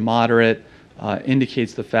minor or moderate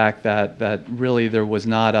indicates the fact that really there was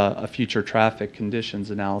not a future traffic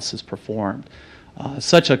conditions analysis performed.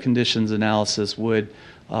 Such a conditions analysis would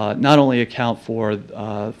not only account for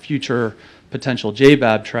future potential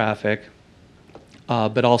JBAB traffic,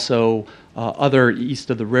 but also other east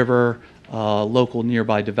of the river, local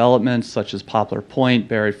nearby developments such as Poplar Point,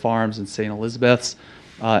 Berry Farms, and St. Elizabeth's,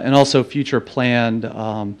 and also future planned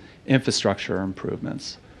infrastructure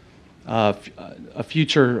improvements. A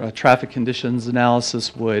future traffic conditions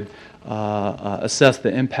analysis would assess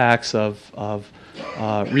the impacts of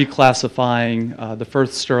reclassifying the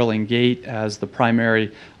Firth Sterling Gate as the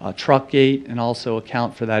primary truck gate, and also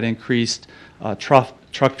account for that increased truck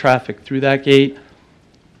traffic through that gate.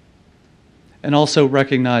 And also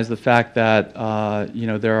recognize the fact that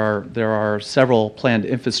there are several planned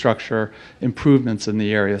infrastructure improvements in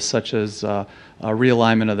the area, such as a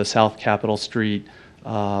realignment of the South Capitol Street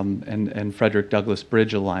and Frederick Douglass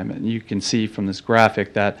Bridge alignment. And you can see from this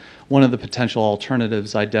graphic that one of the potential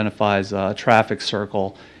alternatives identifies a traffic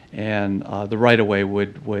circle, and the right-of-way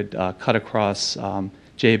would cut across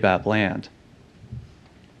JBAB land.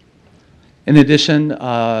 In addition,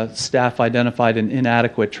 staff identified an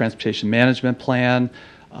inadequate transportation management plan.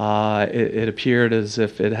 It appeared as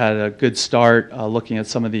if it had a good start looking at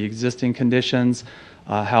some of the existing conditions.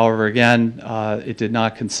 However, again, it did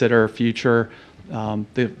not consider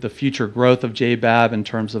the future growth of JBAB in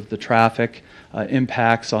terms of the traffic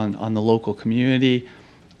impacts on the local community.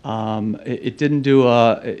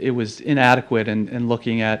 It was inadequate in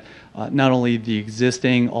looking at not only the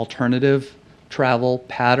existing alternative travel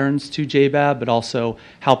patterns to JBAB, but also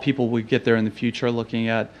how people would get there in the future, looking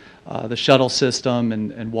at the shuttle system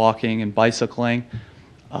and walking and bicycling.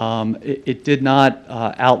 It did not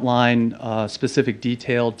outline specific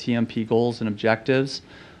detailed TMP goals and objectives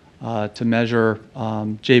to measure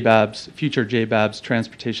future JBAB's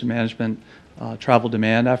transportation management travel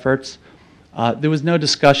demand efforts. There was no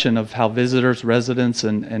discussion of how visitors, residents,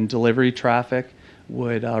 and delivery traffic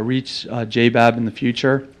would reach JBAB in the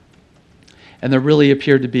future. And there really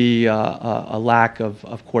appeared to be a lack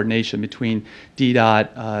of coordination between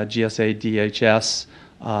DDOT, GSA, DHS,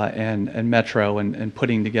 and Metro and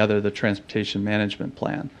putting together the transportation management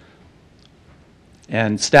plan.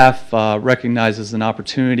 And staff recognizes an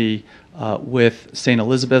opportunity with St.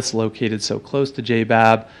 Elizabeth's, located so close to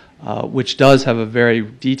JBAB, which does have a very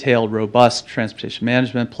detailed, robust transportation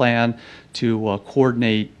management plan to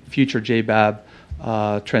coordinate future JBAB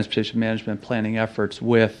transportation management planning efforts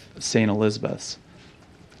with St. Elizabeth's.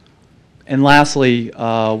 And lastly,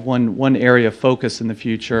 one area of focus in the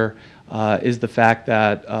future is the fact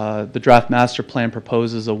that the draft master plan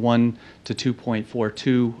proposes a 1 to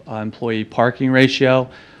 2.42 employee parking ratio.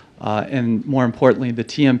 And more importantly, the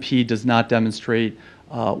TMP does not demonstrate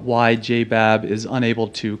why JBAB is unable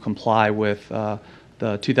to comply with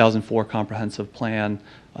the 2004 comprehensive plan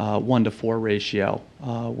 1 to 4 ratio,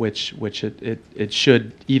 which it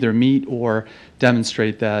should either meet or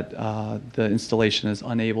demonstrate that the installation is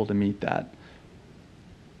unable to meet that.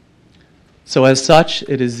 So as such,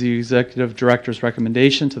 it is the Executive Director's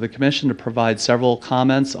recommendation to the Commission to provide several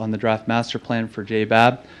comments on the draft master plan for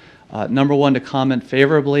JBAB. Number one, to comment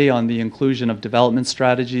favorably on the inclusion of development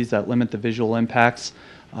strategies that limit the visual impacts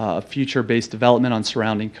of future-based development on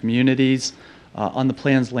surrounding communities, on the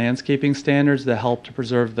plan's landscaping standards that help to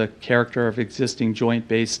preserve the character of existing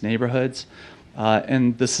joint-based neighborhoods,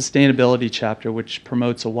 and the sustainability chapter, which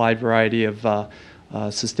promotes a wide variety of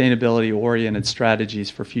sustainability-oriented strategies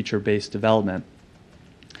for future-based development.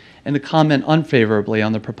 And to comment unfavorably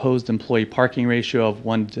on the proposed employee parking ratio of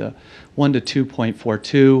 1 to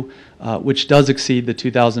 2.42, which does exceed the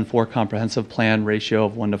 2004 comprehensive plan ratio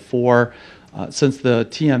of 1 to 4. Since the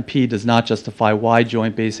TMP does not justify why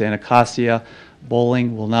joint-based Anacostia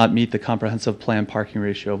bowling will not meet the comprehensive plan parking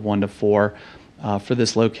ratio of 1 to 4 for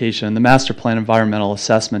this location. The master plan environmental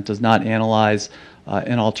assessment does not analyze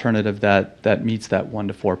an alternative that meets that 1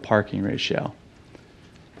 to 4 parking ratio.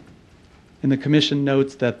 And the Commission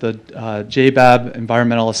notes that the JBAB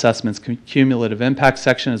environmental assessment's cumulative impact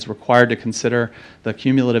section is required to consider the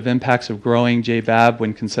cumulative impacts of growing JBAB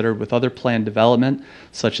when considered with other planned development,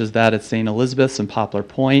 such as that at St. Elizabeth's and Poplar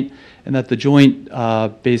Point, and that the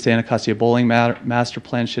joint-based Anacostia Bowling master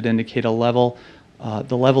plan should indicate the level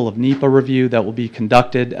of NEPA review that will be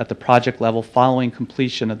conducted at the project level following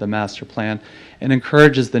completion of the master plan, and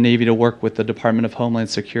encourages the Navy to work with the Department of Homeland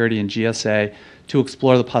Security and GSA to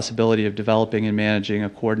explore the possibility of developing and managing a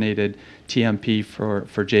coordinated TMP for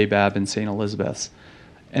JBAB in St. Elizabeth's.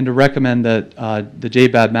 And to recommend that the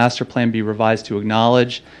JBAB master plan be revised to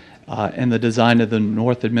acknowledge and the design of the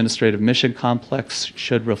North Administrative Mission Complex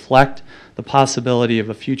should reflect the possibility of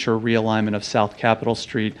a future realignment of South Capitol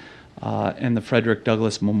Street and the Frederick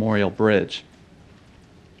Douglass Memorial Bridge.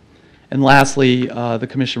 And lastly, the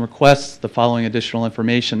Commission requests the following additional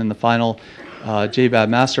information in the final JBAB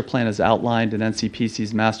master plan as outlined in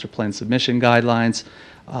NCPC's master plan submission guidelines.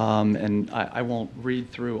 And I won't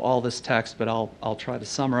read through all this text, but I'll try to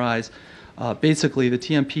summarize. Basically, the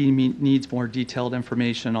TMP needs more detailed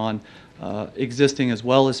information on existing as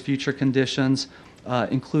well as future conditions,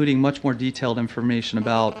 including much more detailed information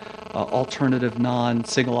about alternative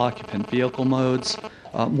non-single occupant vehicle modes,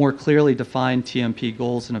 more clearly defined TMP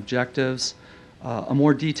goals and objectives, a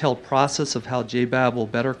more detailed process of how JBAB will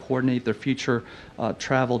better coordinate their future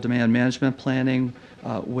travel demand management planning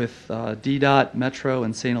with DDOT, Metro,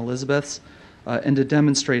 and St. Elizabeth's, and to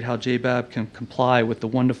demonstrate how JBAB can comply with the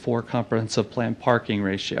 1 to 4 comprehensive plan parking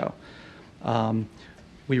ratio.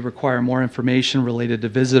 We require more information related to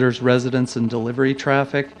visitors, residents, and delivery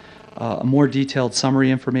traffic, a more detailed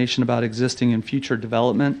summary information about existing and future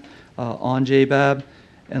development on JBAB,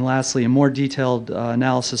 and lastly, a more detailed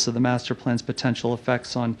analysis of the master plan's potential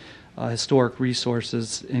effects on historic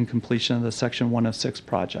resources in completion of the Section 106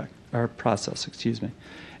 process.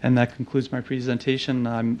 And that concludes my presentation.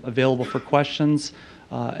 I'm available for questions,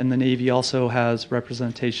 and the Navy also has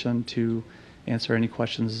representation to answer any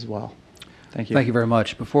questions as well. Thank you. Thank you very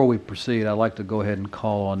much. Before we proceed, I'd like to go ahead and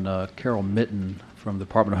call on Carol Mitten from the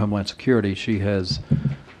Department of Homeland Security. She has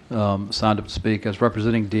signed up to speak. As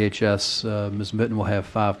representing DHS, Ms. Mitten will have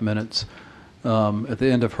 5 minutes. At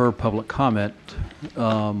the end of her public comment,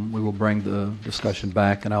 we will bring the discussion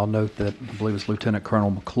back, and I'll note that I believe it's Lieutenant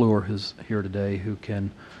Colonel McClure is here today who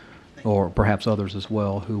can, or perhaps others as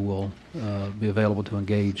well, who will be available to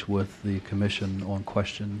engage with the Commission on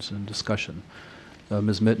questions and discussion.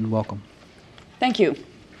 Ms. Mitten, welcome. Thank you.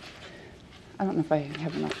 I don't know if I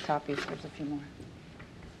have enough copies. There's a few more.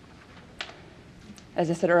 As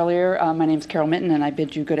I said earlier, my name is Carol Mitten, and I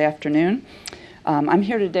bid you good afternoon. I'm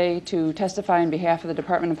here today to testify on behalf of the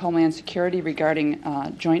Department of Homeland Security regarding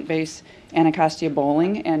Joint Base Anacostia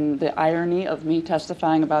Bowling, and the irony of me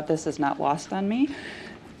testifying about this is not lost on me.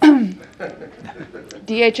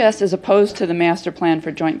 DHS is opposed to the master plan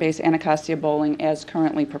for Joint Base Anacostia Bowling as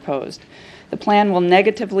currently proposed. The plan will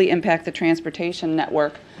negatively impact the transportation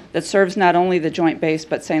network that serves not only the Joint Base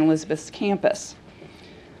but St. Elizabeth's campus.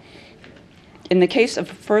 In the case of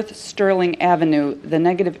Firth Sterling Avenue, the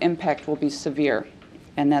negative impact will be severe,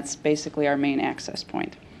 and that's basically our main access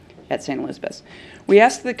point at St. Elizabeth's. We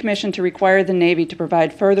ask the Commission to require the Navy to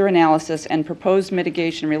provide further analysis and proposed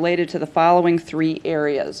mitigation related to the following 3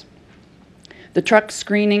 areas. the truck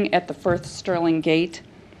screening at the Firth Sterling Gate,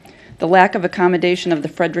 the lack of accommodation of the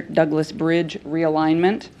Frederick Douglass Bridge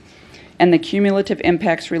realignment, and the cumulative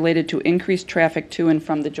impacts related to increased traffic to and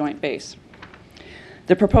from the Joint Base.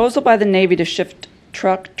 The proposal by the Navy to shift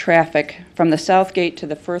truck traffic from the South Gate to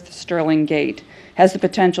the Firth Sterling Gate has the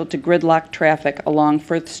potential to gridlock traffic along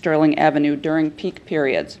Firth Sterling Avenue during peak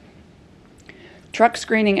periods. Truck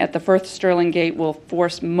screening at the Firth Sterling Gate will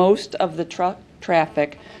force most of the truck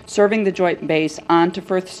traffic serving the Joint Base onto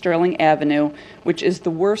Firth Sterling Avenue, which is the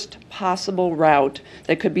worst possible route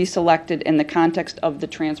that could be selected in the context of the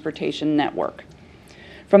transportation network.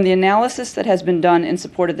 From the analysis that has been done in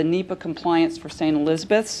support of the NEPA compliance for St.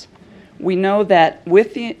 Elizabeth's, we know that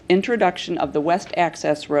with the introduction of the West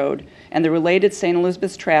Access Road and the related St.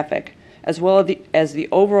 Elizabeth's traffic, as well as the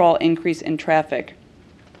overall increase in traffic,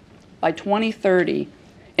 by 2030,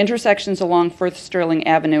 intersections along Firth Sterling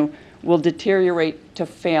Avenue will deteriorate to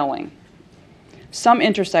failing. Some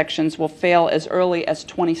intersections will fail as early as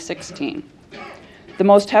 2016. The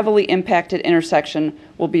most heavily impacted intersection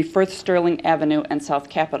will be Firth Sterling Avenue and South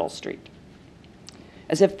Capitol Street.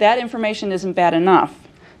 As if that information isn't bad enough,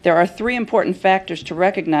 there are three important factors to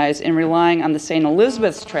recognize in relying on the St.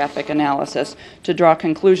 Elizabeth's traffic analysis to draw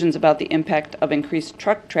conclusions about the impact of increased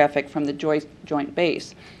truck traffic from the Joint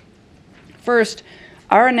Base. First,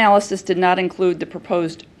 our analysis did not include the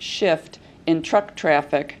proposed shift in truck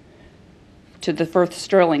traffic to the Firth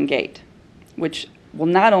Sterling Gate, which will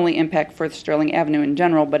not only impact Firth Sterling Avenue in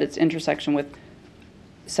general, but its intersection with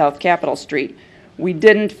South Capitol Street. We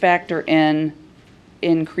didn't factor in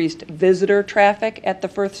increased visitor traffic at the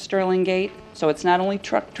Firth Sterling Gate, so it's not only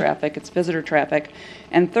truck traffic, it's visitor traffic.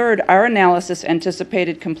 And third, our analysis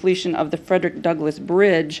anticipated completion of the Frederick Douglass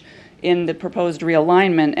Bridge in the proposed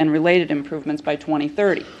realignment and related improvements by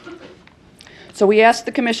 2030. So we asked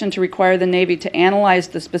the Commission to require the Navy to analyze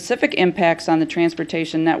the specific impacts on the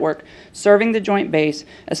transportation network serving the Joint Base,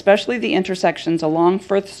 especially the intersections along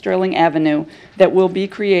Firth Sterling Avenue that will be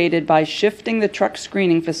created by shifting the truck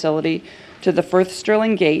screening facility to the Firth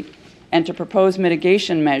Sterling Gate, and to propose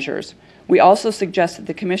mitigation measures. We also suggest that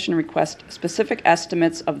the Commission request specific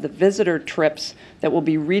estimates of the visitor trips that will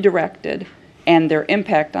be redirected and their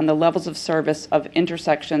impact on the levels of service of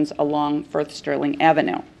intersections along Firth Sterling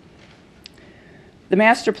Avenue. The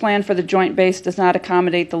master plan for the Joint Base does not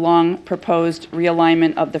accommodate the long proposed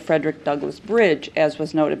realignment of the Frederick Douglass Bridge, as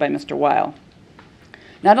was noted by Mr. Weil.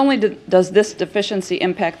 Not only does this deficiency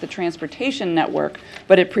impact the transportation network,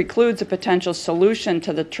 but it precludes a potential solution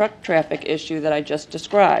to the truck traffic issue that I just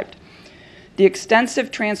described. The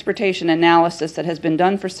extensive transportation analysis that has been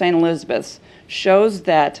done for St. Elizabeth's shows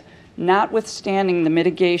that, notwithstanding the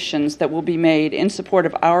mitigations that will be made in support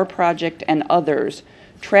of our project and others,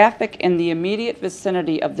 traffic in the immediate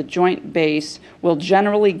vicinity of the Joint Base will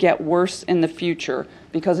generally get worse in the future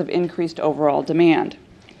because of increased overall demand.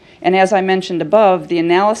 And as I mentioned above, the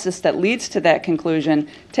analysis that leads to that conclusion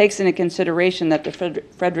takes into consideration that the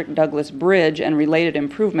Frederick Douglass Bridge and related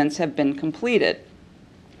improvements have been completed.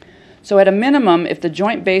 So at a minimum, if the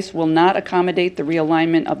Joint Base will not accommodate the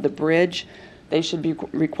realignment of the bridge, they should be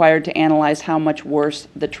required to analyze how much worse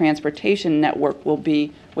the transportation network will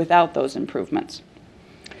be without those improvements.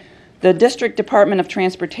 The District Department of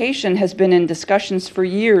Transportation has been in discussions for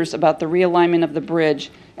years about the realignment of the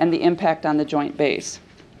bridge and the impact on the Joint Base.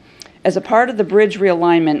 As a part of the bridge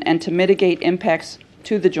realignment and to mitigate impacts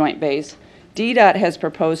to the Joint Base, DDOT has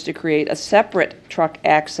proposed to create a separate truck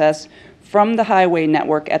access from the highway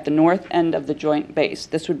network at the north end of the Joint Base.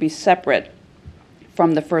 This would be separate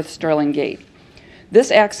from the Firth Sterling Gate. This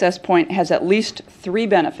access point has at least three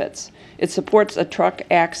benefits. It supports a truck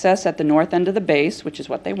access at the north end of the base, which is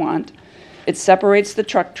what they want. It separates the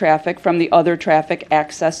truck traffic from the other traffic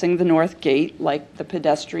accessing the north gate, like the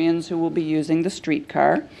pedestrians who will be using the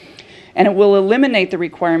streetcar. And it will eliminate the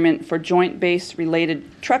requirement for Joint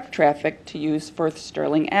Base-related truck traffic to use Firth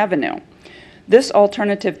Sterling Avenue. This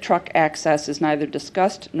alternative truck access is neither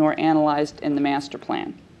discussed nor analyzed in the master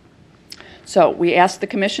plan. So we asked the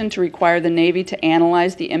Commission to require the Navy to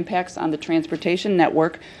analyze the impacts on the transportation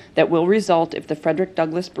network that will result if the Frederick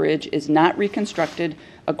Douglass Bridge is not reconstructed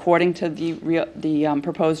according to the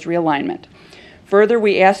proposed realignment. Further,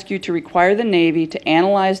 we ask you to require the Navy to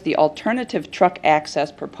analyze the alternative truck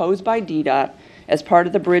access proposed by DDOT as part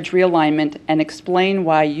of the bridge realignment and explain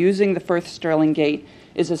why using the Firth Sterling Gate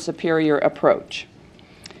is a superior approach.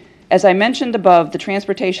 As I mentioned above, the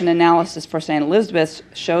transportation analysis for St. Elizabeth's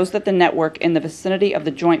shows that the network in the vicinity of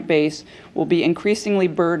the Joint Base will be increasingly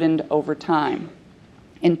burdened over time.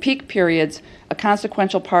 In peak periods, a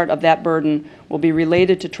consequential part of that burden will be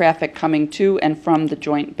related to traffic coming to and from the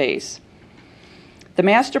Joint Base. The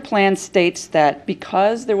master plan states that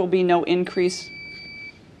because there will be no increase,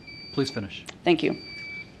 Please finish. thank you,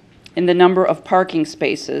 in the number of parking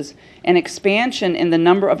spaces, an expansion in the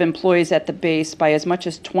number of employees at the base by as much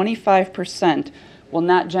as 25% will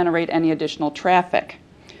not generate any additional traffic.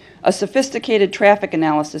 A sophisticated traffic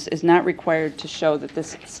analysis is not required to show that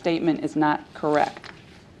this statement is not correct.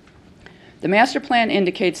 The master plan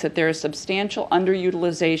indicates that there is substantial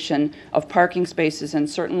underutilization of parking spaces in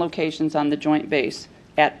certain locations on the Joint Base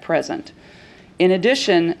at present. In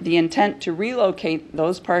addition, the intent to relocate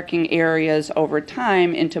those parking areas over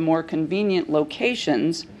time into more convenient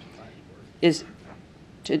locations is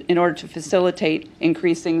in order to facilitate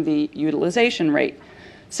increasing the utilization rate.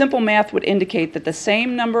 Simple math would indicate that the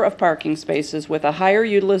same number of parking spaces with a higher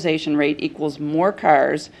utilization rate equals more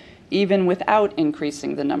cars, even without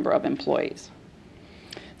increasing the number of employees.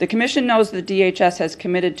 The Commission knows that DHS has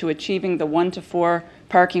committed to achieving the 1-to-4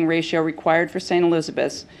 parking ratio required for St.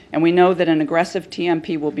 Elizabeth's, and we know that an aggressive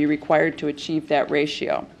TMP will be required to achieve that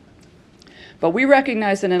ratio. But we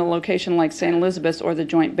recognize that in a location like St. Elizabeth's or the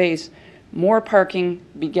Joint Base, more parking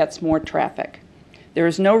begets more traffic. There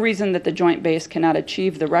is no reason that the Joint Base cannot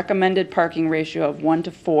achieve the recommended parking ratio of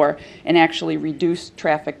 1-to-4 and actually reduce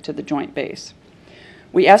traffic to the Joint Base.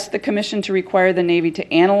 We ask the Commission to require the Navy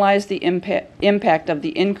to analyze the impact of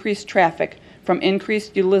the increased traffic from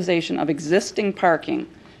increased utilization of existing parking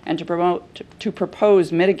and to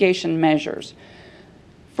propose mitigation measures.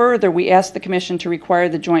 Further, we ask the Commission to require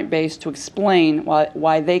the Joint Base to explain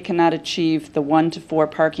why they cannot achieve the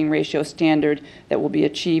 1-to-4 parking ratio standard that will be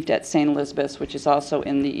achieved at St. Elizabeth's, which is also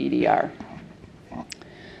in the EDR.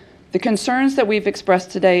 The concerns that we've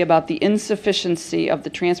expressed today about the insufficiency of the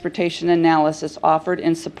transportation analysis offered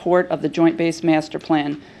in support of the Joint Base Master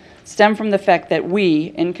Plan stem from the fact that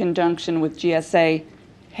we, in conjunction with GSA,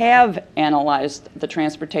 have analyzed the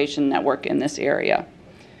transportation network in this area.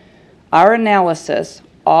 Our analysis,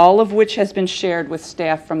 all of which has been shared with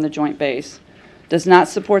staff from the Joint Base, does not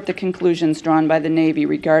support the conclusions drawn by the Navy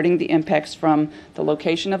regarding the impacts from the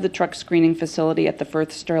location of the truck screening facility at the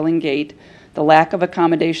Firth Sterling Gate, the lack of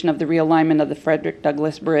accommodation of the realignment of the Frederick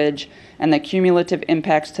Douglass Bridge, and the cumulative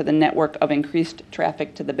impacts to the network of increased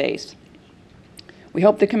traffic to the base. We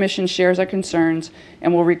hope the Commission shares our concerns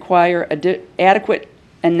and will require adequate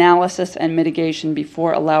analysis and mitigation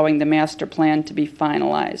before allowing the master plan to be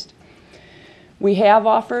finalized. We have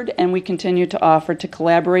offered and we continue to offer to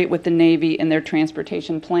collaborate with the Navy in their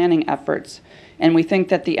transportation planning efforts, and we think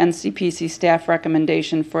that the NCPC staff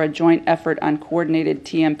recommendation for a joint effort on coordinated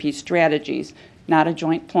TMP strategies, not a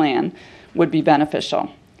joint plan, would be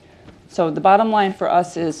beneficial. So the bottom line for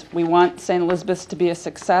us is we want St. Elizabeth's to be a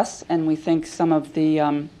success, and we think some of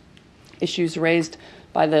the issues raised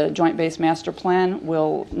by the Joint Base Master Plan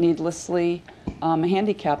will needlessly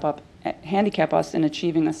handicap us in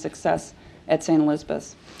achieving a success at St.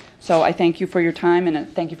 Elizabeth's. So I thank you for your time,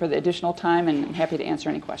 and thank you for the additional time, and I'm happy to answer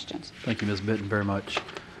any questions. Thank you, Ms. Bitton, very much.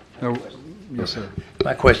 Yes, sir.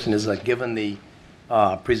 My question is, given the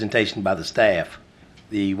presentation by the staff,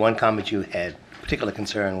 the one comment you had particular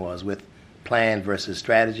concern was with plan versus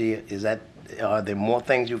strategy. Are there more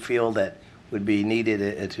things you feel that would be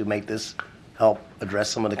needed to make this help address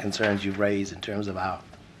some of the concerns you've raised in terms of our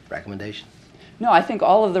recommendation? No, I think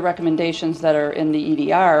all of the recommendations that are in the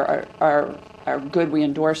EDR are good. We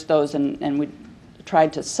endorse those, and we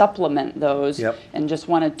tried to supplement those. Yep. And just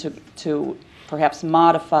wanted to perhaps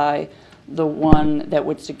modify the one that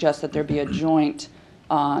would suggest that there be a joint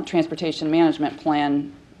transportation management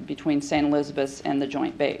plan between St. Elizabeth's and the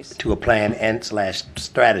Joint Base. To a plan and slash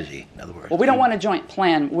strategy, in other words. Well, we don't want a joint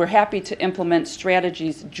plan. We're happy to implement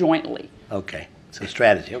strategies jointly. Okay, so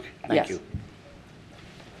strategy, okay, thank you.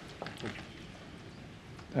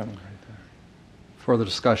 That one right there. Further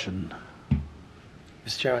discussion.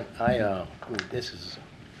 Mr. Chairman, this is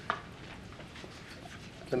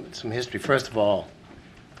some history. First of all,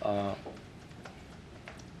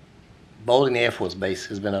 Bolling Air Force Base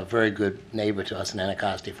has been a very good neighbor to us in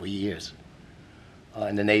Anacostia for years,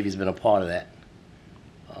 and the Navy's been a part of that.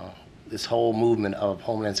 This whole movement of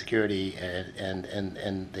Homeland Security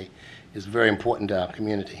is very important to our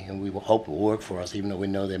community, and we will hope it will work for us, even though we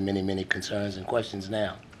know there are many, many concerns and questions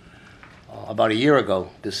now. About a year ago,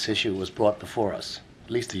 this issue was brought before us,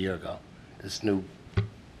 at least a year ago, this new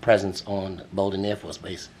presence on Bolling Air Force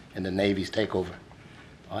Base and the Navy's takeover.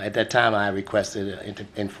 At that time, I requested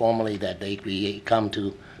informally that they come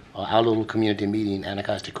to our little community meeting,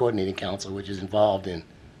 Anacostia Coordinating Council, which is involved in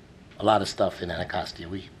a lot of stuff in Anacostia.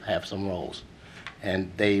 We have some roles,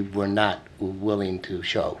 and they were not willing to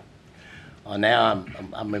show. Now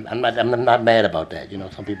I'm not mad about that. You know,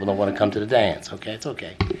 some people don't want to come to the dance. Okay, it's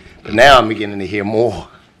okay. But now I'm beginning to hear more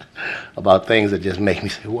about things that just make me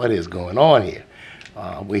say, what is going on here?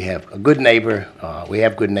 We have a good neighbor. We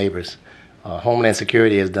have good neighbors. Homeland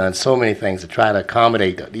Security has done so many things to try to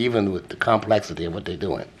accommodate, even with the complexity of what they're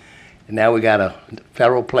doing. And now we got a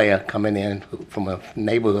federal player coming in from a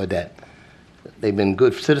neighborhood that they've been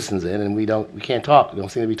good citizens in, and we can't talk. We don't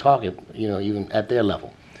seem to be talking, even at their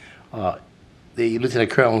level. The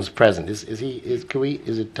Lieutenant Colonel is present. Is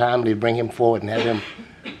it time to bring him forward and have him,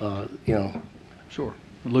 Sure.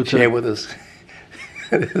 share with us?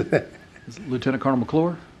 Is Lieutenant Colonel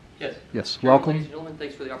McClure? Yes. Yes. Chairman, Welcome. ladies and gentlemen,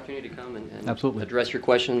 thanks for the opportunity to come and Absolutely. address your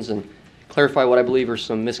questions and clarify what I believe are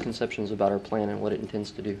some misconceptions about our plan and what it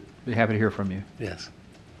intends to do. Be happy to hear from you. Yes.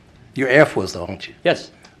 You're Air Force, though, aren't you?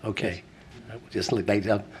 Yes. Okay. Just look like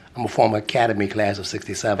I'm a former Academy class of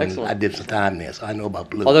 '67. Excellent. I did some time there, so I know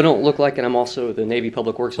about blue. Although I don't look like it, I'm also the Navy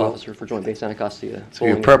Public Works Officer for Joint Base Anacostia. So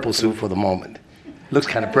you're purple suit for the moment. Looks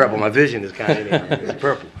kind of purple. My vision is kind of it's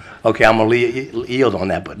purple. Okay, I'm gonna yield on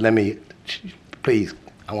that, but let me, please.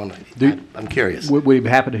 I'm curious. We'd be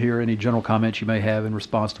happy to hear any general comments you may have in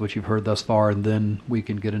response to what you've heard thus far, and then we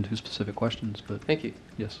can get into specific questions. But thank you.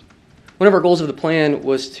 Yes. One of our goals of the plan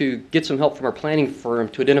was to get some help from our planning firm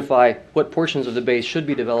to identify what portions of the base should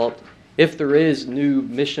be developed if there is new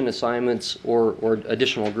mission assignments or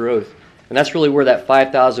additional growth. And that's really where that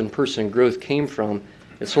 5,000 person growth came from.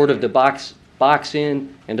 It's sort of to box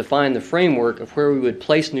in and define the framework of where we would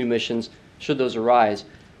place new missions should those arise.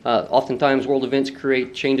 Oftentimes world events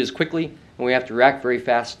create changes quickly, and we have to react very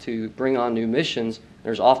fast to bring on new missions.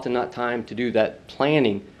 There's often not time to do that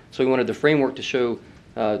planning. So we wanted the framework to show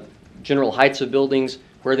general heights of buildings,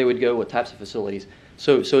 where they would go, what types of facilities.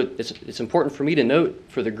 So it's important for me to note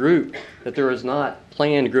for the group that there is not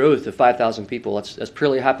planned growth of 5,000 people. That's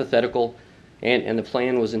purely hypothetical, and the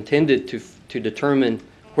plan was intended to determine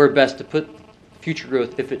where best to put future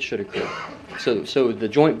growth if it should occur. So the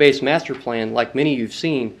Joint Base Master Plan, like many you've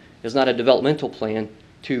seen, is not a developmental plan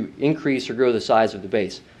to increase or grow the size of the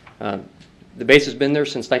base. The base has been there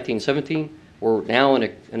since 1917. We're now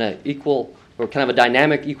in a equal, or kind of a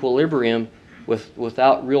dynamic equilibrium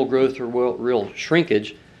without real growth or real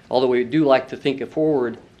shrinkage, although we do like to think it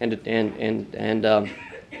forward and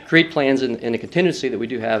create plans in a contingency that we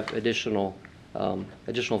do have additional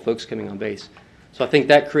folks coming on base. So I think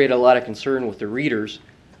that created a lot of concern with the readers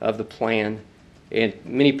of the plan, and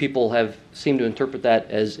many people have seemed to interpret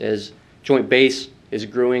that as Joint Base is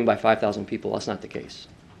growing by 5,000 people. That's not the case.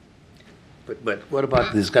 But what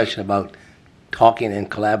about the discussion about talking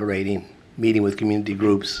and collaborating, meeting with community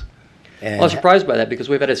groups? And I was surprised by that because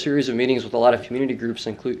we've had a series of meetings with a lot of community groups,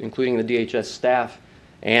 including the DHS staff,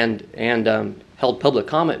 and held public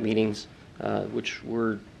comment meetings, which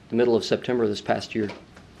were the middle of September this past year.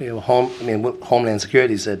 What Homeland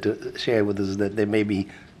Security said to share with us is that there may be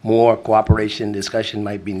more cooperation, discussion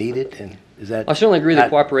might be needed, and is that? I certainly agree that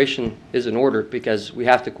cooperation is in order because we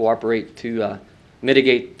have to cooperate to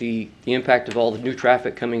mitigate the impact of all the new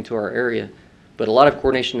traffic coming to our area. But a lot of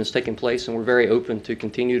coordination has taken place, and we're very open to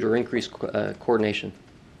continued or increased coordination.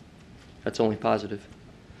 That's only positive.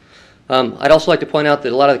 I'd also like to point out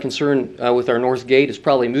that a lot of the concern with our north gate is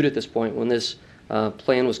probably moot at this point. When this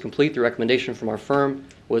plan was complete, the recommendation from our firm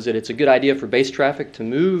was that it's a good idea for base traffic to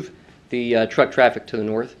move the truck traffic to the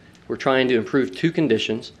north. We're trying to improve two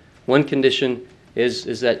conditions. One condition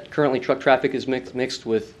is that currently truck traffic is mixed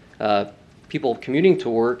with people commuting to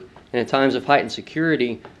work, and in times of heightened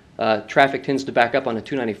security, traffic tends to back up on a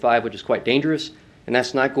 295, which is quite dangerous, and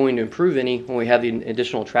that's not going to improve any when we have the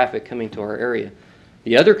additional traffic coming to our area.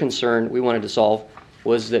 The other concern we wanted to solve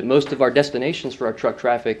was that most of our destinations for our truck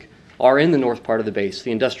traffic are in the north part of the base,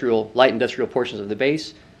 the light industrial portions of the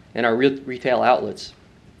base, and our retail outlets.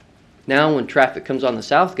 Now when traffic comes on the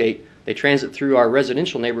south gate, they transit through our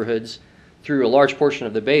residential neighborhoods through a large portion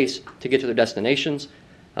of the base to get to their destinations.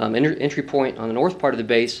 Entry point on the north part of the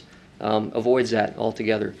base avoids that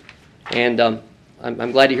altogether. And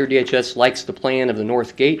I'm glad to hear DHS likes the plan of the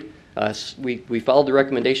north gate. We followed the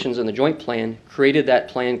recommendations in the joint plan, created that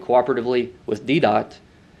plan cooperatively with DDOT,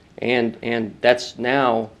 and that's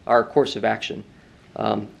now our course of action.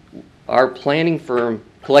 Our planning firm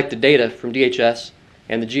collected data from DHS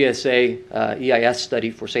and the GSA EIS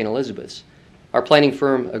study for St. Elizabeth's. Our planning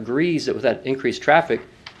firm agrees that with that increased traffic,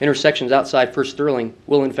 intersections outside First Sterling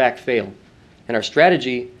will in fact fail. And our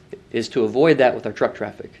strategy is to avoid that with our truck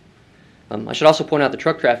traffic. I should also point out the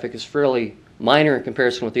truck traffic is fairly minor in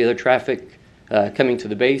comparison with the other traffic coming to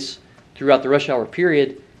the base. Throughout the rush hour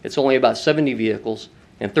period, it's only about 70 vehicles,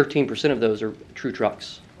 and 13% of those are true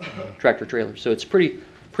trucks, tractor trailers. So it's pretty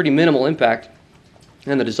minimal impact.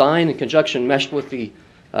 And the design in conjunction meshed with the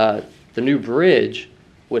new bridge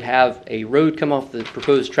would have a road come off the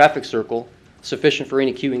proposed traffic circle sufficient for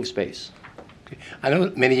any queuing space. I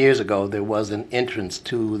know many years ago there was an entrance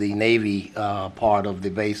to the Navy part of the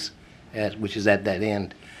base, which is at that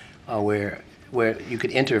end, where you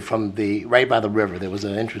could enter from right by the river. There was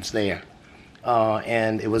an entrance there,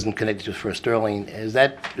 and it wasn't connected to First Sterling. Is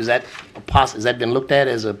that been looked at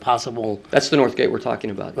as a possible? That's the north gate we're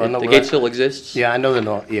talking about. Oh, no, The gate still exists. Yeah, I know the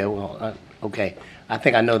north. Yeah, well, okay. I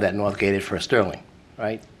think I know that north gate at First Sterling,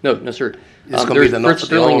 right? No, sir. It's going to be the north. First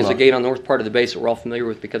Sterling is a gate on the north part of the base that we're all familiar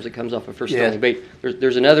with because it comes off of First Sterling Bay.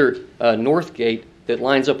 There's another north gate that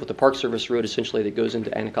lines up with the Park Service road essentially that goes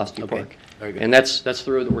into Anacostia Park. Very good. And that's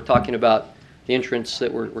the road that we're talking about, the entrance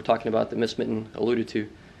that we're talking about that Ms. Mitten alluded to.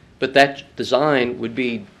 But that design would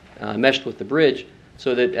be meshed with the bridge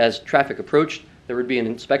so that as traffic approached, there would be an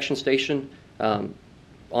inspection station on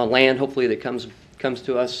land, hopefully, that comes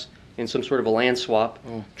to us in some sort of a land swap.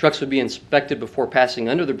 Trucks would be inspected before passing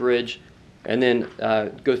under the bridge and then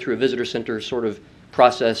go through a visitor center sort of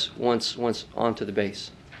process once onto the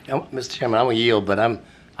base. Mr. Chairman, I'm going to yield, but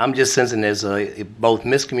I'm just sensing there's both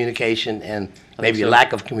miscommunication and maybe a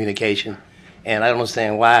lack of communication. And I don't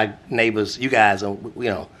understand why neighbors, you guys,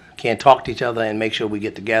 can't talk to each other and make sure we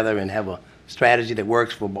get together and have a strategy that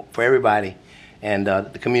works for everybody. And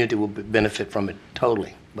the community will benefit from it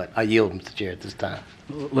totally. But I yield, Mr. Chair, at this time.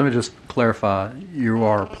 Let me just clarify. You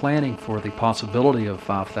are planning for the possibility of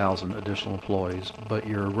 5,000 additional employees, but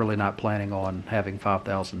you're really not planning on having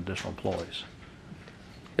 5,000 additional employees.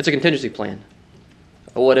 It's a contingency plan,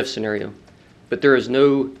 a what-if scenario. But there is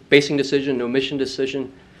no basing decision, no mission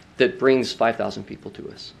decision that brings 5,000 people to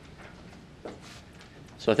us.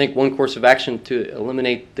 So I think one course of action to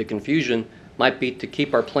eliminate the confusion might be to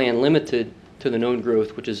keep our plan limited to the known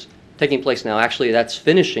growth, which is taking place now. Actually, that's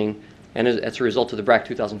finishing, and that's a result of the BRAC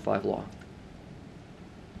 2005 law.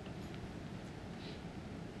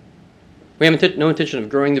 We have no intention of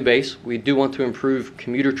growing the base. We do want to improve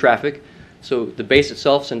commuter traffic. So the base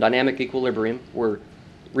itself is in dynamic equilibrium. We're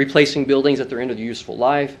replacing buildings at their end of the useful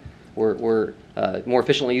life. We're more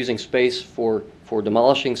efficiently using space for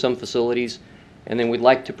demolishing some facilities. And then we'd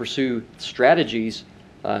like to pursue strategies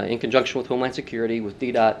in conjunction with Homeland Security, with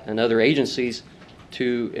DDOT, and other agencies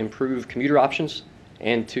to improve commuter options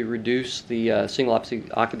and to reduce the single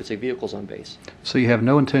occupancy vehicles on base. So you have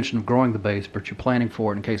no intention of growing the base, but you're planning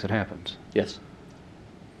for it in case it happens? Yes.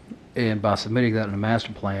 And by submitting that in a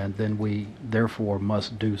master plan, then we therefore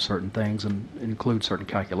must do certain things and include certain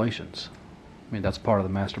calculations. I mean, that's part of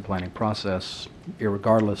the master planning process,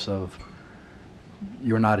 irregardless of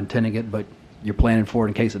you're not intending it, but you're planning for it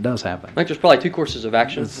in case it does happen. I think there's probably two courses of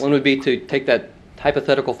action. One would be to take that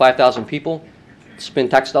hypothetical 5,000 people,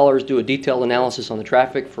 spend tax dollars, do a detailed analysis on the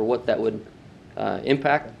traffic for what that would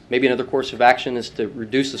impact. Maybe another course of action is to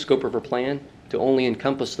reduce the scope of our plan to only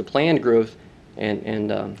encompass the planned growth and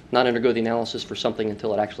not undergo the analysis for something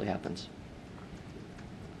until it actually happens.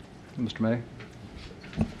 Mr. May?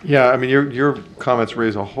 Yeah, I mean, your comments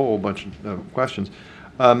raise a whole bunch of questions.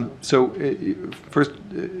 First,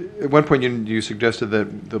 at one point you suggested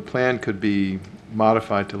that the plan could be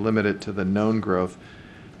modified to limit it to the known growth.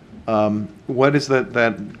 What is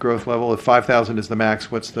that growth level? If 5,000 is the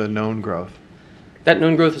max, what's the known growth? That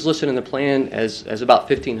known growth is listed in the plan as about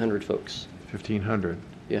 1,500 folks. 1,500.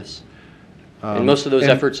 Yes. And most of those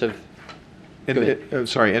efforts have.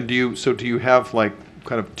 Sorry. And do you have like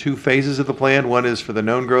kind of two phases of the plan? One is for the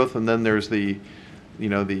known growth, and then there's the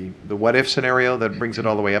what if scenario that brings it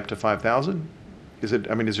all the way up to 5,000? Is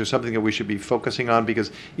there something that we should be focusing on?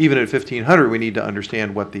 Because even at 1,500, we need to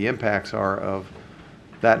understand what the impacts are of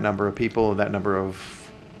that number of people, that number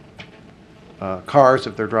of cars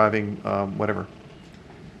if they're driving, whatever.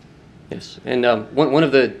 Yes, and one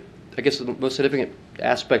of the, I guess, the most significant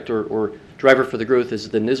aspect or driver for the growth is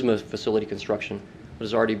the NISMA facility construction, which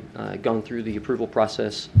has already gone through the approval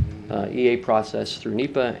process, EA process through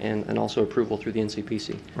NEPA, and also approval through the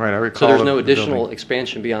NCPC. Right, I recall. So there's no additional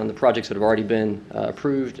expansion beyond the projects that have already been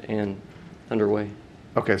approved and underway.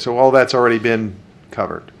 Okay, so all that's already been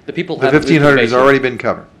covered. The 1,500 has already been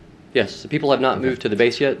covered. Yes, the people have not moved to the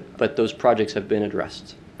base yet, but those projects have been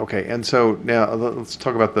addressed. Okay, and so now let's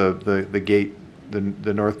talk about the gate,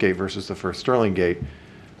 the north gate versus the First Sterling gate.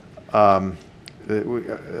 I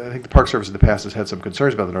think the Park Service in the past has had some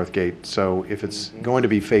concerns about the north gate. So if it's going to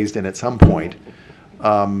be phased in at some point,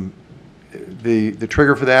 the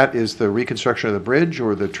trigger for that is the reconstruction of the bridge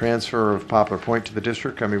or the transfer of Poplar Point to the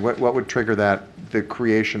district. I mean, what would trigger that? The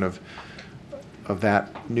creation of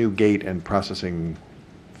that new gate and processing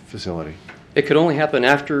facility. It could only happen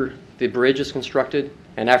after the bridge is constructed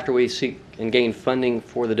And after we seek and gain funding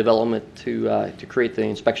for the development to create the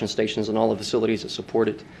inspection stations and all the facilities that support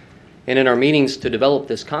it. And in our meetings to develop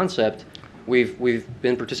this concept, we've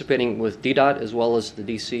been participating with DDOT as well as the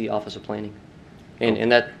DC Office of Planning.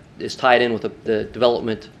 And that is tied in with the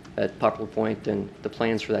development at Poplar Point and the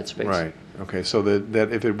plans for that space. Right. Okay. So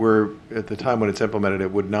that if it were at the time when it's implemented,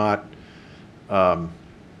 it would not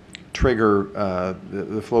trigger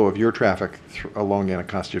the flow of your traffic along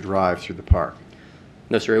Anacostia Drive through the park.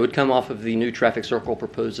 No, sir. It would come off of the new traffic circle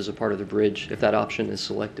proposed as a part of the bridge if that option is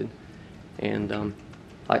selected. And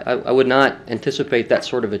I would not anticipate that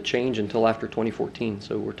sort of a change until after 2014.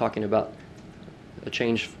 So we're talking about a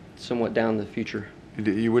change somewhat down the future.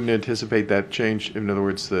 You wouldn't anticipate that change, in other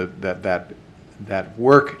words, that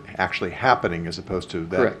work actually happening as opposed to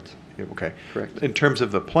that? Correct. Okay. Correct. In terms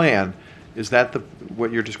of the plan, is that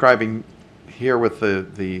what you're describing here with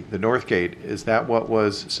the North Gate, is that what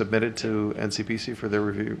was submitted to NCPC for their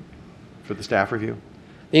review, for the staff review?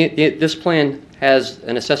 This plan has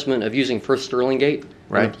an assessment of using First Sterling Gate.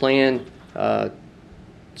 Right. And the plan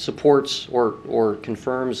supports or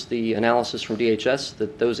confirms the analysis from DHS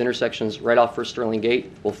that those intersections right off First Sterling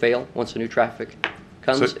Gate will fail once the new traffic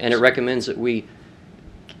comes. And it recommends that we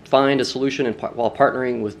find a solution while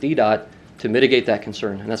partnering with DDOT to mitigate that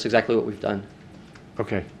concern. And that's exactly what we've done.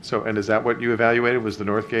 Okay. So, and is that what you evaluated, was the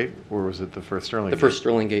North Gate, or was it the First Sterling Gate? The First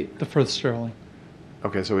Sterling Gate. The First Sterling.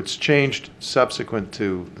 Okay, so it's changed subsequent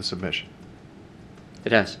to the submission?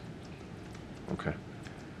 It has. Okay.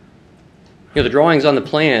 You know, the drawings on the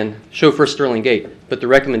plan show First Sterling Gate, but the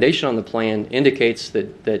recommendation on the plan indicates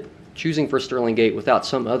that choosing First Sterling Gate without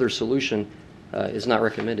some other solution is not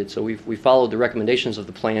recommended. So we followed the recommendations of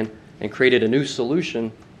the plan and created a new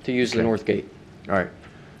solution to use the North Gate. All right.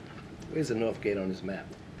 Where's the North Gate on this map,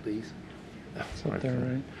 please? It's up there,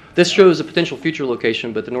 right? This shows a potential future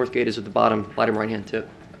location, but the North Gate is at the bottom right-hand tip,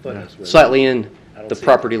 thought that's where- slightly in I don't the see it.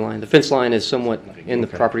 property line. The fence line is somewhat in the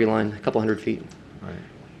property line, a couple hundred feet. Right.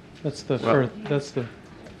 That's the Well-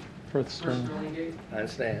 First Sterling. I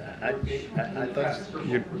understand. I thought.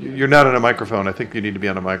 You're not on a microphone. I think you need to be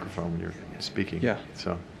on a microphone when you're speaking. Yeah.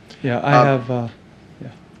 So. Yeah, I have, yeah.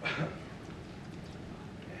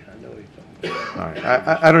 All right.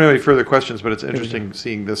 I don't have any further questions, but it's interesting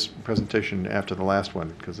seeing this presentation after the last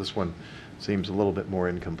one, because this one seems a little bit more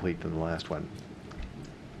incomplete than the last one.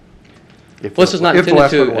 Well, this is not If the intended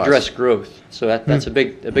last one to was. address growth, so that's a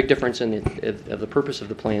big difference in the purpose of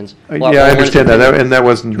the plans. Yeah, I understand that, and that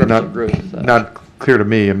wasn't Direction of growth, not clear to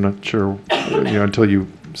me. I'm not sure, until you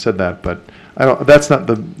said that, but I don't. That's not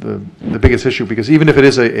the biggest issue, because even if it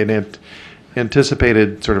is an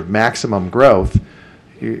anticipated sort of maximum growth,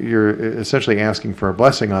 you're essentially asking for a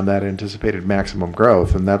blessing on that anticipated maximum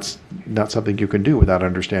growth, and that's not something you can do without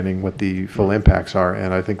understanding what the full impacts are.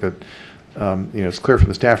 And I think that it's clear from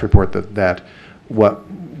the staff report that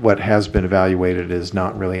what has been evaluated is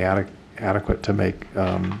not really adequate to make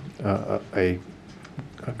a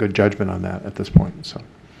good judgment on that at this point. So.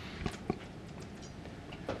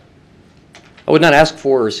 I would not ask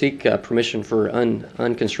for or seek permission for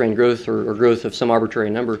unconstrained growth or growth of some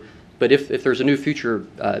arbitrary number. But if there's a new future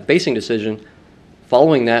basing decision,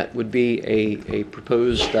 following that would be a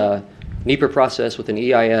proposed NEPA process with an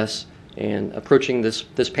EIS and approaching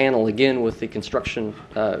this panel again with the construction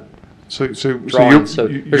drawings. So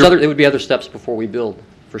there would be other steps before we build,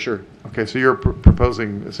 for sure. Okay, so you're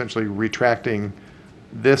proposing essentially retracting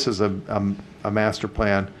this as a master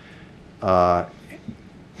plan,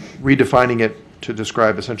 redefining it to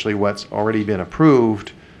describe essentially what's already been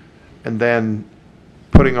approved, and then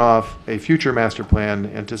putting off a future master plan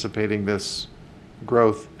anticipating this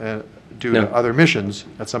growth due to other missions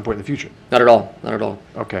at some point in the future? Not at all. Not at all.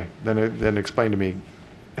 Okay. Then explain to me.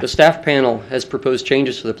 The staff panel has proposed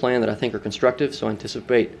changes to the plan that I think are constructive, so I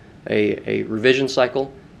anticipate a revision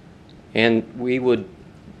cycle. And we would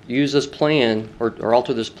use this plan or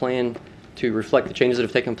alter this plan to reflect the changes that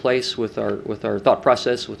have taken place with our thought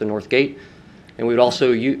process with the North Gate. And we would also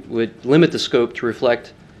would limit the scope to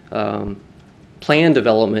reflect plan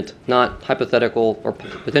development, not hypothetical or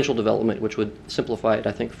potential development, which would simplify it,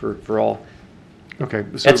 I think, for all. Okay.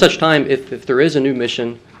 At such time, if there is a new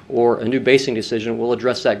mission or a new basing decision, we'll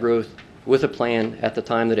address that growth with a plan at the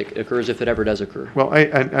time that it occurs, if it ever does occur. Well,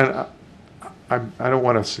 I don't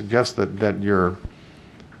want to suggest that you're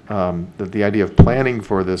that the idea of planning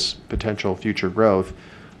for this potential future growth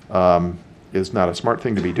is not a smart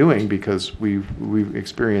thing to be doing, because we've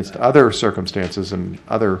experienced other circumstances and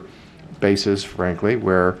other bases, frankly,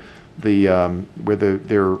 where the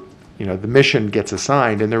mission gets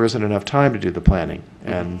assigned and there isn't enough time to do the planning,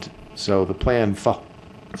 and so the plan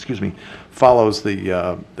follows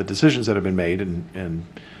the decisions that have been made and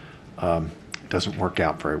doesn't work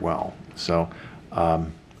out very well. So, I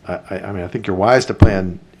mean, I think you're wise to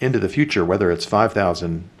plan into the future, whether it's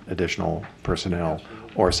 5,000 additional personnel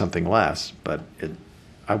or something less, but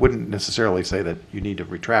I wouldn't necessarily say that you need to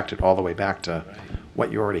retract it all the way back to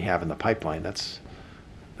what you already have in the pipeline. That's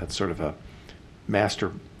sort of a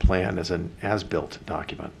master plan as an as-built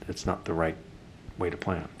document. It's not the right way to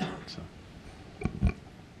plan. So.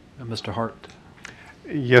 Mr. Hart.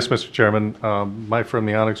 Yes, Mr. Chairman. My firm,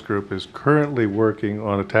 the Onyx Group, is currently working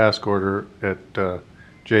on a task order at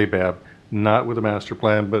JBAB, not with a master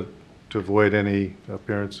plan, but to avoid any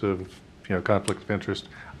appearance of conflict of interest.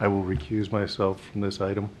 I will recuse myself from this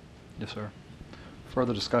item. Yes, sir.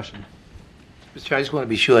 Further discussion? Mr. Chair, I just want to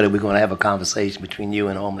be sure that we're going to have a conversation between you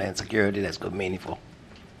and Homeland Security that's going to be meaningful.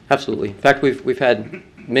 Absolutely. In fact, we've had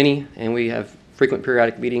many, and we have frequent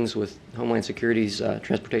periodic meetings with Homeland Security's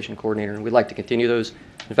transportation coordinator, and we'd like to continue those.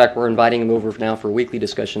 In fact, we're inviting them over now for weekly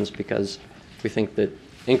discussions because we think that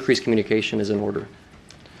increased communication is in order.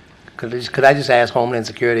 Could I just ask Homeland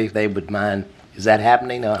Security if they would mind? Is that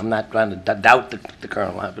happening? I'm not trying to doubt the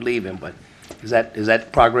Colonel. I believe him, but is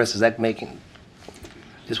that progress? Is that making?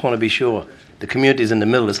 Just want to be sure. The community's in the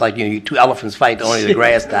middle. It's like two elephants fight, only the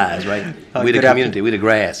grass dies, right? We the community, we the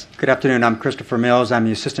grass. Good afternoon. I'm Christopher Mills. I'm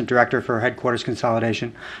the Assistant Director for Headquarters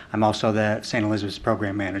Consolidation. I'm also the St. Elizabeth's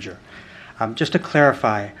Program Manager. Just to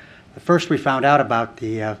clarify, the first we found out about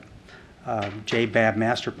the JBAB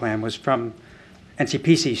Master Plan was from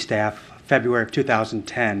NCPC staff, February of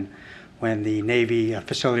 2010, when the Navy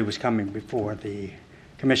facility was coming before the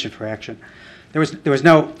Commission for Action. There was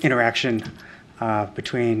no interaction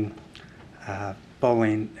between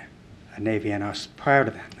Bolling, Navy, and us prior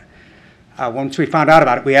to that. Once we found out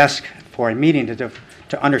about it, we asked for a meeting to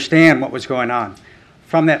understand what was going on.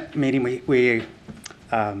 From that meeting, we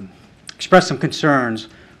expressed some concerns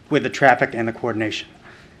with the traffic and the coordination.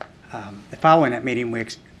 Following that meeting,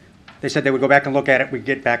 they said they would go back and look at it. We'd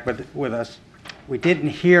get back with us. We didn't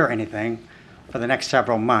hear anything for the next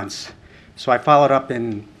several months. So I followed up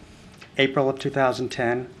in April of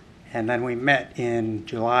 2010, and then we met in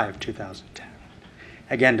July of 2010.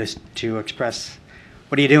 Again, to express,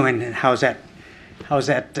 what are you doing, and how's that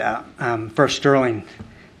First Sterling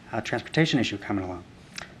transportation issue coming along?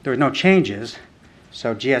 There were no changes,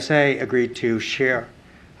 so GSA agreed to share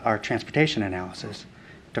our transportation analysis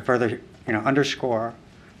to further, underscore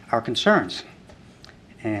our concerns.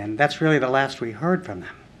 And that's really the last we heard from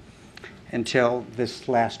them until this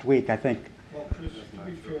last week, I think. Well, Chris, to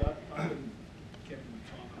be fair, I didn't get them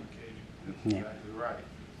to talk on occasion. Yeah. Right.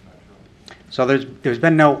 So there's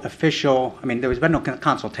been no official, there's been no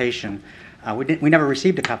consultation. We never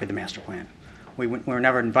received a copy of the master plan. We were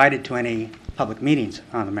never invited to any public meetings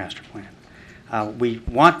on the master plan. We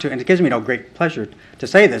want to, and it gives me no great pleasure to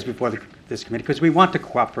say this before this committee, because we want to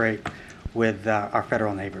cooperate with our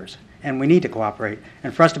federal neighbors, and we need to cooperate.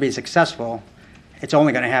 And for us to be successful, it's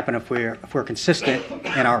only going to happen if we're consistent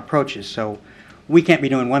in our approaches. So we can't be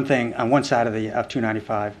doing one thing on one side of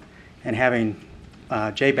 295 and having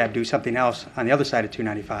JBAB do something else on the other side of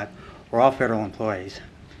 295. We're all federal employees.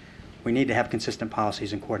 We need to have consistent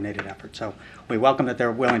policies and coordinated efforts. So we welcome that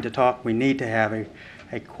they're willing to talk. We need to have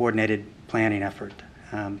a coordinated planning effort.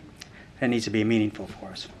 It needs to be meaningful for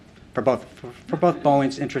us, for both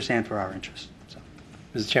Bolling's interests and for our interests. So.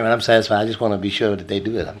 Mr. Chairman, I'm satisfied. I just want to be sure that they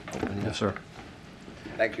do it. Yes, sir.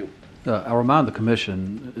 Thank you. I'll remind the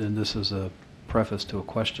Commission, and this is a preface to a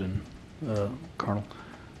question, Colonel.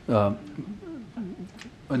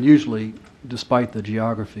 Unusually, despite the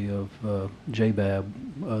geography of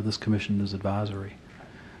JBAB, this Commission is advisory.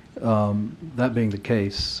 That being the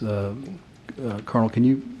case, Colonel, can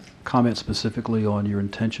you comment specifically on your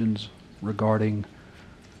intentions regarding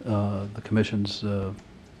the Commission's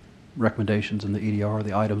recommendations in the EDR,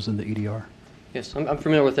 the items in the EDR? Yes, I'm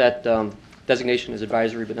familiar with that designation as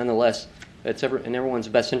advisory, but nonetheless, it's in everyone's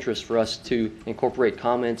best interest for us to incorporate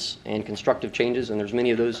comments and constructive changes, and there's many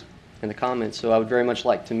of those in the comments. So I would very much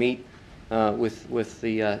like to meet with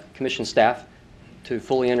the Commission staff to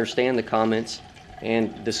fully understand the comments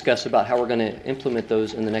and discuss about how we're going to implement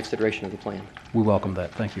those in the next iteration of the plan. We welcome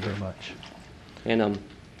that. Thank you very much. And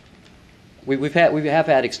we have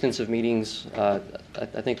had extensive meetings. I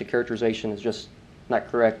think the characterization is just not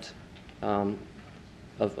correct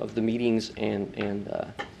of the meetings and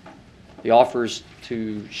the offers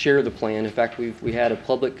to share the plan. In fact, we had a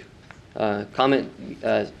public comment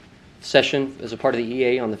session as a part of the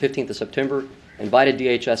EA on the 15th of September, invited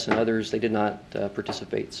DHS and others. They did not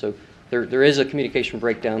participate. So there is a communication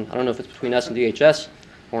breakdown. I don't know if it's between us and DHS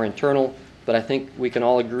or internal, but I think we can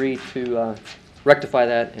all agree to rectify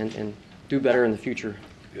that and do better in the future.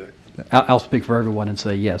 I'll speak for everyone and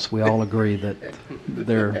say, yes, we all agree that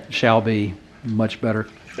there shall be much better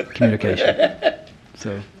communication.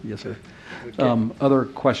 So, yes, sir. Other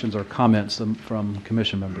questions or comments from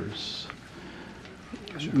commission members?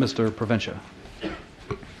 Mr. Provencio.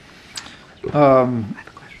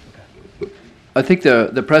 I think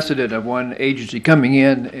the precedent of one agency coming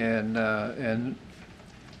in and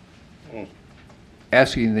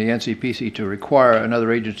asking the NCPC to require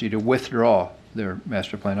another agency to withdraw their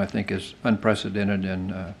master plan, I think, is unprecedented,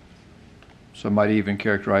 and some might even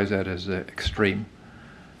characterize that as extreme.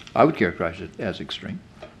 I would characterize it as extreme,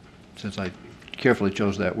 since I carefully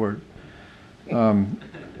chose that word. I'm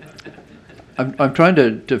trying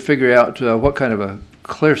to figure out what kind of a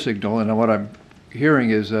clear signal, and what I'm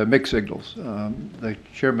hearing is mixed signals. The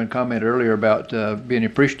chairman commented earlier about being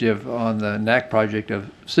appreciative on the NAC project of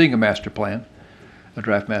seeing a master plan, a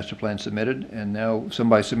draft master plan submitted, and now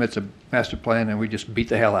somebody submits a master plan and we just beat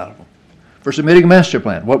the hell out of them for submitting a master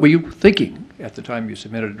plan. What were you thinking at the time you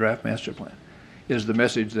submitted a draft master plan is the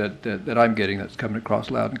message that I'm getting that's coming across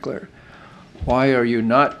loud and clear. Why are you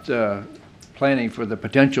not planning for the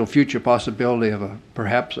potential future possibility of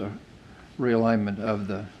perhaps a realignment of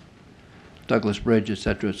the Douglas Bridge, et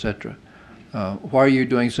cetera, et cetera? Why are you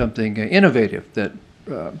doing something innovative that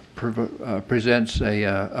presents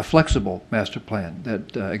a flexible master plan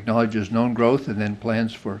that acknowledges known growth and then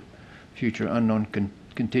plans for future unknown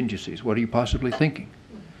contingencies? What are you possibly thinking?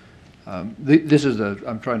 This is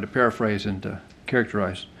I'm trying to paraphrase and to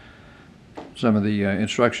characterize some of the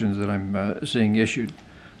instructions that I'm seeing issued.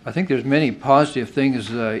 I think there's many positive things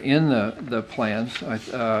in the plans,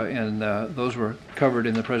 and those were covered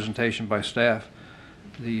in the presentation by staff.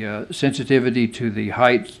 The sensitivity to the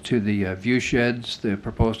heights, to the view sheds, the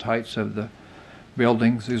proposed heights of the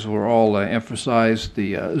buildings, these were all emphasized.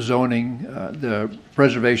 The zoning, the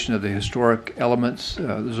preservation of the historic elements,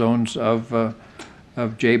 the zones of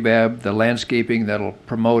JBAB, the landscaping that'll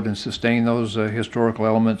promote and sustain those historical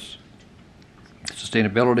elements.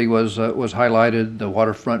 Sustainability was highlighted, the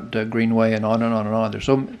waterfront greenway, and on and on and on. There's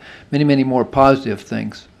so many more positive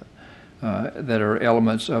things that are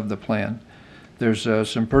elements of the plan. There's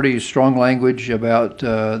some pretty strong language about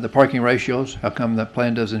the parking ratios. How come the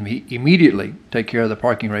plan doesn't immediately take care of the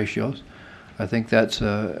parking ratios? I think that's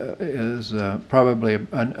is probably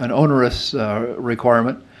an onerous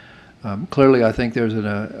requirement. Clearly, I think there's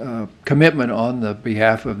a commitment on the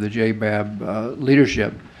behalf of the JBAB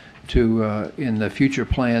leadership to, in the future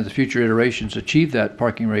plans, the future iterations, achieve that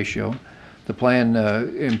parking ratio. The plan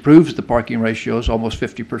improves the parking ratios almost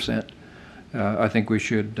 50%. I think we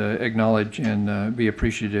should acknowledge and be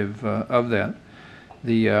appreciative of that.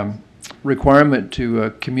 The requirement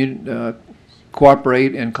to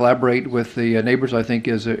cooperate and collaborate with the neighbors, I think,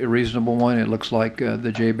 is a reasonable one. It looks like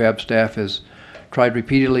the JBAB staff has tried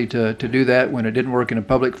repeatedly to do that. When it didn't work in a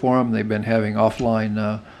public forum, they've been having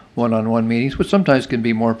offline one-on-one meetings, which sometimes can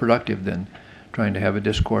be more productive than trying to have a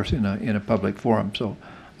discourse in a public forum. So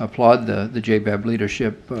I applaud the JBAB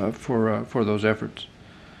leadership for those efforts.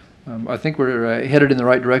 I think we're headed in the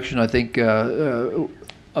right direction. I think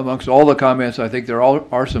amongst all the comments, I think there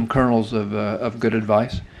are some kernels of good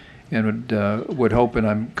advice, and would hope, and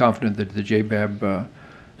I'm confident that the JBAB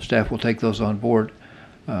staff will take those on board.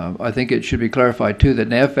 I think it should be clarified too that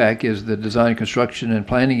NAVFAC is the design, construction, and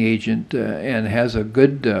planning agent and has a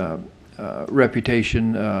good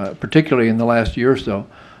reputation, particularly in the last year or so,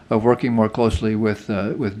 of working more closely with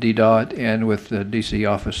DDOT and with the DC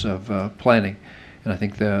Office of Planning. And I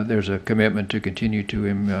think there's a commitment to continue to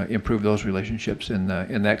improve those relationships in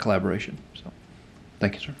that collaboration. So,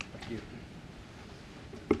 thank you, sir. Thank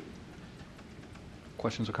you.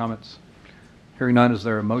 Questions or comments? Hearing none, is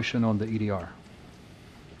there a motion on the EDR?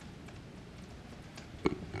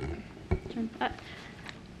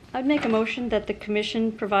 I'd make a motion that the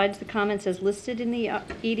commission provides the comments as listed in the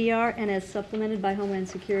EDR and as supplemented by Homeland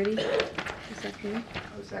Security this afternoon.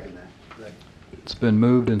 I would second that. It's been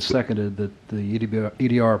moved and seconded that the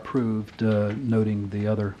EDR approved, noting the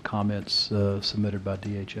other comments submitted by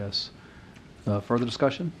DHS. Further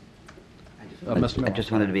discussion? Mr. Miller. I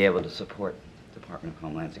just wanted to be able to support Department of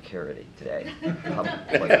Homeland Security today,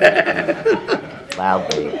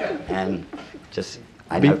 loudly, and just,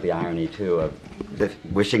 I note the irony too of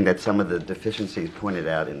wishing that some of the deficiencies pointed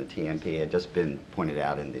out in the TMP had just been pointed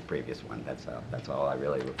out in the previous one. That's all I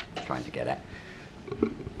really was trying to get at.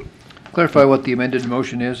 Clarify what the amended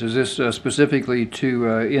motion is. Is this specifically to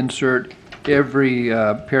insert every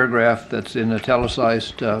paragraph that's in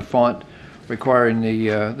italicized font requiring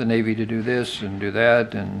the Navy to do this and do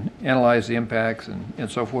that and analyze the impacts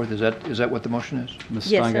and so forth. Is that what the motion is?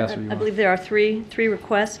 Ms. Yes, Steingasser, you I want- believe there are three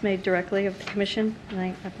requests made directly of the commission, and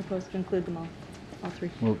I propose to include them all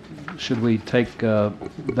three. Well, should we take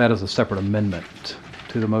that as a separate amendment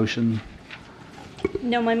to the motion?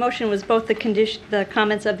 No, my motion was both the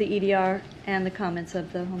comments of the EDR and the comments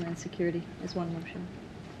of the Homeland Security as one motion.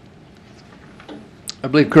 I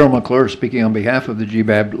believe Colonel McClure, speaking on behalf of the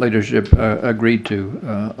GBAB leadership, agreed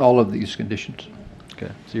to all of these conditions.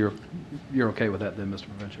 Okay, so you're okay with that then, Mr.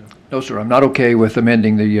 Provencio? No, sir, I'm not okay with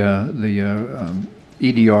amending the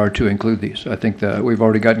EDR to include these. I think that we've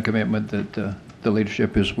already gotten commitment that the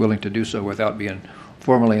leadership is willing to do so without being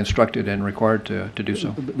formally instructed and required to do so.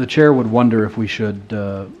 The chair would wonder if we should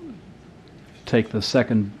take the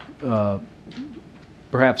second,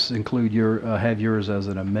 perhaps include have yours as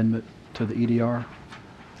an amendment to the EDR.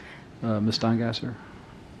 Ms. Steingasser?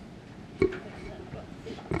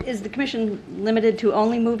 Is the commission limited to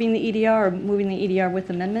only moving the EDR or moving the EDR with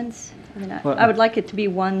amendments? I mean, Well, I would like it to be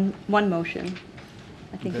one motion.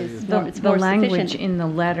 I think it's The more language sufficient. in the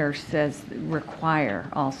letter says require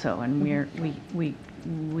also, and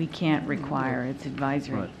we can't require, it's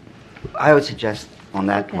advisory. I would suggest on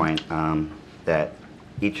that point that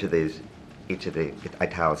each of the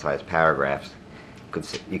italicized paragraphs,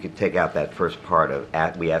 you could take out that first part of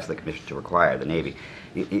we ask the commission to require the Navy.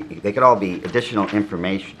 They could all be additional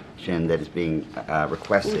information that is being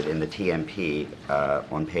requested in the TMP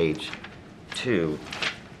on page 2.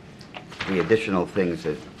 The additional things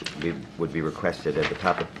that would be requested at the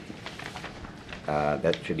top of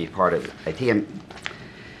that should be part of a TM.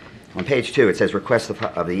 On page 2, it says request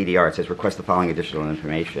of the EDR. It says request the following additional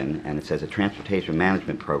information, and it says a transportation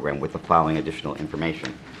management program with the following additional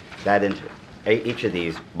information. Each of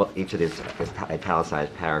these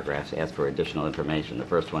italicized paragraphs ask for additional information. The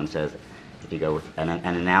first one says, if you go with an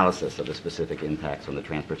analysis of the specific impacts on the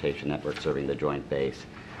transportation network serving the joint base,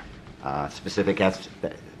 specific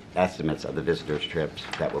estimates of the visitors' trips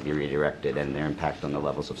that will be redirected and their impact on the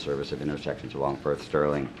levels of service of intersections along Firth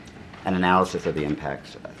Sterling, an analysis of the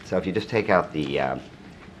impacts. So if you just take out the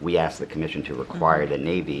we ask the commission to require the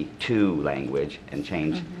Navy to language and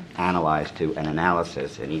change analyze to an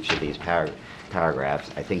analysis in each of these paragraphs,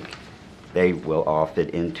 I think they will all fit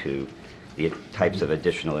into the types of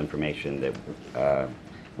additional information that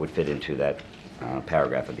would fit into that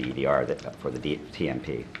paragraph of the EDR for the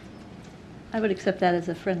TMP. I would accept that as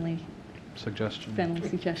a friendly suggestion.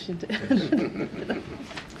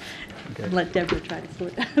 Okay. Let Deborah try to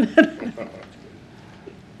sort that.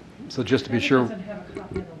 So just to be sure. Doesn't have a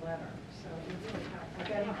copy of the letter, so I've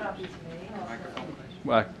got any copies made.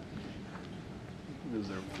 Well, is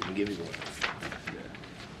there? I'll give you one.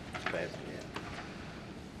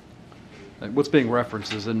 What's being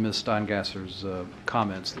referenced is in Ms. Steingasser's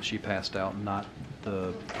comments that she passed out, not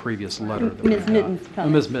the previous letter. That Ms. we got. Mitten's Oh,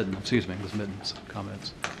 comments. Ms. Mitten, excuse me, Ms. Mitten's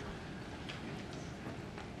comments.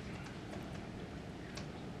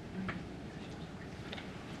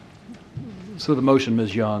 So the motion,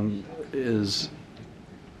 Ms. Young, is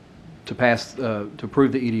to pass, to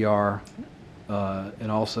approve the EDR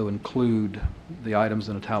and also include the items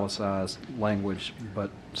in italicized language,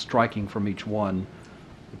 but striking from each one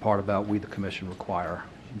the part about we, the commission, require,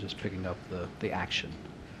 and just picking up the action.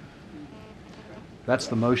 That's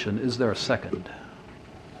the motion. Is there a second?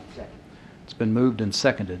 It's been moved and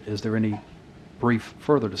seconded. Is there any brief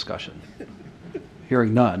further discussion?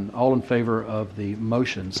 Hearing none. All in favor of the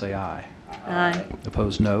motion, say aye. Aye.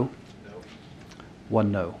 Opposed, no.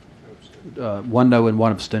 One no. One no and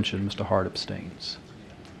one abstention. Mr. Hart abstains.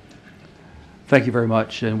 Thank you very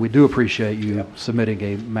much, and we do appreciate you submitting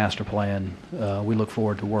a master plan. We look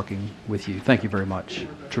forward to working with you. Thank you very much,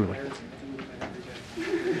 truly.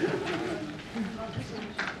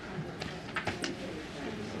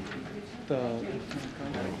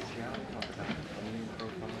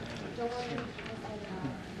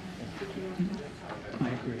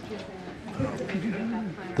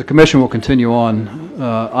 The commission will continue on.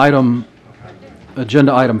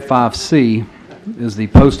 Agenda item 5C is the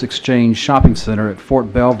Post Exchange Shopping Center at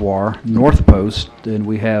Fort Belvoir, North Post, and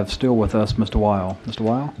we have still with us Mr. Weil. Mr.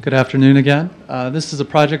 Weil? Good afternoon again. This is a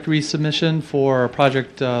project resubmission for a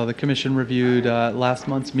project the Commission reviewed at last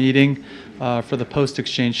month's meeting for the Post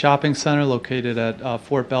Exchange Shopping Center located at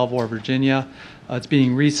Fort Belvoir, Virginia. It's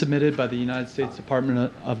being resubmitted by the United States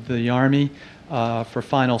Department of the Army for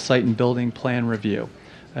final site and building plan review.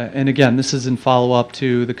 And again, this is in follow-up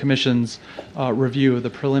to the Commission's review of the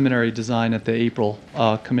preliminary design at the April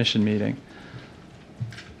Commission meeting.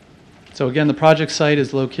 So again, the project site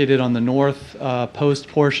is located on the north post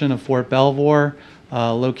portion of Fort Belvoir.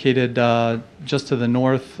 located just to the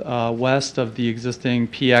northwest of the existing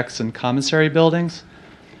PX and commissary buildings.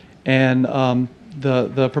 And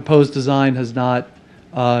the proposed design has not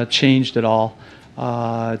changed at all.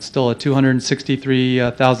 It's still a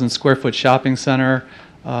 263,000 square foot shopping center.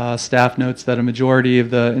 Staff notes that a majority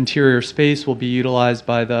of the interior space will be utilized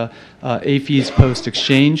by the AFES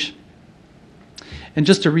post-exchange. And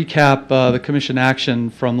just to recap the Commission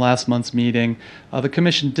action from last month's meeting, the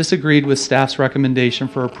Commission disagreed with staff's recommendation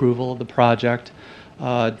for approval of the project,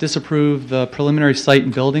 disapproved the preliminary site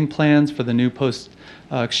and building plans for the new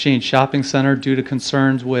post-exchange shopping center due to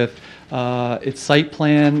concerns with its site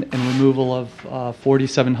plan and removal of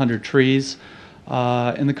 4,700 trees.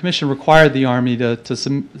 And the Commission required the Army to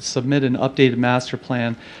submit an updated master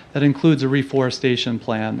plan that includes a reforestation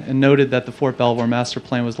plan, and noted that the Fort Belvoir master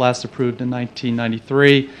plan was last approved in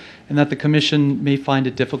 1993, and that the Commission may find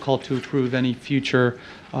it difficult to approve any future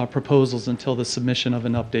proposals until the submission of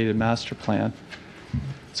an updated master plan.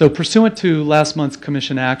 So pursuant to last month's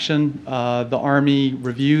Commission action, the Army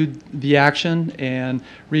reviewed the action and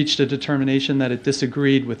reached a determination that it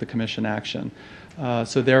disagreed with the Commission action.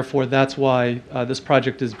 So therefore, that's why this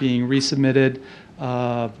project is being resubmitted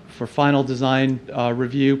for final design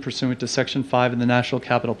review pursuant to Section 5 of the National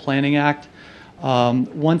Capital Planning Act.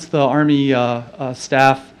 Once the Army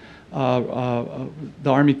staff, the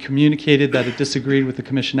Army communicated that it disagreed with the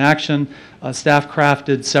Commission action, staff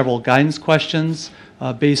crafted several guidance questions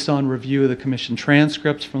based on review of the Commission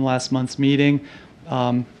transcripts from last month's meeting.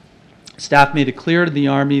 Staff made it clear to the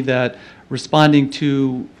Army that responding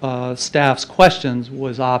to staff's questions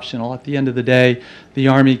was optional. At the end of the day, the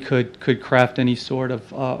Army could craft any sort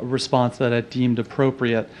of response that it deemed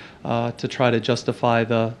appropriate to try to justify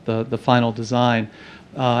the final design.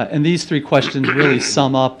 And these three questions really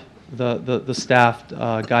sum up the staff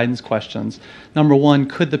guidance questions. Number one,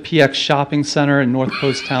 could the PX Shopping Center and North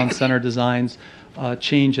Post Town Center designs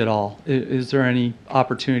change at all? Is there any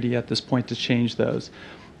opportunity at this point to change those?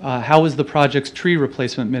 How is the project's tree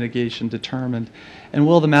replacement mitigation determined? And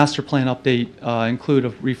will the master plan update include a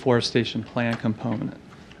reforestation plan component?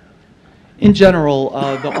 In general,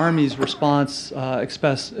 the Army's response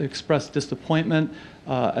expressed disappointment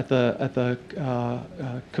at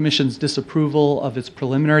the Commission's disapproval of its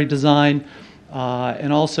preliminary design,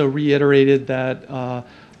 and also reiterated that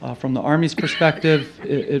from the Army's perspective,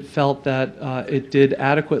 it felt that it did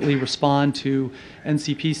adequately respond to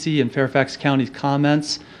NCPC and Fairfax County's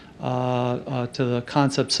comments to the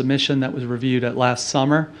concept submission that was reviewed at last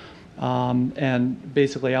summer. And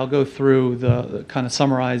basically, I'll go through kind of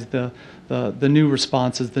summarize the new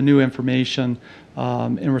responses, the new information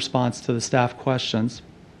in response to the staff questions.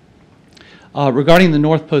 Regarding the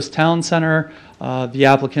North Post Town Center, the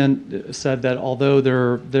applicant said that although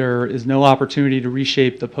there is no opportunity to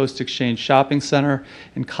reshape the post-exchange shopping center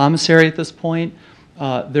and commissary at this point,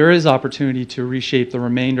 there is opportunity to reshape the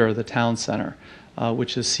remainder of the town center,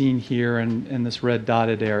 which is seen here in this red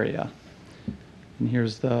dotted area. And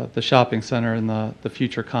here's the shopping center and the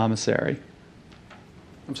future commissary.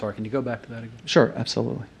 I'm sorry, can you go back to that again? Sure,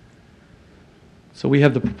 absolutely. So we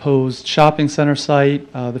have the proposed shopping center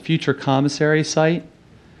site, the future commissary site,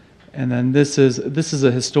 and then this is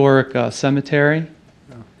a historic cemetery.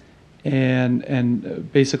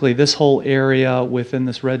 And basically this whole area within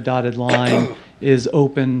this red dotted line is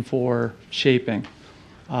open for shaping.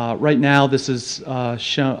 Right now this is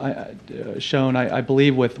shown, I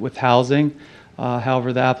believe, with housing.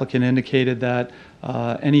 However, the applicant indicated that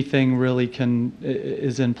anything really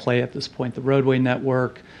is in play at this point. The roadway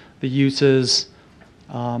network, the uses.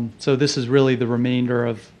 So this is really the remainder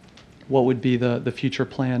of what would be the future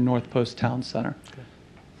plan North Post Town Center. Okay.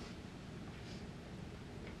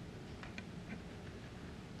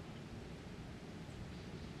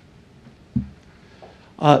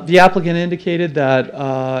 The applicant indicated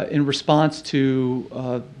that in response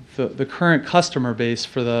to the current customer base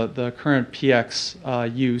for the current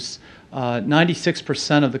PX use,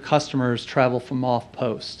 96% of the customers travel from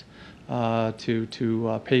off-post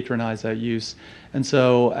to patronize that use. And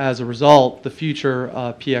so as a result, the future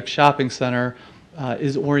PX shopping center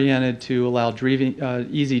is oriented to allow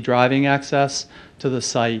easy driving access to the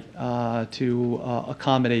site to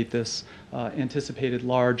accommodate this anticipated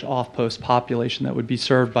large off-post population that would be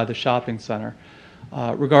served by the shopping center.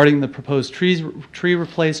 Regarding the proposed tree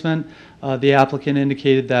replacement, the applicant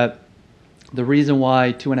indicated that the reason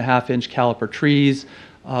why 2.5-inch caliper trees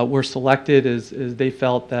were selected is they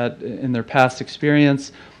felt that in their past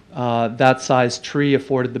experience, that size tree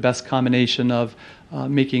afforded the best combination of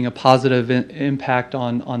making a positive impact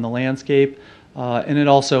on the landscape, and it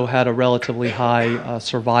also had a relatively high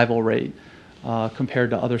survival rate. compared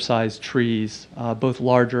to other sized trees, both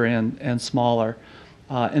larger and smaller.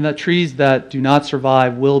 And that trees that do not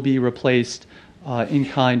survive will be replaced in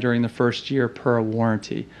kind during the first year per a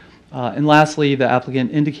warranty. And lastly, the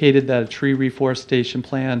applicant indicated that a tree reforestation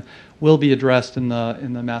plan will be addressed in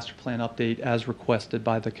the master plan update as requested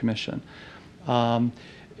by the commission.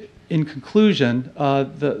 In conclusion,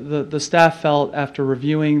 the staff felt after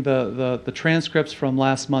reviewing the transcripts from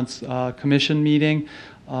last month's commission meeting,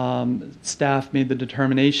 staff made the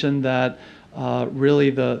determination that really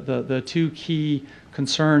the two key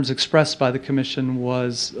concerns expressed by the commission were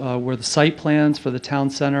the site plans for the town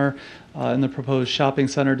center and the proposed shopping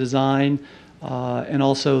center design, and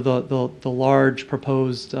also the large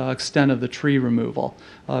proposed extent of the tree removal,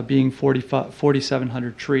 being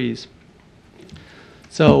 4,700 trees.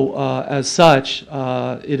 So as such,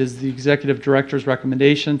 it is the executive director's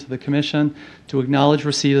recommendation to the commission to acknowledge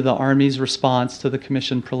receipt of the Army's response to the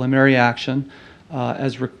commission preliminary action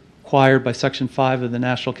as required by Section 5 of the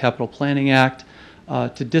National Capital Planning Act,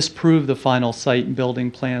 to disprove the final site and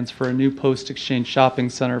building plans for a new post-exchange shopping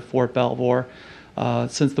center, Fort Belvoir,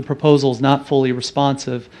 since the proposal is not fully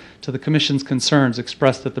responsive to the Commission's concerns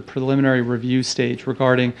expressed at the preliminary review stage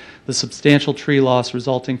regarding the substantial tree loss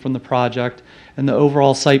resulting from the project and the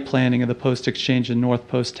overall site planning of the post-exchange and North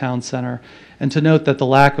Post Town Center, and to note that the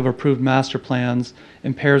lack of approved master plans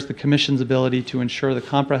impairs the Commission's ability to ensure the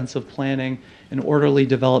comprehensive planning and orderly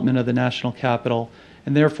development of the National Capital,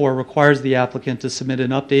 and therefore requires the applicant to submit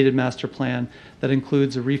an updated master plan that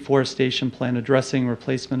includes a reforestation plan addressing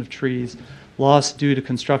replacement of trees lost due to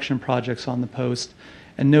construction projects on the post,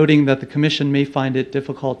 and noting that the Commission may find it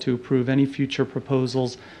difficult to approve any future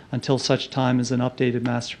proposals until such time as an updated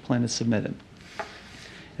master plan is submitted.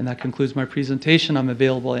 And that concludes my presentation. I'm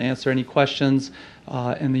available to answer any questions,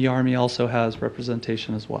 and the Army also has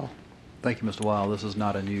representation as well. Thank you, Mr. Weil. This is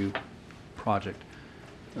not a new project.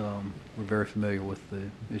 We're very familiar with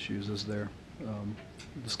the issues. Is there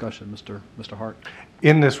discussion, Mr. Hart?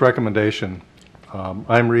 In this recommendation,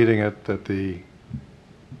 I'm reading it that the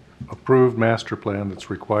approved master plan that's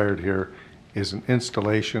required here is an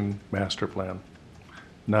installation master plan,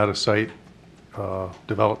 not a site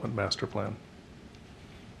development master plan.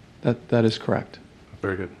 That is correct.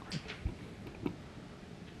 Very good.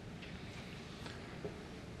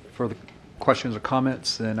 Further questions or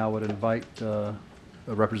comments, then I would invite a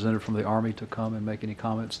representative from the Army to come and make any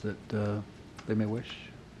comments that they may wish,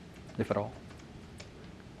 if at all.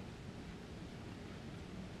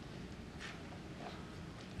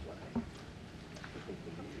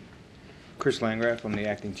 Chris Landgraf, I'm the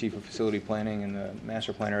Acting Chief of Facility Planning and the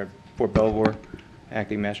Master Planner at Fort Belvoir,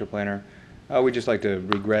 Acting Master Planner. We'd just like to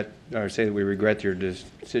say that we regret your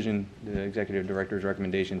decision, the Executive Director's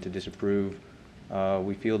recommendation to disapprove.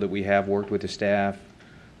 We feel that we have worked with the staff.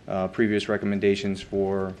 Previous recommendations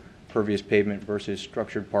for pervious pavement versus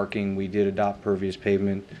structured parking, we did adopt pervious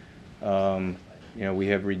pavement. We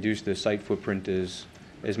have reduced the site footprint as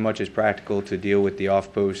much as practical to deal with the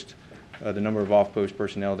off-post, the number of off-post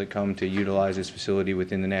personnel that come to utilize this facility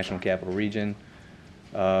within the National Capital Region.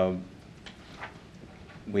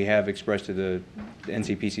 We have expressed to the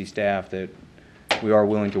NCPC staff that we are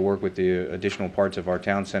willing to work with the additional parts of our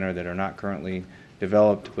town center that are not currently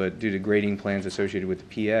developed, but due to grading plans associated with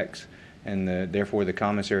the PX and therefore the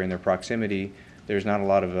commissary and their proximity, there's not a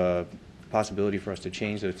lot of possibility for us to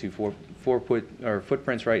change those two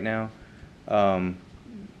footprints right now.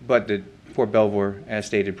 But the Fort Belvoir, as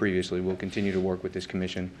stated previously, will continue to work with this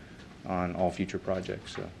commission on all future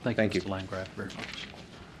projects. So thank you. Mr. Landgraf, very much.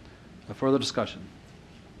 Further discussion?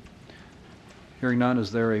 Hearing none,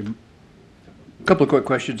 is there a couple of quick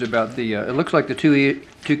questions about the, it looks like the two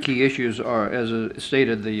key issues are, as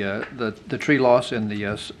stated, the tree loss and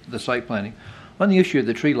the site planning. On the issue of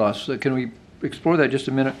the tree loss, can we explore that just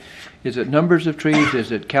a minute? Is it numbers of trees?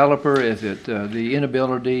 Is it caliper? Is it the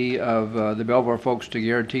inability of the Belvoir folks to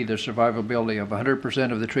guarantee the survivability of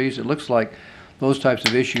 100% of the trees? It looks like those types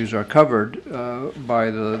of issues are covered by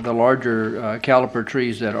the larger caliper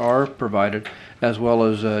trees that are provided, as well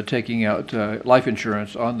as taking out life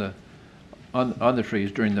insurance on the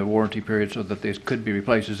trees during the warranty period so that they could be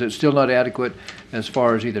replaced. Is it still not adequate as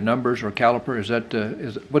far as either numbers or caliper? Is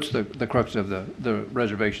that what's the crux of the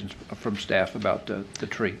reservations from staff about the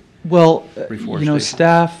tree? Well,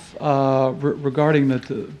 staff regarding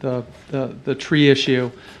the tree issue,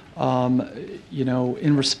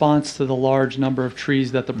 in response to the large number of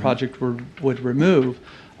trees that the project would remove,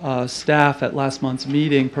 staff at last month's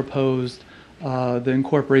meeting proposed the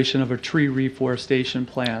incorporation of a tree reforestation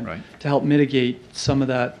plan to help mitigate some of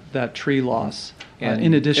that tree loss.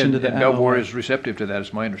 In addition to the and Belvoir MOA. is receptive to that,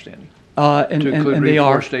 is my understanding. And they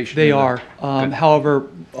are. reforestation They in the- are. Good. However,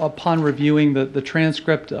 upon reviewing the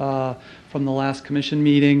transcript from the last commission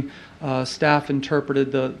meeting, staff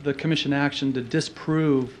interpreted the commission action to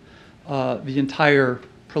disprove the entire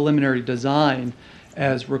preliminary design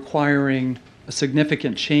as requiring a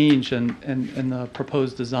significant change in the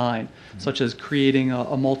proposed design, such as creating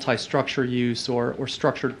a multi-structure use or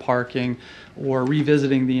structured parking, or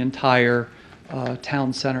revisiting the entire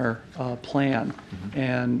town center plan.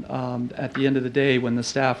 And at the end of the day, when the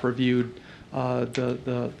staff reviewed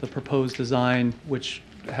the proposed design, which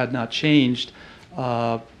had not changed,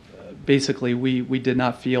 basically we did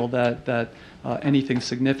not feel that anything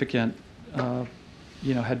significant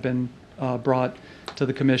had been brought to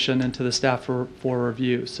the commission and to the staff for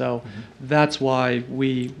review. So that's why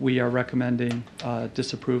we are recommending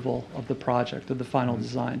disapproval of the project, of the final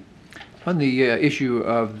design. On the issue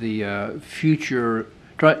of the future,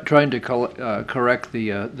 trying to correct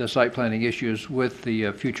the site planning issues with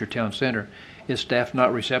the future town center, is staff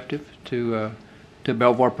not receptive to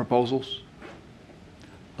Belvoir proposals?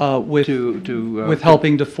 With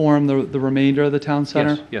helping to form the remainder of the town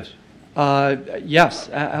center? Yes. Yes,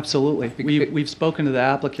 absolutely. We've spoken to the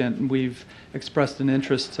applicant, and we've expressed an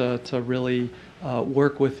interest to really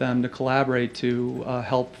work with them to collaborate to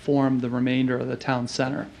help form the remainder of the town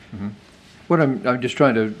center. What I'm just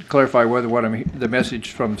trying to clarify whether the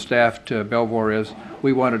message from staff to Belvoir is,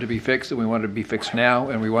 we want it to be fixed, and we want it to be fixed now,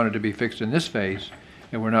 and we want it to be fixed in this phase,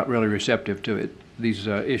 and we're not really receptive to it, these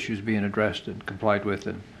issues being addressed and complied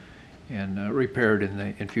with and repaired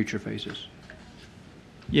in future phases.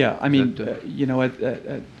 Yeah, I mean,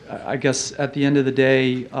 I guess at the end of the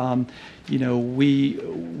day,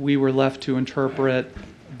 we were left to interpret,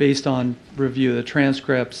 based on review of the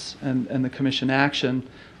transcripts and the commission action,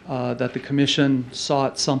 that the commission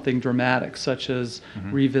sought something dramatic, such as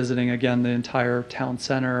revisiting again the entire town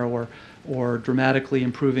center, or dramatically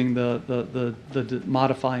improving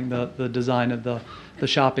modifying the design of the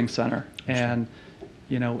shopping center. And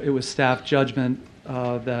it was staff judgment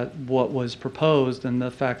that what was proposed and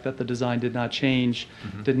the fact that the design did not change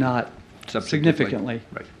did not significantly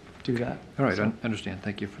do that. All right, So- I understand.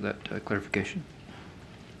 Thank you for that clarification.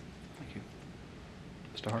 Thank you.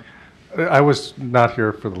 Mr. Hart? I was not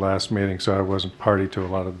here for the last meeting, so I wasn't party to a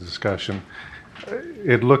lot of the discussion.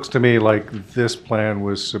 It looks to me like this plan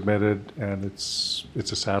was submitted and it's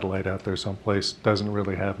a satellite out there someplace, doesn't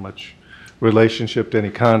really have much relationship to any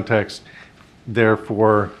context.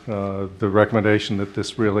 Therefore, the recommendation that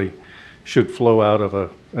this really should flow out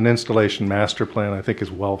of an installation master plan, I think,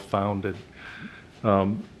 is well-founded.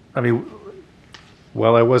 I mean,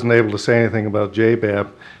 while I wasn't able to say anything about JBAB,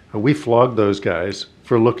 we flogged those guys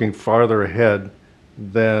for looking farther ahead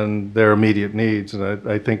than their immediate needs. And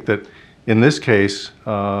I think that in this case,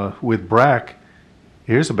 with BRAC,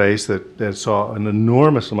 here's a base that saw an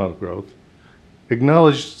enormous amount of growth,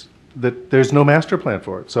 acknowledged that there's no master plan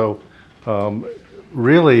for it. So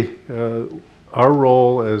really, our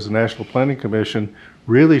role as a National Planning Commission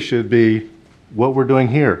really should be what we're doing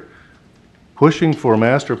here, pushing for a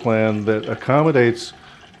master plan that accommodates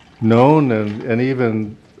known and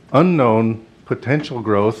even unknown potential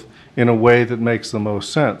growth in a way that makes the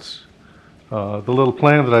most sense. The little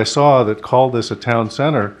plan that I saw that called this a town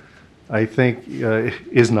center, I think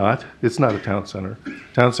it's not a town center.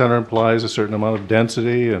 Town center implies a certain amount of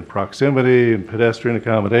density and proximity and pedestrian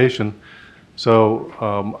accommodation.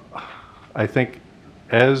 So I think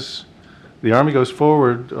as the Army goes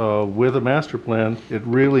forward with a master plan, it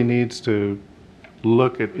really needs to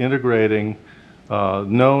look at integrating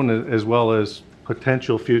known as well as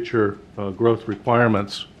potential future growth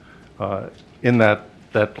requirements in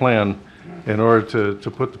that plan in order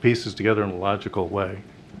to put the pieces together in a logical way.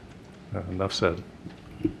 Enough said.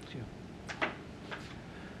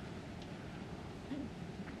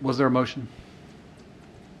 Was there a motion?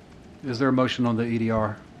 Is there a motion on the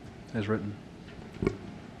EDR as written?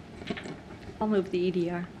 I'll move the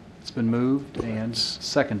EDR. It's been moved and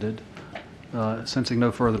seconded. Sensing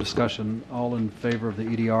no further discussion, all in favor of the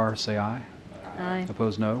EDR, say aye. Aye.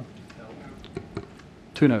 Opposed, no.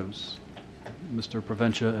 2 noes, Mr.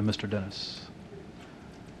 Provencia and Mr. Dennis.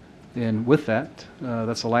 And with that,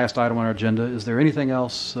 that's the last item on our agenda. Is there anything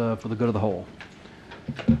else for the good of the whole?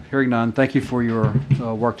 Hearing none, thank you for your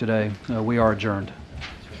work today. We are adjourned.